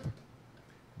age group,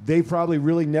 they've probably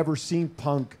really never seen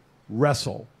Punk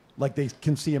wrestle like they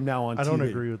can see him now on TV. I don't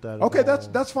agree with that at Okay, all.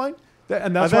 that's fine.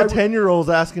 And that's I've had 10-year-olds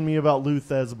asking me about Lou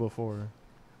Thez before.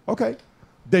 Okay.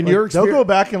 Then they'll go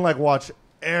back and watch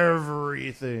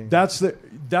everything. That's the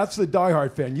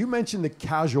diehard fan. You mentioned the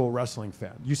casual wrestling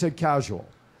fan. You said casual.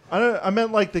 I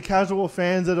meant the casual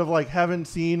fans that have haven't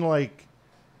seen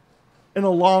in a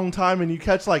long time, and you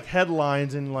catch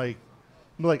headlines and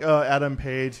Adam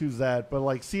Page, who's that? But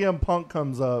CM Punk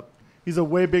comes up, he's a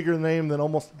way bigger name than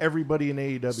almost everybody in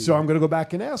AEW. So I'm going to go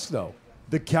back and ask though,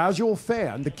 the casual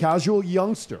fan, the casual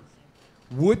youngster,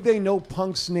 would they know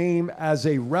Punk's name as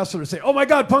a wrestler? Say, oh my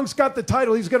God, Punk's got the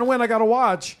title, he's going to win, I got to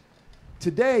watch.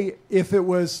 Today, if it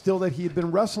was still that he had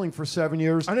been wrestling for 7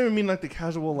 years. I didn't mean the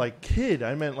casual kid.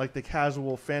 I meant the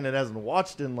casual fan that hasn't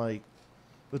watched in the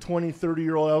 20,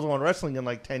 30-year-old that hasn't watched wrestling in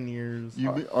 10 years.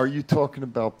 Are you talking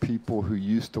about people who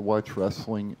used to watch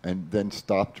wrestling and then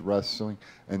stopped wrestling,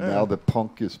 and now that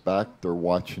Punk is back, they're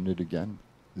watching it again?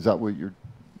 Is that what you're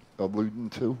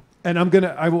alluding to? And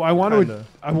I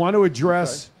want to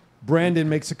address. Brandon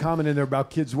makes a comment in there about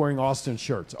kids wearing Austin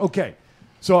shirts. Okay.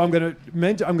 So I'm going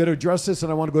to address this,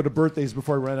 and I want to go to birthdays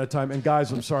before I run out of time. And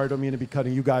guys, I'm sorry, I don't mean to be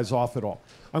cutting you guys off at all.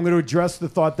 I'm going to address the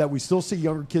thought that we still see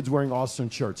younger kids wearing Austin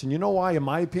shirts, and you know why? In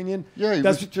my opinion, he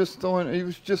was just on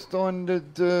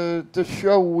the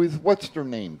show with what's their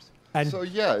names. And so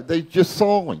they just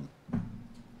saw him.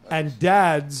 And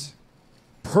dads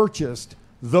purchased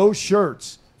those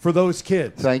shirts for those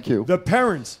kids. Thank you. The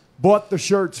parents bought the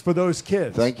shirts for those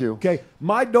kids. Thank you. Okay,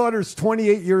 my daughter's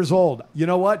 28 years old. You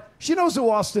know what? She knows who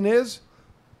Austin is.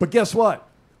 But guess what?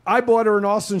 I bought her an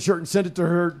Austin shirt and sent it to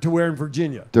her to wear in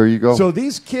Virginia. There you go. So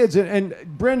these kids, and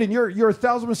Brendan, you're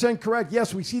 1,000% correct.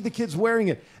 Yes, we see the kids wearing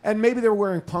it. And maybe they're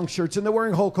wearing Punk shirts and they're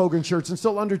wearing Hulk Hogan shirts and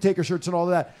still Undertaker shirts and all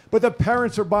of that. But the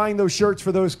parents are buying those shirts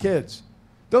for those kids.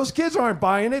 Those kids aren't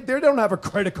buying it. They don't have a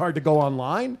credit card to go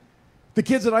online. The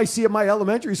kids that I see at my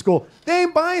elementary school, they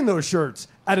ain't buying those shirts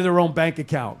out of their own bank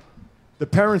account. The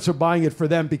parents are buying it for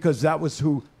them because that was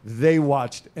who they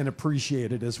watched and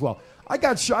appreciated as well. I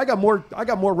got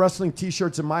more wrestling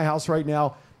T-shirts in my house right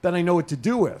now than I know what to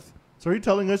do with. So are you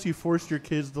telling us you forced your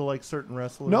kids to like certain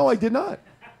wrestlers? No, I did not.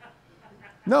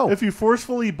 No. If you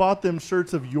forcefully bought them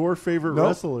shirts of your favorite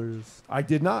wrestlers. I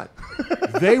did not.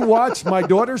 They watched my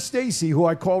daughter Stacy, who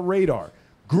I call Radar,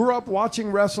 grew up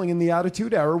watching wrestling in the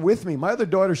Attitude Era with me. My other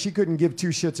daughter, she couldn't give two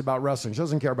shits about wrestling. She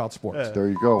doesn't care about sports. Yeah. There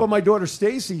you go. But my daughter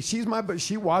Stacy,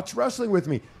 she watched wrestling with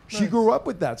me. She grew up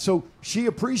with that. So she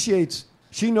appreciates,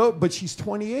 but she's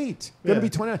 28. Going to be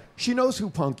 29. She knows who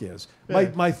Punk is.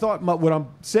 Yeah. What I'm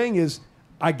saying is,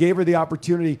 I gave her the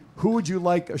opportunity. Who would you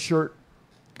like a shirt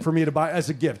for me to buy as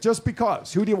a gift? Just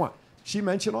because. Who do you want? She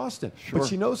mentioned Austin, but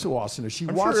she knows who Austin is.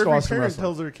 I'm watched sure every Austin parent wrestling.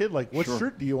 tells their kid, like, what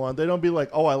shirt do you want? They don't be like,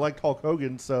 oh, I liked Hulk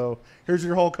Hogan, so here's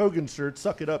your Hulk Hogan shirt.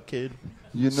 Suck it up, kid.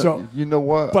 You know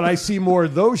what? But I see more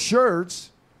of those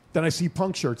shirts than I see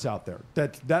Punk shirts out there.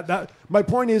 That my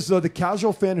point is, though, the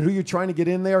casual fan who you're trying to get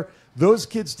in there, those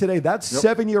kids today, that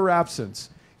 7-year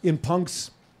absence in Punk's,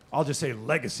 I'll just say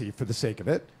legacy for the sake of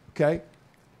it, okay?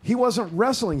 He wasn't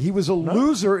wrestling. He was a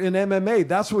loser in MMA.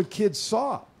 That's what kids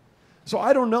saw. So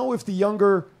I don't know if the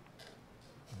younger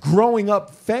growing up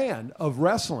fan of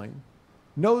wrestling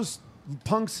knows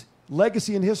Punk's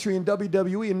legacy and history in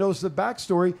WWE and knows the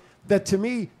backstory. That to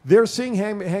me, they're seeing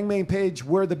Hangman Page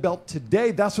wear the belt today.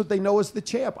 That's what they know as the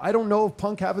champ. I don't know if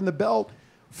Punk having the belt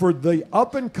for the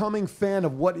up-and-coming fan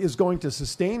of what is going to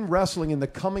sustain wrestling in the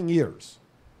coming years,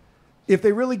 if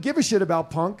they really give a shit about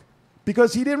Punk,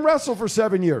 because he didn't wrestle for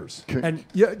 7 years. And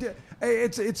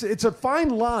it's a fine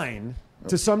line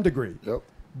to some degree.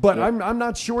 But I'm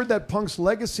not sure that Punk's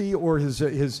legacy or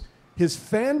his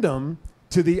fandom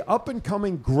to the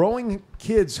up-and-coming, growing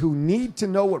kids who need to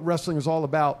know what wrestling is all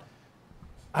about,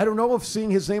 I don't know if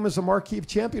seeing his name as a marquee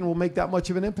champion will make that much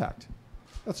of an impact.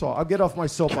 That's all. I'll get off my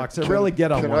soapbox. I rarely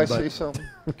get on can one. I say something?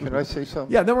 Can I say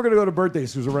something? Yeah, then we're going to go to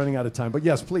birthdays because we're running out of time. But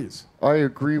yes, please. I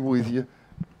agree with you.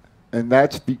 And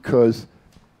that's because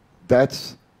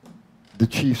that's the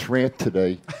Chief's rant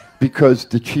today, because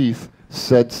the Chief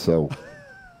said so.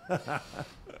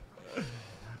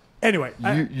 Anyway,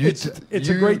 it's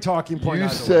a great talking point. You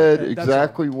either said way. That's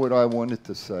exactly what I wanted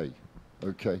to say.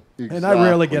 Okay. Exactly. And I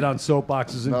rarely get on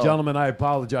soapboxes. And gentlemen, I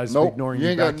apologize for ignoring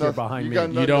you back here behind me.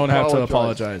 You don't have to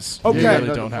apologize. Okay. You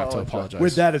really don't have to apologize.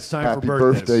 With that, it's time Happy for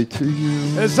birthdays. birthday to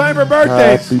you. It's time for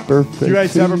birthdays. Happy birthday. Do you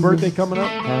guys to have a you. birthday coming up?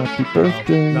 Happy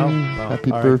birthday. No?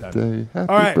 Happy all right, birthday. then. Happy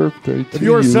All right. birthday to If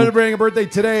you are you. celebrating a birthday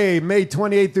today, May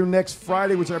 28th through next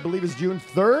Friday, which I believe is June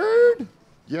 3rd?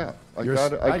 Yeah, I You're-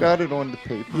 got it on the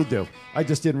paper. You do. I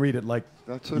just didn't read it like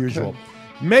That's okay. usual.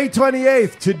 May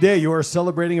 28th, today you are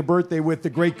celebrating a birthday with the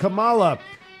great Kamala.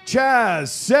 Chaz,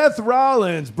 Seth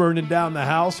Rollins burning down the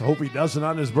house. Hope he doesn't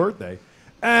on his birthday.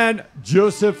 And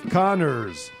Joseph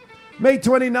Connors. May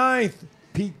 29th,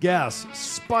 Pete Gass,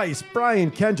 Spice, Brian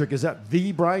Kendrick. Is that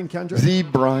the Brian Kendrick? The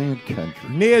Brian Kendrick.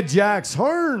 Nia Jax,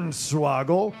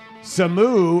 Hornswoggle,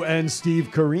 Samu, and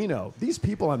Steve Carino. These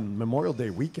people on Memorial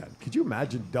Day weekend. Could you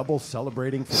imagine double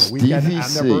celebrating for the weekend Stevie and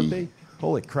their C. birthday?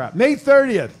 Holy crap. May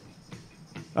 30th.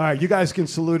 All right, you guys can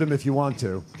salute him if you want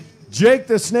to. Jake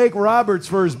the Snake Roberts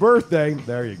for his birthday.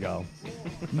 There you go.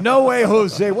 No Way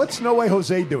Jose. What's No Way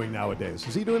Jose doing nowadays?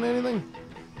 Is he doing anything?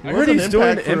 I heard he's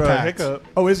doing Impact.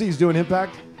 Oh, is he? He's doing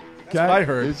Impact? That's what I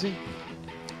heard. Is he?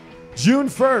 June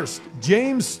 1st,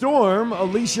 James Storm,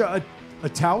 Alicia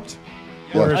Atout.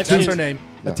 Yeah. Or That's Atout? her name.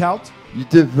 Atout. You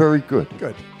did very good.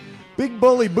 Good. Big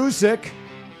Bully Busick,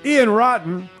 Ian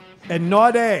Rotten, and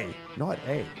Not A. Not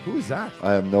A. Who is that?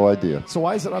 I have no idea. So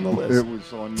why is it on the list?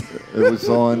 It was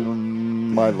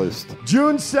on my list.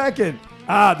 June 2nd.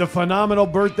 The phenomenal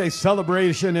birthday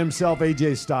celebration himself,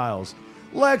 AJ Styles.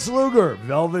 Lex Luger,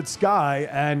 Velvet Sky,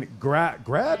 and Grad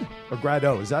or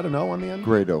Grado? Is that an O on the end?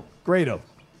 Grado. Grado.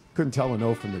 Couldn't tell an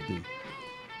O from the D.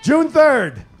 June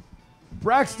 3rd.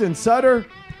 Braxton Sutter.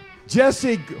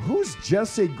 Who's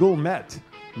Jesse Goulmet?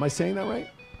 Am I saying that right?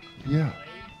 Yeah.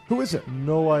 Who is it?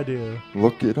 No idea.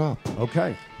 Look it up.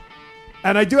 Okay.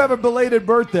 And I do have a belated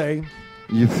birthday.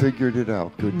 You figured it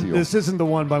out. Good deal. This isn't the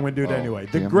one, but I'm going to do it anyway.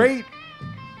 The damn it. great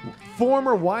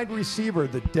former wide receiver,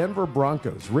 of the Denver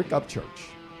Broncos, Rick Upchurch,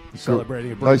 is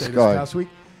celebrating a birthday Nice guy. this past week.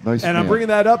 Nice and I'm man. bringing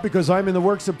that up because I'm in the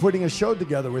works of putting a show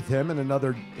together with him and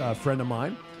another friend of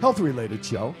mine, health-related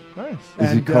show. Nice.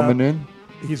 Is he coming in?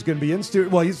 He's going to be in studio.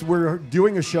 Well, we're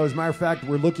doing a show. As a matter of fact,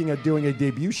 we're looking at doing a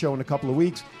debut show in a couple of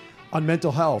weeks on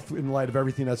mental health in light of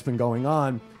everything that's been going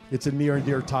on. It's a near and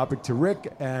dear topic to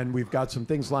Rick, and we've got some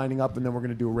things lining up, and then we're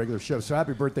going to do a regular show. So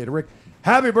happy birthday to Rick.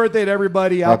 Happy birthday to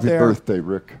everybody out there. Happy birthday,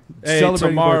 Rick. Hey, Celebrating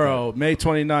tomorrow, May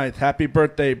 29th, happy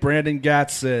birthday, Brandon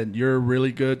Gatson. You're a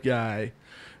really good guy.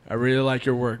 I really like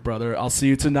your work, brother. I'll see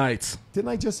you tonight. Didn't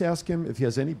I just ask him if he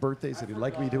has any birthdays that he'd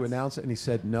like me to announce? And he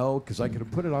said no, because I could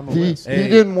have put it on the He list.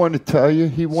 didn't want to tell you.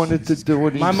 He wanted to do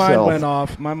it My himself. mind went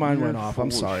off. My mind went off.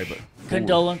 I'm sorry, but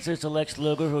Condolences to Lex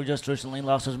Luger, who just recently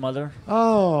lost his mother.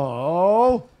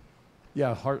 Oh.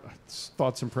 Yeah,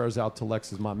 thoughts and prayers out to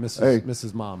Lex's mom,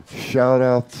 Mrs. Mom. Shout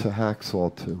out to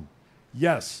Hacksaw, too.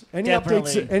 Yes. Any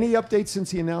Definitely. updates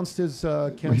since he announced his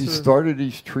cancer? He started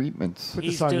his treatments. Put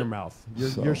this on your mouth.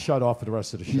 You're shut off for the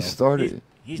rest of the show. He started.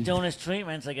 He's doing his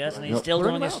treatments, I guess, and he's Yep. still Learn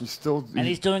doing them his out. and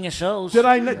he's doing his shows. Did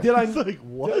I like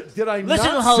what? Did I Listen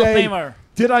not to Hall of say? Famer.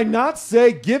 Did I not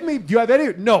say? Give me. Do you have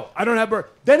any? No, I don't have.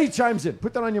 Then he chimes in.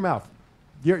 Put that on your mouth.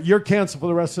 You're canceled for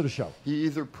the rest of the show. He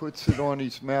either puts it on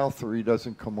his mouth or he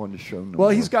doesn't come on the show no Well,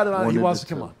 more. he's got it on. One He of wants the to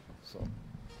come two. on.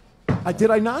 So.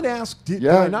 Did I not ask? Did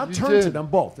Yeah, I not you turn did. to them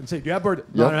both and say, "Do you have birthday?"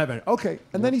 No, Yep. I don't have any. Okay,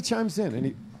 and then he chimes in and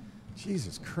he,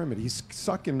 Jesus Christ, he's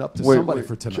sucking up to Wait, somebody wait.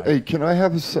 for tonight. Hey, can I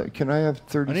have Can I have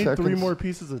 30 I need seconds? 3 more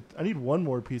pieces of. I need 1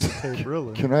 more piece of tape,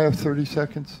 really. Can I have 30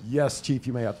 seconds? Yes, Chief,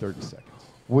 you may have 30 seconds.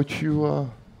 What are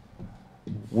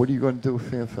you going to do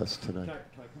with FanFest tonight?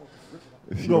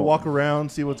 If you Go don't- walk around,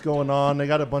 see what's going on. They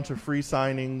got a bunch of free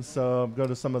signings, so go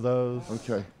to some of those.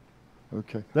 Okay.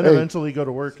 Then Hey, eventually go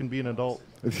to work and be an adult.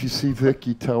 if you see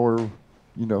Vicky, tell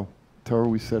her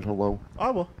we said hello. I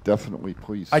will. Definitely,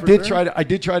 please. I did try to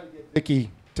get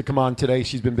Vicky to come on today.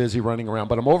 She's been busy running around,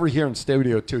 but I'm over here in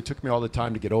studio too. It took me all the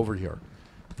time to get over here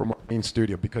from our main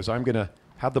studio because I'm going to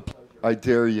have the. I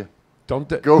dare you. Don't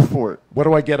go for it. What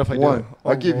do I get if I do One. it?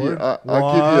 I'll give you.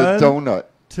 I'll give you a donut.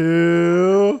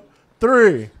 2,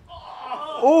 3.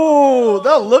 Oh,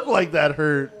 that looked like that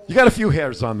hurt. You got a few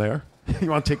hairs on there. You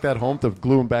want to take that home to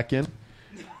glue him back in?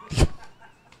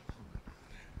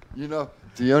 You know,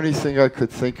 the only thing I could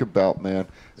think about, man,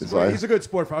 is He's a good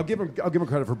sport. I'll give him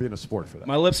credit for being a sport for that.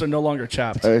 My lips are no longer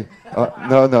chapped. Hey,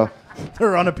 no.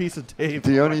 They're on a piece of tape.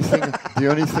 The only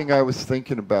thing I was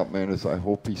thinking about, man, is I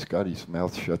hope he's got his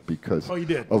mouth shut because he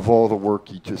did. of all the work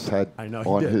he just had on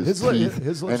his teeth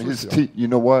his and his teeth. You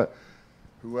know what?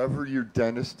 Whoever your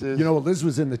dentist is, You know, Liz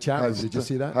was in the chat room. Did you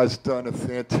see that? has done a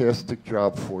fantastic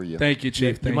job for you. Thank you,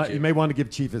 Chief. You Thank you. may want to give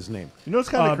Chief his name. You know what's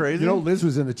kind of crazy? You know, Liz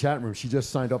was in the chat room. She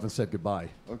just signed up and said goodbye.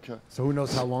 Okay. So who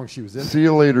knows how long she was in? See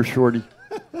you later, Shorty.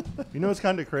 You know what's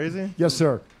kind of crazy? Yes,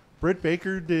 sir. Britt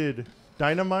Baker did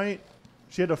Dynamite.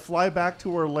 She had to fly back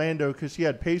to Orlando because she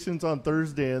had patients on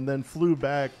Thursday and then flew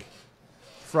back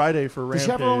Friday for Rampage. Does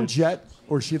she have her own jet,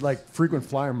 or is she like frequent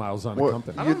flyer miles on a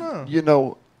company? I don't know. You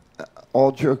know,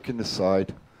 all joking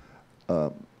aside,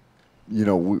 you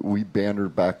know, we banter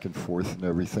back and forth and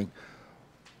everything,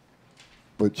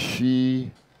 but she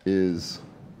is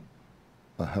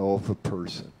a hell of a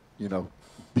person. You know,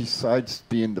 besides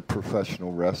being the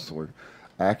professional wrestler,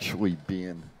 actually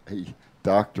being a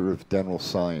doctor of dental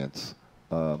science,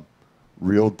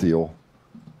 real deal.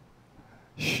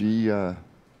 She's a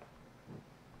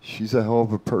hell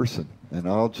of a person. And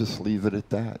I'll just leave it at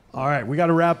that. All right, we got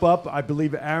to wrap up. I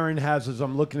believe Aaron has, as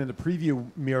I'm looking in the preview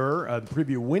mirror, the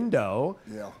preview window.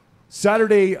 Yeah.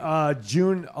 Saturday,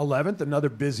 June 11th, another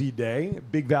busy day.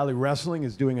 Big Valley Wrestling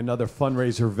is doing another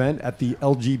fundraiser event at the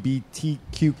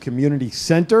LGBTQ Community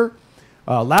Center.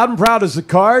 Loud and Proud is the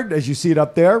card, as you see it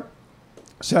up there.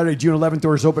 Saturday, June 11th,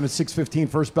 doors open at 6:15,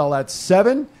 first bell at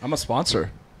 7. I'm a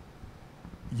sponsor.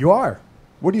 You are?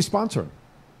 What are you sponsoring?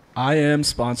 I am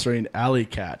sponsoring Alley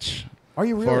Catch. Are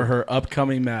you really? For her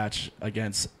upcoming match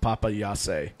against Papa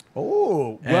Yase.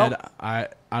 Oh, well. And I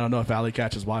don't know if Alley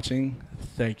Catch is watching.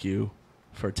 Thank you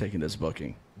for taking this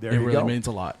booking. There it you really go. means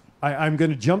a lot. I'm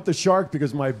going to jump the shark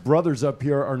because my brothers up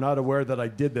here are not aware that I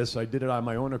did this. I did it on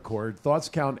my own accord. Thoughts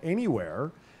Count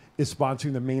Anywhere is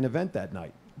sponsoring the main event that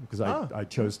night because I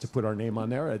chose to put our name on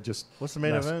there. What's the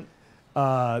main event?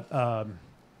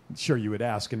 Sure, you would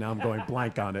ask, and now I'm going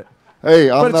blank on it. Hey,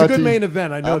 but it's a good main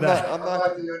event. I know that. I'm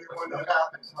not the only one that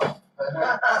happens.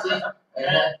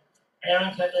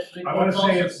 I want to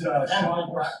say it's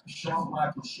Sean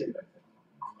Black and shit, I think.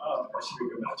 Oh, that should be a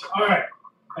good match. All right.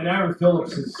 And Aaron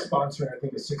Phillips is sponsoring, I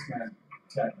think, a 6-man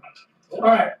tag match. All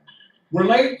right. We're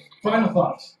late. Final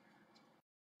thoughts.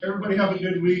 Everybody have a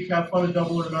good week. Have fun at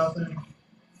Double or Nothing.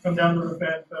 Come down to the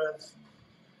Fan Fest.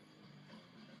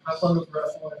 Have fun with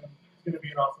wrestling. It's going to be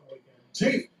an awesome weekend.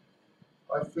 Chief.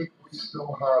 I think we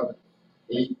still have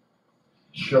 8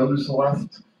 shows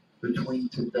left between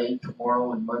today,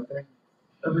 tomorrow, and Monday.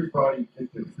 Everybody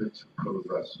get their fix of pro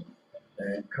wrestling.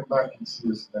 And come back and see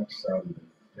us next Saturday.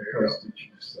 Because the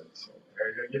Chief said so.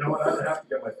 You know what? I have to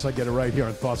get my... I get it right here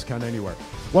on Thoughts Count Anywhere.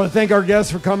 Want to thank our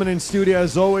guests for coming in studio.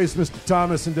 As always, Mr.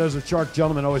 Thomas and Desert Shark.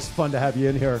 Gentlemen, always fun to have you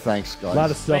in here. Thanks, guys. A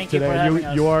lot of stuff Thank you today. for having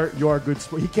us. You are a good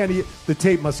sport. He can't eat. The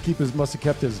tape must have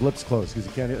kept his lips closed because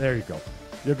he can't eat. There you go.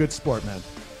 You're a good sport, man.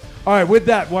 All right, with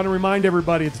that, want to remind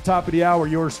everybody at the top of the hour,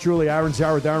 yours truly, Aaron's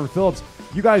Hour with Aaron Phillips.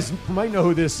 You guys might know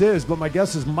who this is, but my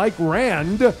guest is Mike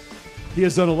Rand. He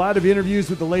has done a lot of interviews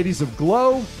with the ladies of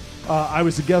Glow. I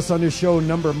was a guest on this show a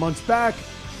number of months back.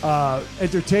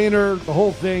 Entertainer, the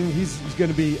whole thing. He's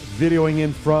going to be videoing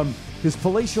in from his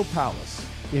palatial palace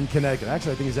in Connecticut.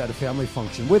 Actually, I think he's at a family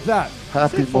function. With that,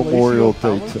 Happy Memorial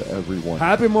Day to everyone.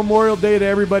 Happy Memorial Day to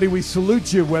everybody. We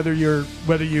salute you, whether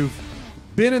you've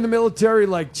been in the military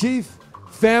like Chief,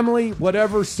 family,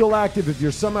 whatever, still active. If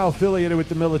you're somehow affiliated with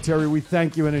the military, we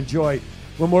thank you and enjoy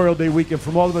Memorial Day weekend.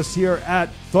 From all of us here at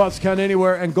Thoughts Count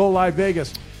Anywhere and Go Live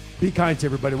Vegas, be kind to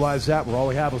everybody. Why is that? We're all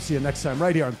we have. We'll see you next time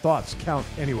right here on Thoughts Count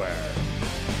Anywhere.